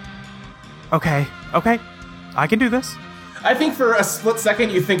 Okay. I can do this. I think for a split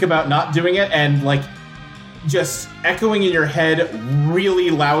second you think about not doing it, and like just echoing in your head really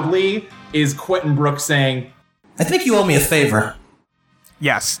loudly is Quentin Brooks saying, I think you owe me a favor.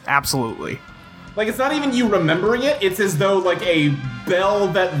 Yes, absolutely. like it's not even you remembering it, it's as though like a bell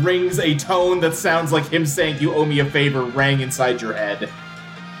that rings a tone that sounds like him saying you owe me a favor rang inside your head.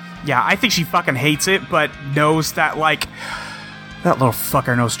 Yeah, I think she fucking hates it, but knows that, like, that little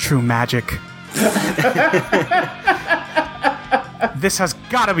fucker knows true magic. This has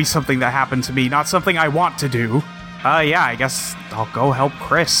gotta be something that happened to me, not something I want to do. Yeah, I guess I'll go help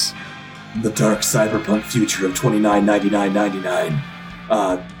Chris. The dark cyberpunk future of 2999.99.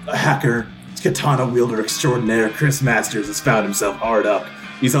 A hacker, katana wielder extraordinaire Chris Masters has found himself hard up.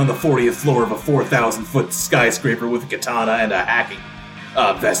 He's on the 40th floor of a 4,000-foot skyscraper with a katana and a hacking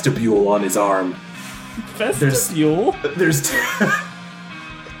vestibule on his arm. Vestibule? There's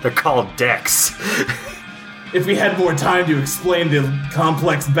They're called decks. If we had more time to explain the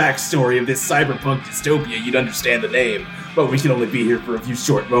complex backstory of this cyberpunk dystopia, you'd understand the name. But we can only be here for a few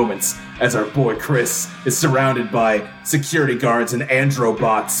short moments, as our boy Chris is surrounded by security guards and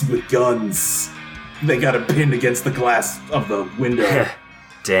androbots with guns. They got him pinned against the glass of the window.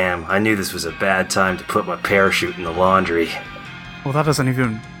 Damn, I knew this was a bad time to put my parachute in the laundry. Well, that doesn't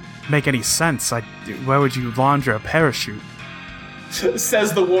even make any sense. Why would you launder a parachute?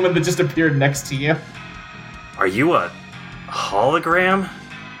 Says the woman that just appeared next to you. Are you a hologram?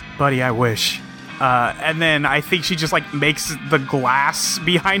 Buddy, I wish. And then I think she just, like, makes the glass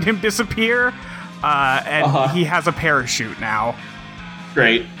behind him disappear, and he has a parachute now.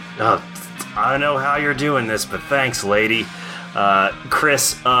 Great. I don't know how you're doing this, but thanks, lady.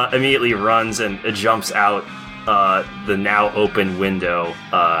 Chris immediately runs and jumps out the now open window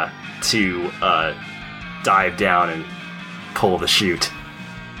to dive down and pull the chute.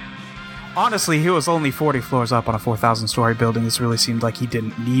 Honestly, he was only 40 floors up on a 4,000-story building. This really seemed like he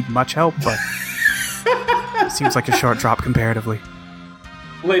didn't need much help, but seems like a short drop comparatively.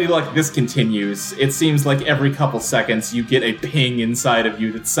 Lady Luck, this continues. It seems like every couple seconds you get a ping inside of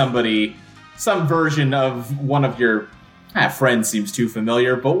you that somebody, some version of one of your friends seems too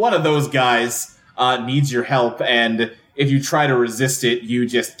familiar, but one of those guys needs your help, and if you try to resist it, you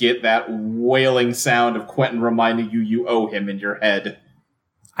just get that wailing sound of Quentin reminding you owe him in your head.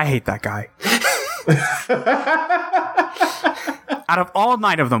 I hate that guy. Out of all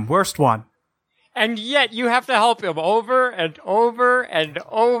 9 of them, worst one. And yet you have to help him over and over and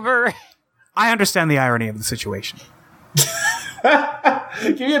over. I understand the irony of the situation.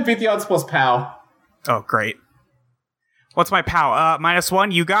 Give me a beat the odds plus POW. Oh, great. What's my POW?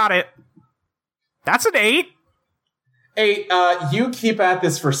 -1, you got it. That's an 8. 8, you keep at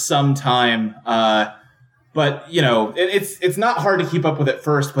this for some time, but, you know, it's not hard to keep up with at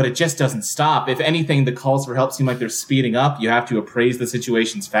first, but it just doesn't stop. If anything, the calls for help seem like they're speeding up. You have to appraise the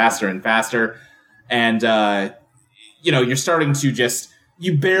situations faster and faster. And, you know, you're starting to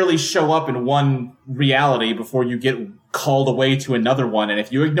you barely show up in one reality before you get called away to another one. And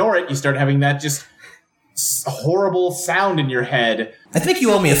if you ignore it, you start having that just horrible sound in your head. I think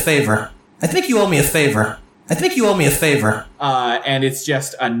you owe me a favor. I think you owe me a favor. I think you owe me a favor. And it's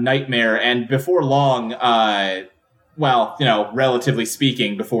just a nightmare. And before long, well, you know, relatively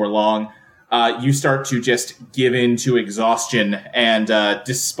speaking, before long, you start to just give in to exhaustion. And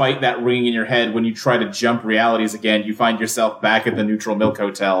despite that ringing in your head, when you try to jump realities again, you find yourself back at the Neutral Milk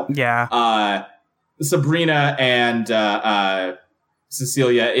Hotel. Yeah. Sabrina and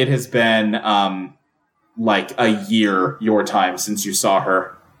Cecilia, it has been like a year your time since you saw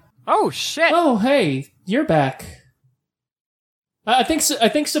her. Oh, shit. Oh, hey, you're back. I think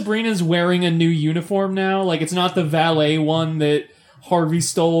Sabrina's wearing a new uniform now. Like, it's not the valet one that Harvey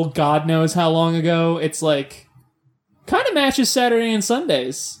stole God knows how long ago. It's like, kind of matches Saturday and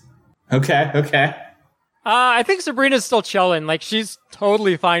Sundays. Okay. I think Sabrina's still chilling. Like, she's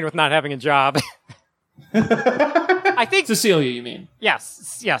totally fine with not having a job. I think... Cecilia, you mean?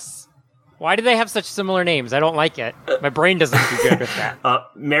 Yes. Why do they have such similar names? I don't like it. My brain doesn't do good with that.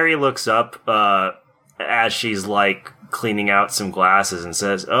 Mary looks up as she's like cleaning out some glasses and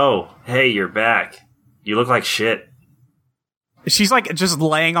says, "Oh, hey, you're back. You look like shit." She's like just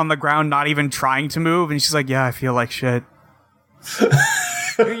laying on the ground, not even trying to move, and she's like, "Yeah, I feel like shit."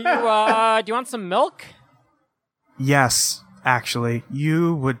 Do you want some milk? Yes, actually.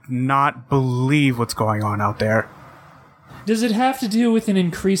 You would not believe what's going on out there. Does it have to do with an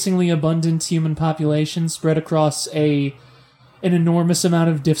increasingly abundant human population spread across an enormous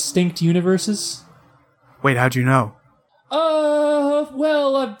amount of distinct universes? Wait, how'd you know?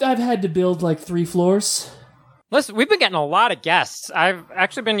 Well, I've had to build like 3 floors. Listen, we've been getting a lot of guests. I've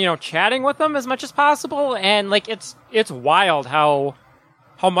actually been, chatting with them as much as possible, and like it's wild how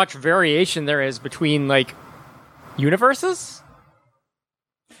much variation there is between like universes.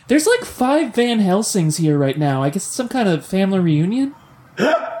 There's like 5 Van Helsings here right now. I guess it's some kind of family reunion.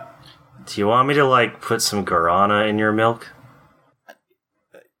 Do you want me to like put some guarana in your milk?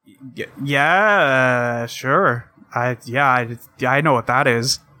 Yeah, sure. I know what that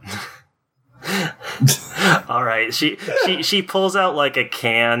is. All right. She pulls out like a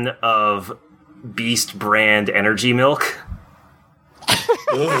can of Beast brand energy milk.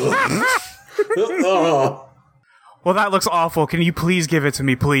 Well, that looks awful. Can you please give it to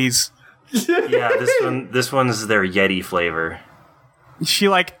me, please? Yeah, this one's their Yeti flavor. She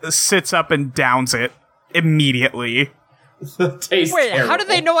like sits up and downs it immediately. Tastes Wait, terrible. how do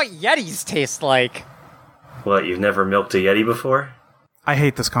they know what Yetis taste like? What, you've never milked a Yeti before? I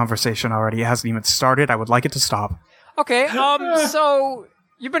hate this conversation already. It hasn't even started. I would like it to stop. Okay, so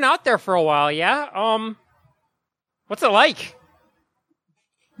you've been out there for a while, yeah? What's it like?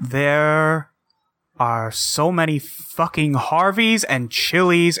 There are so many fucking Harveys and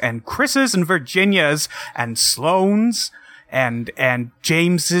Chilies and Chris's and Virginias and Sloanes and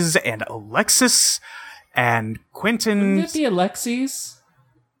Jameses and Alexis and Quentin's. Wouldn't it be Alexis?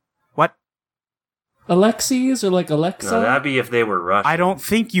 What? Alexis or like Alexa? No, that'd be if they were Russian. I don't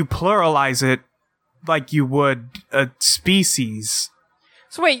think you pluralize it like you would a species.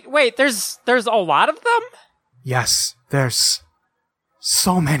 So wait, there's a lot of them? Yes, there's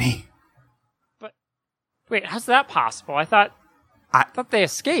so many. Wait, how's that possible? I thought they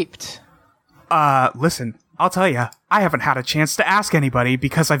escaped. Listen, I'll tell you, I haven't had a chance to ask anybody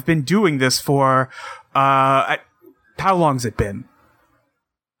because I've been doing this for, how long's it been?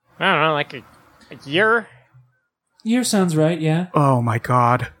 I don't know, like a year? Year sounds right, yeah. Oh my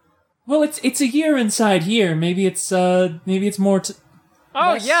god. Well, it's a year inside here. Maybe it's more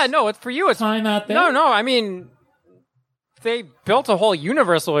Oh, less yeah, no, it's for you. It's time out there. No, I mean, they built a whole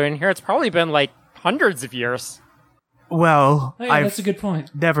universe in here. It's probably been like hundreds of years. Well, Oh, yeah, that's a good point.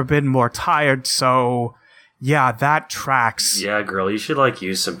 never been more tired, so yeah, that tracks. Yeah, girl, you should like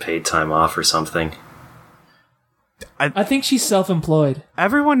use some paid time off or something. I think she's self-employed.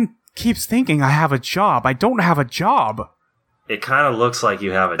 Everyone keeps thinking I have a job. I don't have a job. It kind of looks like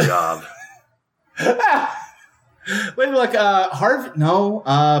you have a job. Wait, like, Harvey,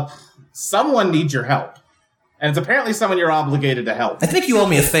 no, someone needs your help. And it's apparently someone you're obligated to help. I think you owe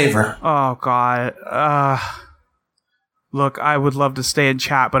me a favor. Oh god. Look, I would love to stay and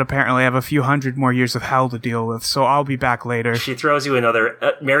chat, but apparently I have a few hundred more years of hell to deal with, so I'll be back later. She throws you another.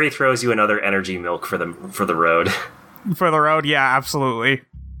 Mary throws you another energy milk for the road. For the road, yeah, absolutely.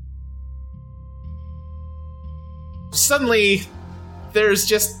 Suddenly, there's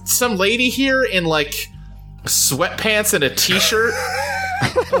just some lady here in like sweatpants and a t-shirt.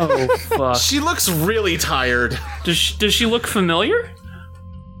 Oh, fuck. She looks really tired. Does she look familiar?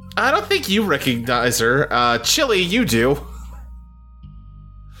 I don't think you recognize her. Chili, you do.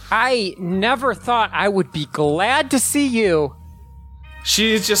 I never thought I would be glad to see you.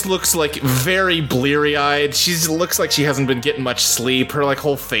 She just looks like very bleary-eyed. She looks like she hasn't been getting much sleep. Her like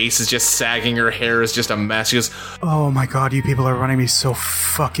whole face is just sagging. Her hair is just a mess. She goes, Oh my god, you people are running me so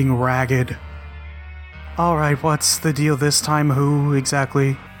fucking ragged. Alright, what's the deal this time? Who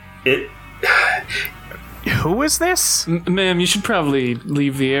exactly? It who is this? Ma'am, you should probably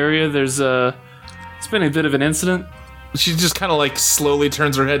leave the area. It's been a bit of an incident. She just kind of like slowly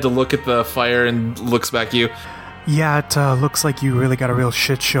turns her head to look at the fire and looks back at you. Yeah, it looks like you really got a real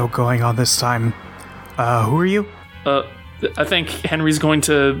shit show going on this time. Who are you? I think Henry's going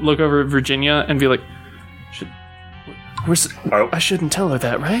to look over at Virginia and be like, I shouldn't tell her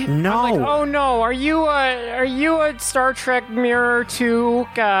that, right? No. Like, oh no, are you a Star Trek Mirror 2?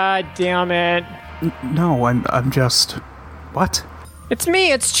 God damn it. No, I'm just... What? It's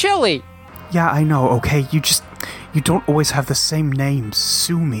me, it's Chili. Yeah, I know, okay? You don't always have the same name.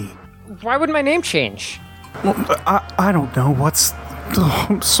 Sue me. Why would my name change? Well, I don't know. Oh,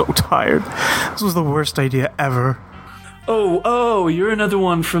 I'm so tired. This was the worst idea ever. Oh, you're another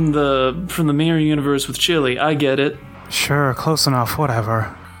one from the Mirror Universe with Chili. I get it. Sure, close enough,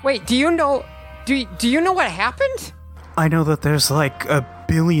 whatever. Wait, do you know what happened? I know that there's like 1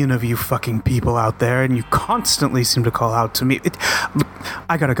 billion of you fucking people out there, and you constantly seem to call out to me. Look,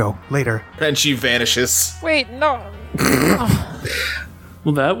 I gotta go. Later. And she vanishes. Wait, no.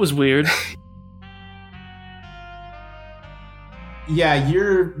 Well, that was weird. Yeah,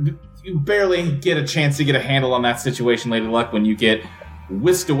 you barely get a chance to get a handle on that situation, Lady Luck, when you get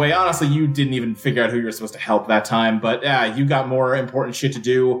whisked away. Honestly, you didn't even figure out who you were supposed to help that time, but you got more important shit to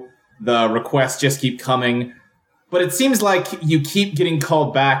do. The requests just keep coming. But it seems like you keep getting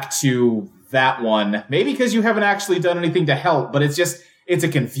called back to that one. Maybe because you haven't actually done anything to help, but it's a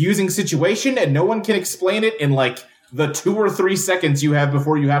confusing situation, and no one can explain it in like the 2 or 3 seconds you have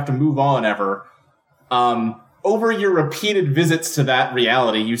before you have to move on ever. Over your repeated visits to that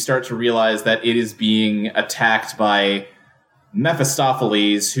reality, you start to realize that it is being attacked by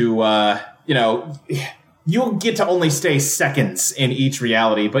Mephistopheles, who, you'll get to only stay seconds in each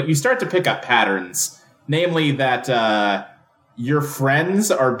reality, but you start to pick up patterns. Namely that your friends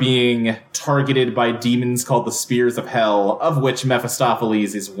are being targeted by demons called the Spears of Hell, of which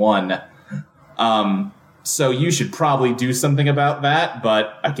Mephistopheles is one. So you should probably do something about that,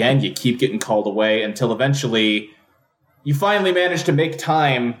 but again, you keep getting called away until eventually you finally manage to make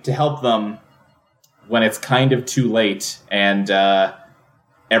time to help them when it's kind of too late and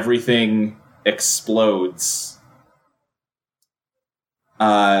everything explodes.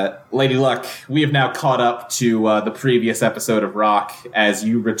 Lady Luck, we have now caught up to the previous episode of Rock as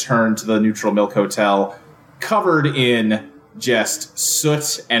you return to the Neutral Milk Hotel, covered in just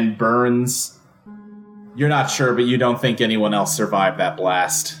soot and burns. You're not sure, but you don't think anyone else survived that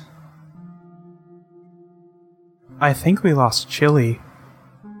blast. I think we lost Chili.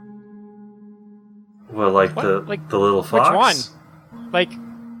 Well, the little fox? Which one? Like,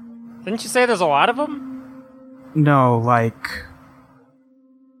 didn't you say there's a lot of them? No, like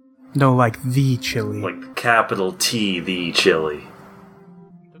the Chili. Like capital T, the Chili.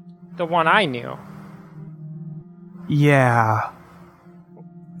 The one I knew. Yeah.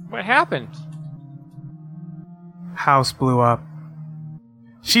 What happened? House blew up.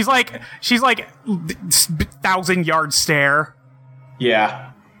 She's like 1,000-yard stare.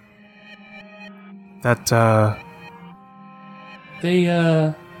 Yeah. That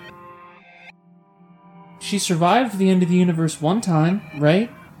She survived the end of the universe one time, right?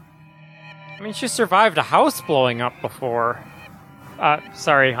 I mean, she survived a house blowing up before.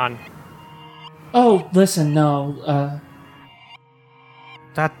 Sorry, hon. Oh, listen, no,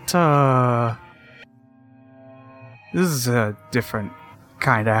 This is a different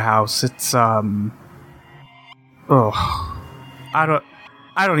kind of house. It's, I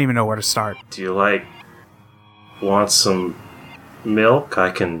don't even know where to start. Do you want some milk? I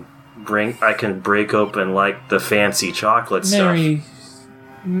can break open the fancy chocolate Mary, stuff.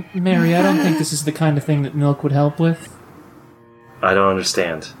 Mary, I don't think this is the kind of thing that milk would help with. I don't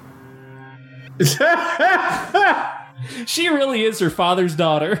understand. She really is her father's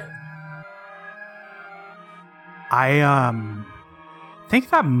daughter. I think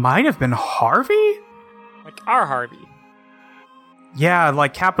that might have been Harvey? Like our Harvey. Yeah,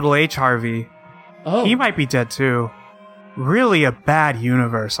 like capital H Harvey. Oh. He might be dead too. Really a bad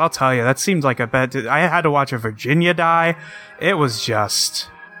universe, I'll tell you. That seemed like a bad... I had to watch a Virginia die. It was just...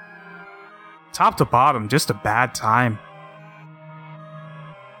 top to bottom, just a bad time.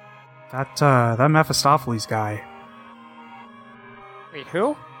 That Mephistopheles guy. Wait,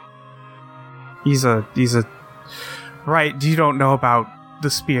 who? He's a... Right, you don't know about the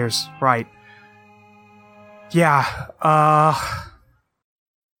Spears, right. Yeah,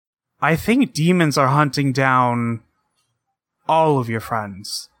 I think demons are hunting down all of your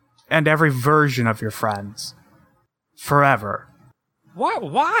friends. And every version of your friends. Forever. What?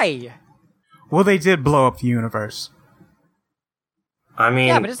 Why? Well, they did blow up the universe. I mean,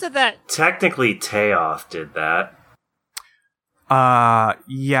 Yeah, but isn't that... technically Teoth did that.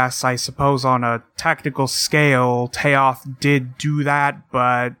 Yes, I suppose on a technical scale, Teoth did do that,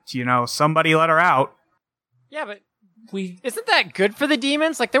 but, somebody let her out. Yeah, but isn't that good for the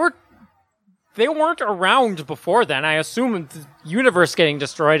demons? Like, they weren't around before then. I assume the universe getting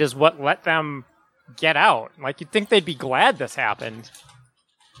destroyed is what let them get out. Like, you'd think they'd be glad this happened.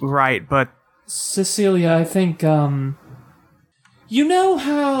 Right, but... Cecilia, I think, you know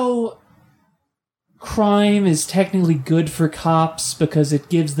how crime is technically good for cops because it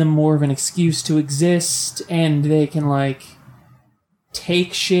gives them more of an excuse to exist, and they can,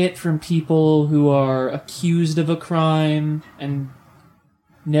 take shit from people who are accused of a crime and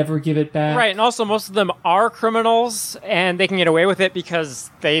never give it back? Right, and also most of them are criminals, and they can get away with it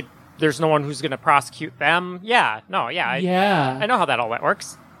because there's no one who's going to prosecute them. I know how that all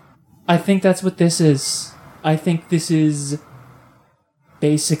works. I think that's what this is. I think this is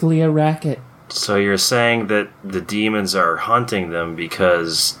basically a racket. So you're saying that the demons are hunting them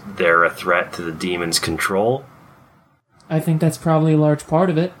because they're a threat to the demons' control? I think that's probably a large part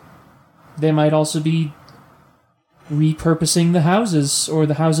of it. They might also be repurposing the houses or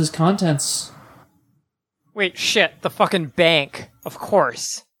the house's contents. Wait, shit, the fucking bank. Of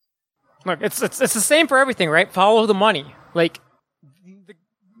course. Look, it's the same for everything, right? Follow the money.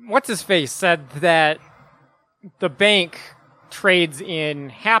 What's-his-face said that the bank trades in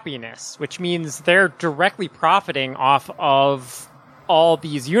happiness, which means they're directly profiting off of all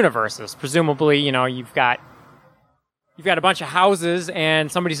these universes. Presumably, you've got a bunch of houses and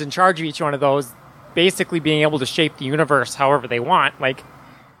somebody's in charge of each one of those, basically being able to shape the universe however they want.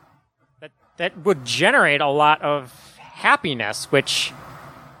 That would generate a lot of happiness, which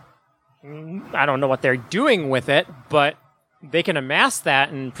I don't know what they're doing with it, but they can amass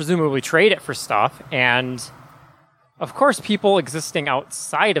that and presumably trade it for stuff, and of course people existing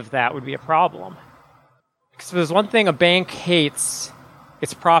outside of that would be a problem. Because if there's one thing a bank hates,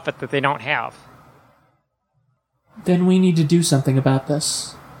 it's profit that they don't have. Then we need to do something about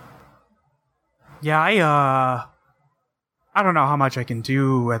this. Yeah, I don't know how much I can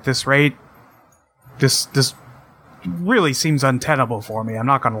do at this rate. This really seems untenable for me, I'm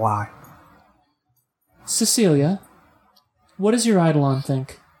not gonna lie. Cecilia, what does your Eidolon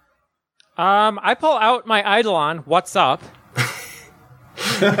think? I pull out my Eidolon, what's up?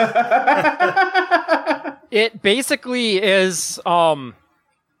 It basically is,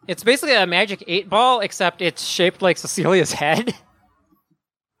 it's basically a magic 8-ball, except it's shaped like Cecilia's head.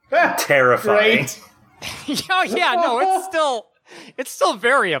 Terrifying. It's still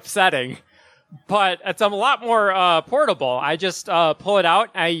very upsetting, but it's a lot more portable. I just pull it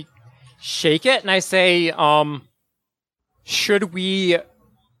out, I shake it, and I say, should we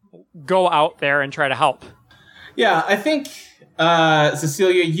go out there and try to help? Yeah, I think,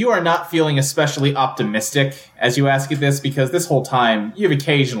 Cecilia, you are not feeling especially optimistic as you ask it this, because this whole time you've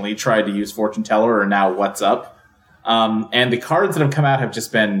occasionally tried to use Fortune Teller or now What's Up. And the cards that have come out have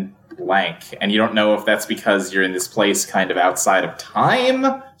just been blank, and you don't know if that's because you're in this place kind of outside of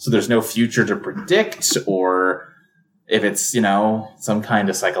time, so there's no future to predict, or if it's, some kind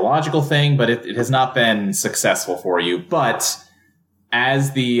of psychological thing, but it has not been successful for you. But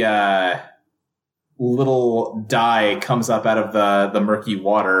as the little die comes up out of the murky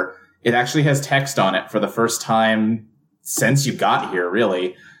water, it actually has text on it for the first time since you got here,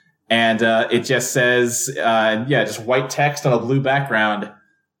 really. And it just says, just white text on a blue background.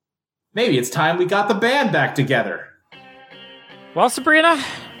 Maybe it's time we got the band back together. Well, Sabrina,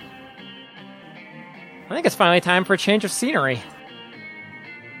 I think it's finally time for a change of scenery.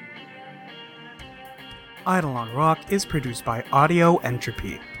 Eidolon Rock is produced by Audio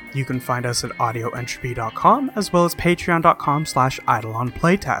Entropy. You can find us at audioentropy.com as well as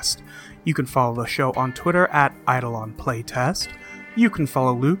patreon.com/EidolonPlaytest. You can follow the show on Twitter at EidolonPlaytest. You can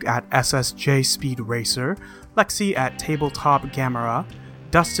follow Luke at SSJ Speed Racer, Lexi at Tabletop Gamera,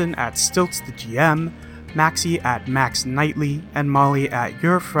 Dustin at Stilts the GM, Maxie at Max Knightley, and Molly at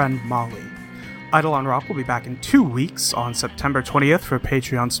Your Friend Molly. Eidolon Rock will be back in 2 weeks on September 20th for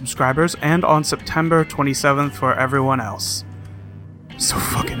Patreon subscribers and on September 27th for everyone else. I'm so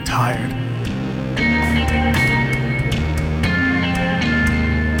fucking tired.